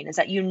green is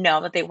that you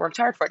know that they worked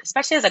hard for it,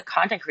 especially as a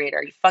content creator.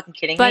 Are you fucking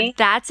kidding But me?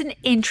 that's an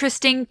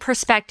interesting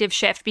perspective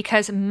shift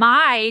because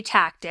my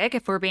tactic,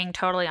 if we're being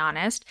totally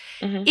honest,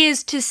 Hmm.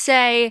 is to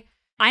say,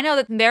 I know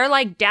that they're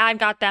like, dad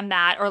got them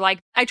that, or like,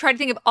 I try to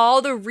think of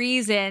all the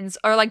reasons,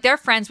 or like they're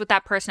friends with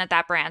that person at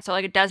that brand. So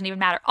like, it doesn't even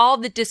matter. All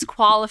the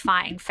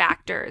disqualifying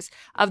factors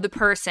of the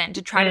person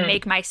to try to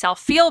make myself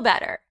feel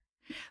better.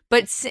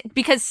 But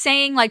because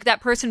saying like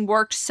that person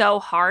worked so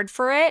hard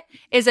for it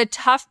is a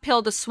tough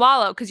pill to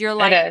swallow because you're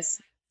like, It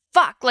is.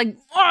 fuck, like,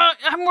 oh,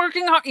 I'm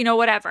working hard,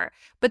 whatever.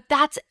 But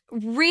that's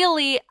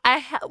really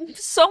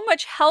so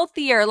much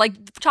healthier.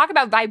 Like, talk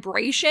about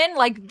vibration.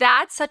 Like,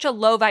 that's such a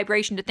low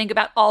vibration to think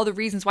about all the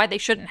reasons why they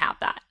shouldn't have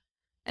that.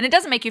 And it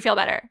doesn't make you feel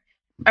better.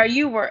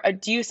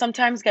 Do you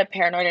sometimes get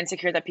paranoid and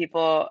insecure that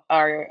people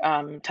are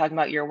talking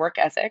about your work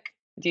ethic?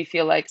 Do you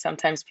feel like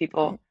sometimes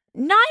people?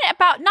 Not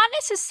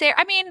necessarily.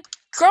 I mean,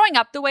 growing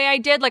up the way I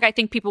did, like, I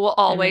think people will Hmm.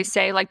 always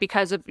say, like,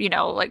 because of,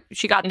 like,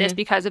 she got this Hmm.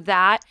 because of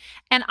that.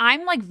 And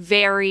I'm, like,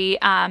 very,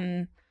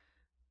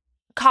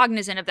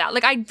 cognizant of that.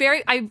 Like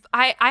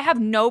I have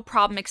no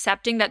problem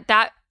accepting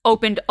that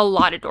opened a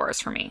lot of doors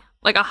for me.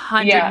 Like Yeah.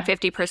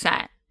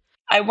 150%.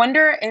 I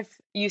wonder if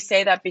you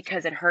say that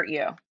because it hurt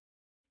you.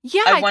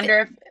 Yeah, I wonder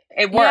if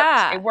it worked.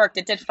 yeah, It worked.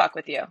 It did fuck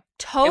with you. It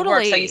worked. So you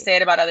totally. say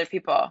it about other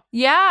people.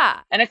 Yeah.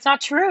 And it's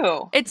not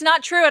true. It's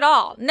not true at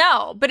all.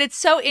 No, but it's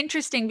so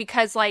interesting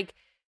because like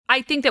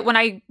I think that when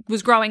I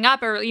was growing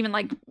up or even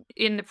like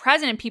in the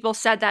present and people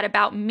said that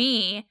about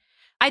me,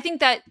 I think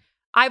that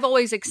I've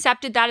always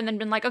accepted that and then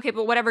been like, okay,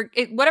 but whatever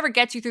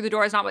gets you through the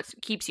door is not what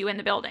keeps you in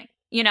the building.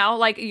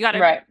 Like you got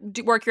Right.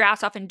 to work your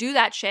ass off and do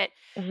that shit.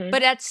 Hmm.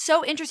 But it's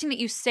so interesting that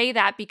you say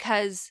that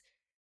because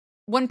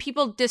when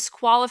people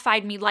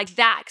disqualified me like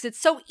that, because it's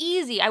so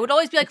easy, I would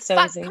always be like, It's so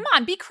fuck, easy. come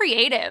on, be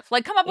creative.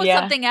 Like, come up with Yeah.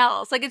 something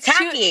else. Like, it's too,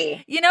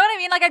 Tacky. you know what I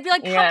mean? Like, I'd be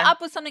like, come Yeah. up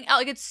with something else.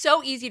 Like, it's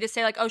so easy to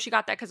say, like, oh, she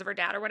got that because of her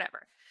dad or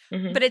whatever.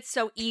 Hmm. But it's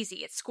so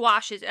easy. It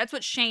squashes it. That's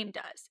what shame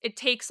does. It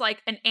takes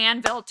like an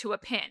anvil to a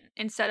pin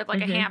instead of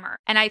like a Hmm. hammer.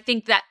 And I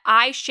think that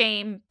I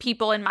shame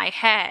people in my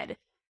head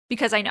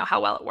because I know how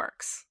well it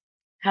works.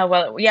 How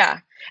well, yeah.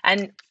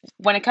 And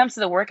when it comes to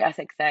the work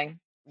ethic thing,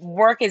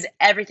 work is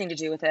everything to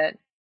do with it.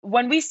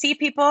 When we see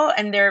people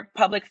and they're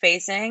public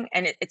facing,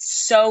 and it's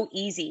so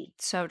easy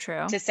So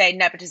true. to say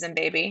nepotism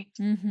baby.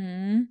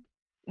 Mm-hmm.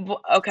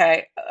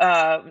 Okay.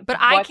 But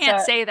I What's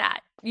can't say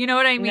that. You know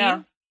what I mean?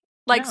 No.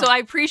 Like, No. so I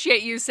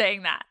appreciate you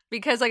saying that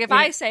because, like, if Yeah.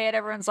 I say it,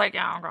 everyone's like,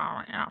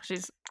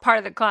 she's part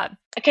of the club.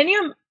 Can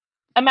you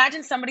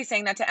imagine somebody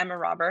saying that to Emma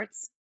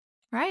Roberts?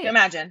 Right.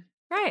 Imagine.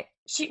 Right.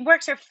 She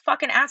works her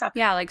fucking ass off.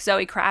 Yeah, like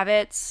Zoe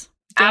Kravitz,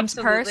 James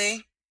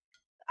Purse.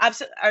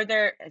 Absolutely. Are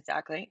there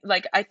exactly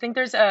like I think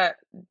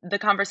the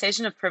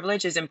conversation of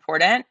privilege is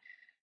important,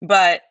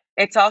 but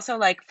it's also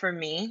like for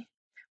me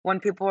when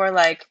people were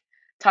like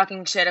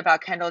talking shit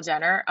about Kendall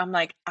Jenner, I'm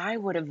like I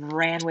would have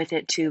ran with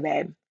it too,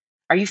 babe.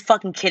 Are you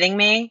fucking kidding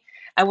me?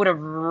 I would have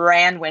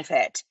ran with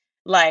it.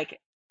 Like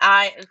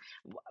I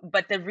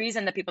but the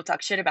reason that people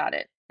talk shit about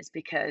it is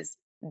because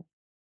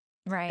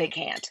Right. they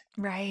can't,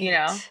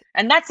 Right.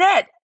 And that's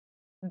it.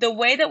 The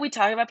way that we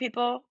talk about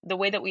people, the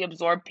way that we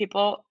absorb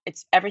people,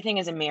 it's everything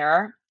is a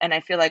mirror. And I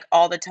feel like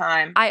all the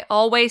time. I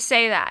always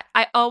say that.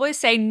 I always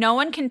say no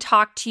one can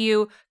talk to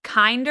you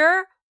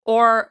kinder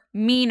or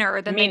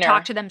meaner than they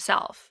talk to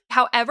themselves.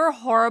 However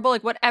horrible,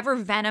 like whatever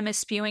venom is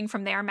spewing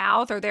from their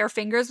mouth or their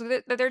fingers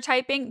that they're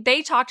typing,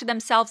 they talk to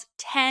themselves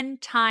 10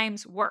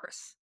 times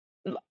worse.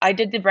 I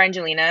did a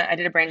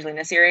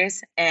Brangelina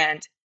series.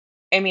 And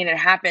I mean, it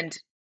happened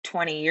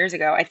 20 years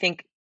ago. I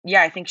think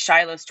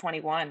Shiloh's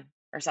 21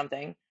 or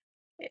something.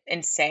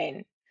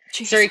 Insane.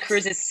 Jesus. Suri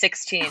Cruz is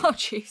 16. Oh,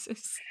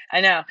 Jesus. I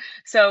know.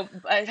 So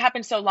it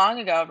happened so long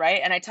ago,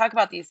 right? And I talk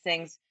about these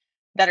things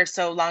that are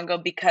so long ago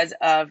because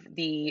of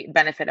the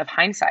benefit of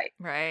hindsight.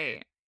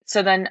 Right.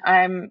 So then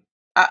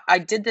I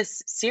did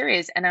this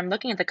series and I'm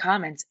looking at the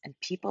comments and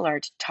people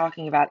are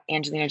talking about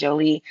Angelina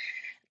Jolie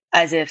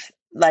as if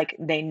like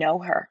they know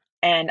her.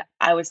 And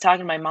I was talking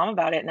to my mom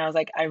about it and I was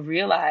like, I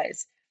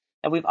realize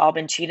that we've all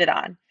been cheated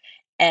on.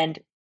 And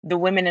the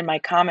women in my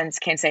comments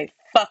can say,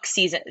 fuck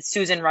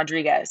Susan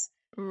Rodriguez,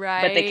 but they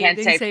Right. can't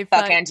They can say, say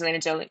fuck fuck. Angelina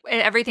Jolie.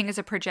 Everything is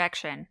a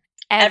projection.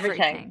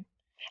 Everything. Everything.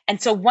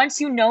 And so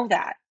once you know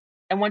that,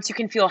 and once you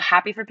can feel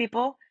happy for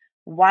people,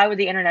 why would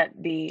the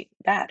internet be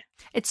bad?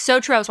 It's so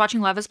true. I was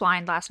watching Love is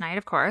Blind last night,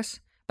 of course.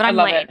 But I'm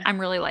love late. it. I'm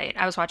really late.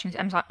 I'm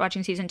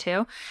watching season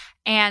 2.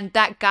 And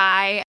that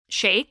guy,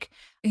 Shake,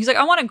 he's like,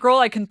 I want a girl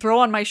I can throw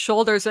on my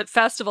shoulders at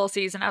festival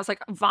season. I was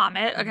like,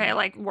 vomit. Okay,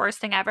 like worst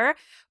thing ever.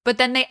 But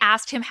then they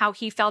asked him how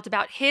he felt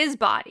about his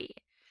body.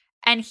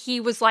 And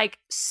he was like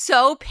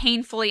so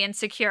painfully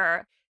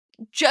insecure,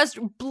 just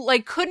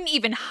like couldn't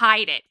even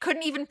hide it,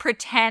 couldn't even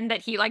pretend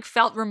that he like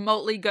felt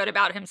remotely good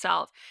about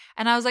himself.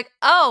 And I was like,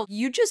 oh,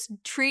 you just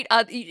treat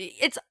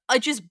it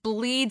just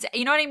bleeds.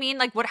 You know what I mean?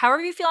 Like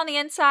however you feel on the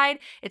inside,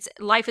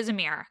 life is a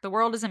mirror. The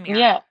world is a mirror.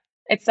 Yeah.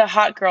 It's the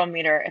hot girl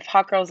meter. If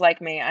hot girls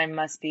like me, I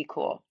must be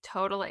cool.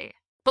 Totally.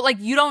 But like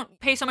you don't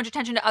pay so much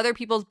attention to other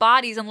people's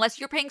bodies unless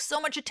you're paying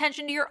so much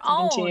attention to your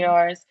own. To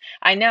yours.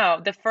 I know.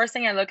 The first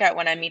thing I look at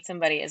when I meet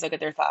somebody is look at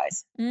their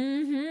thighs.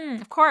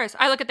 Of course.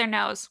 I look at their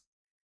nose.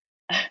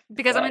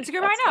 Because I'm insecure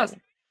by my nose.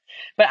 Funny.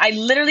 But I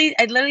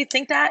literally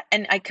think that,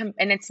 and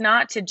and it's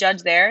not to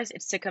judge theirs,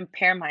 it's to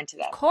compare mine to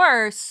them. Of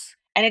course.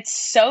 And it's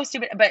so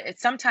stupid, but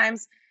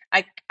sometimes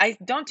I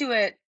don't do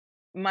it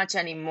much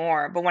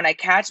anymore, but when I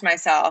catch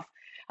myself,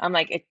 I'm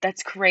like,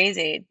 that's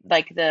crazy.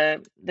 Like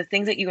the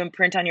things that you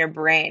imprint on your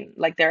brain,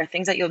 like there are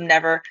things that you'll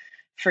never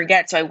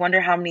forget. So I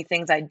wonder how many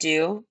things I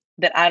do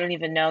that I don't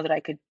even know that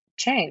I could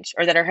change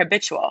or that are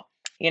habitual,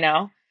 you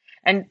know?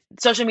 And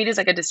social media is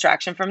like a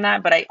distraction from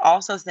that. But I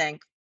also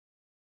think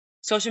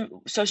social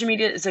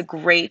media is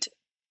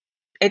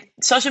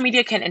social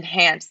media can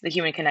enhance the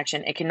human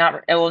connection.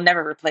 It will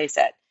never replace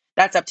it.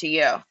 That's up to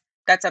you.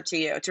 That's up to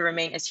you to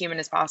remain as human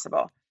as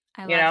possible.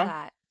 I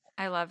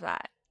love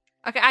that.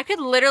 Okay, I could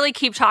literally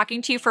keep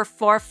talking to you for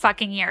 4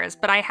 fucking years,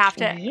 but I have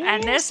to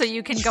end this so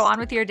you can go on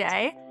with your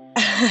day.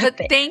 But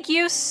thank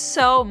you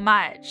so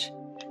much.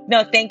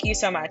 No, thank you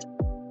so much.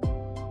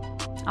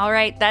 All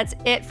right, that's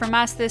it from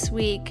us this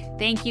week.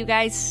 Thank you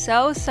guys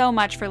so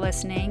much for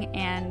listening,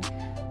 and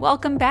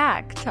welcome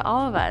back to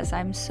all of us.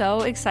 I'm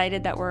so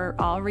excited that we're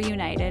all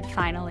reunited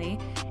finally,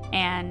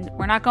 and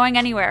we're not going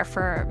anywhere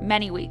for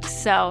many weeks.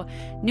 So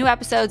new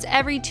episodes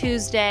every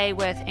Tuesday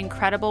with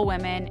incredible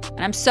women.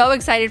 And I'm so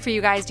excited for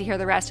you guys to hear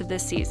the rest of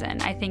this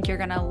season. I think you're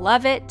going to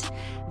love it.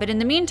 But in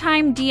the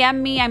meantime, DM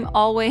me. I'm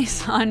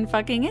always on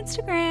fucking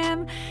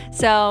Instagram.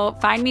 So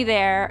find me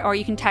there, or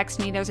you can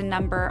text me. There's a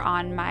number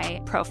on my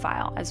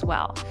profile as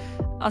well.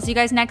 I'll see you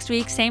guys next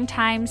week. Same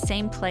time,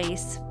 same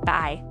place.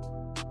 Bye.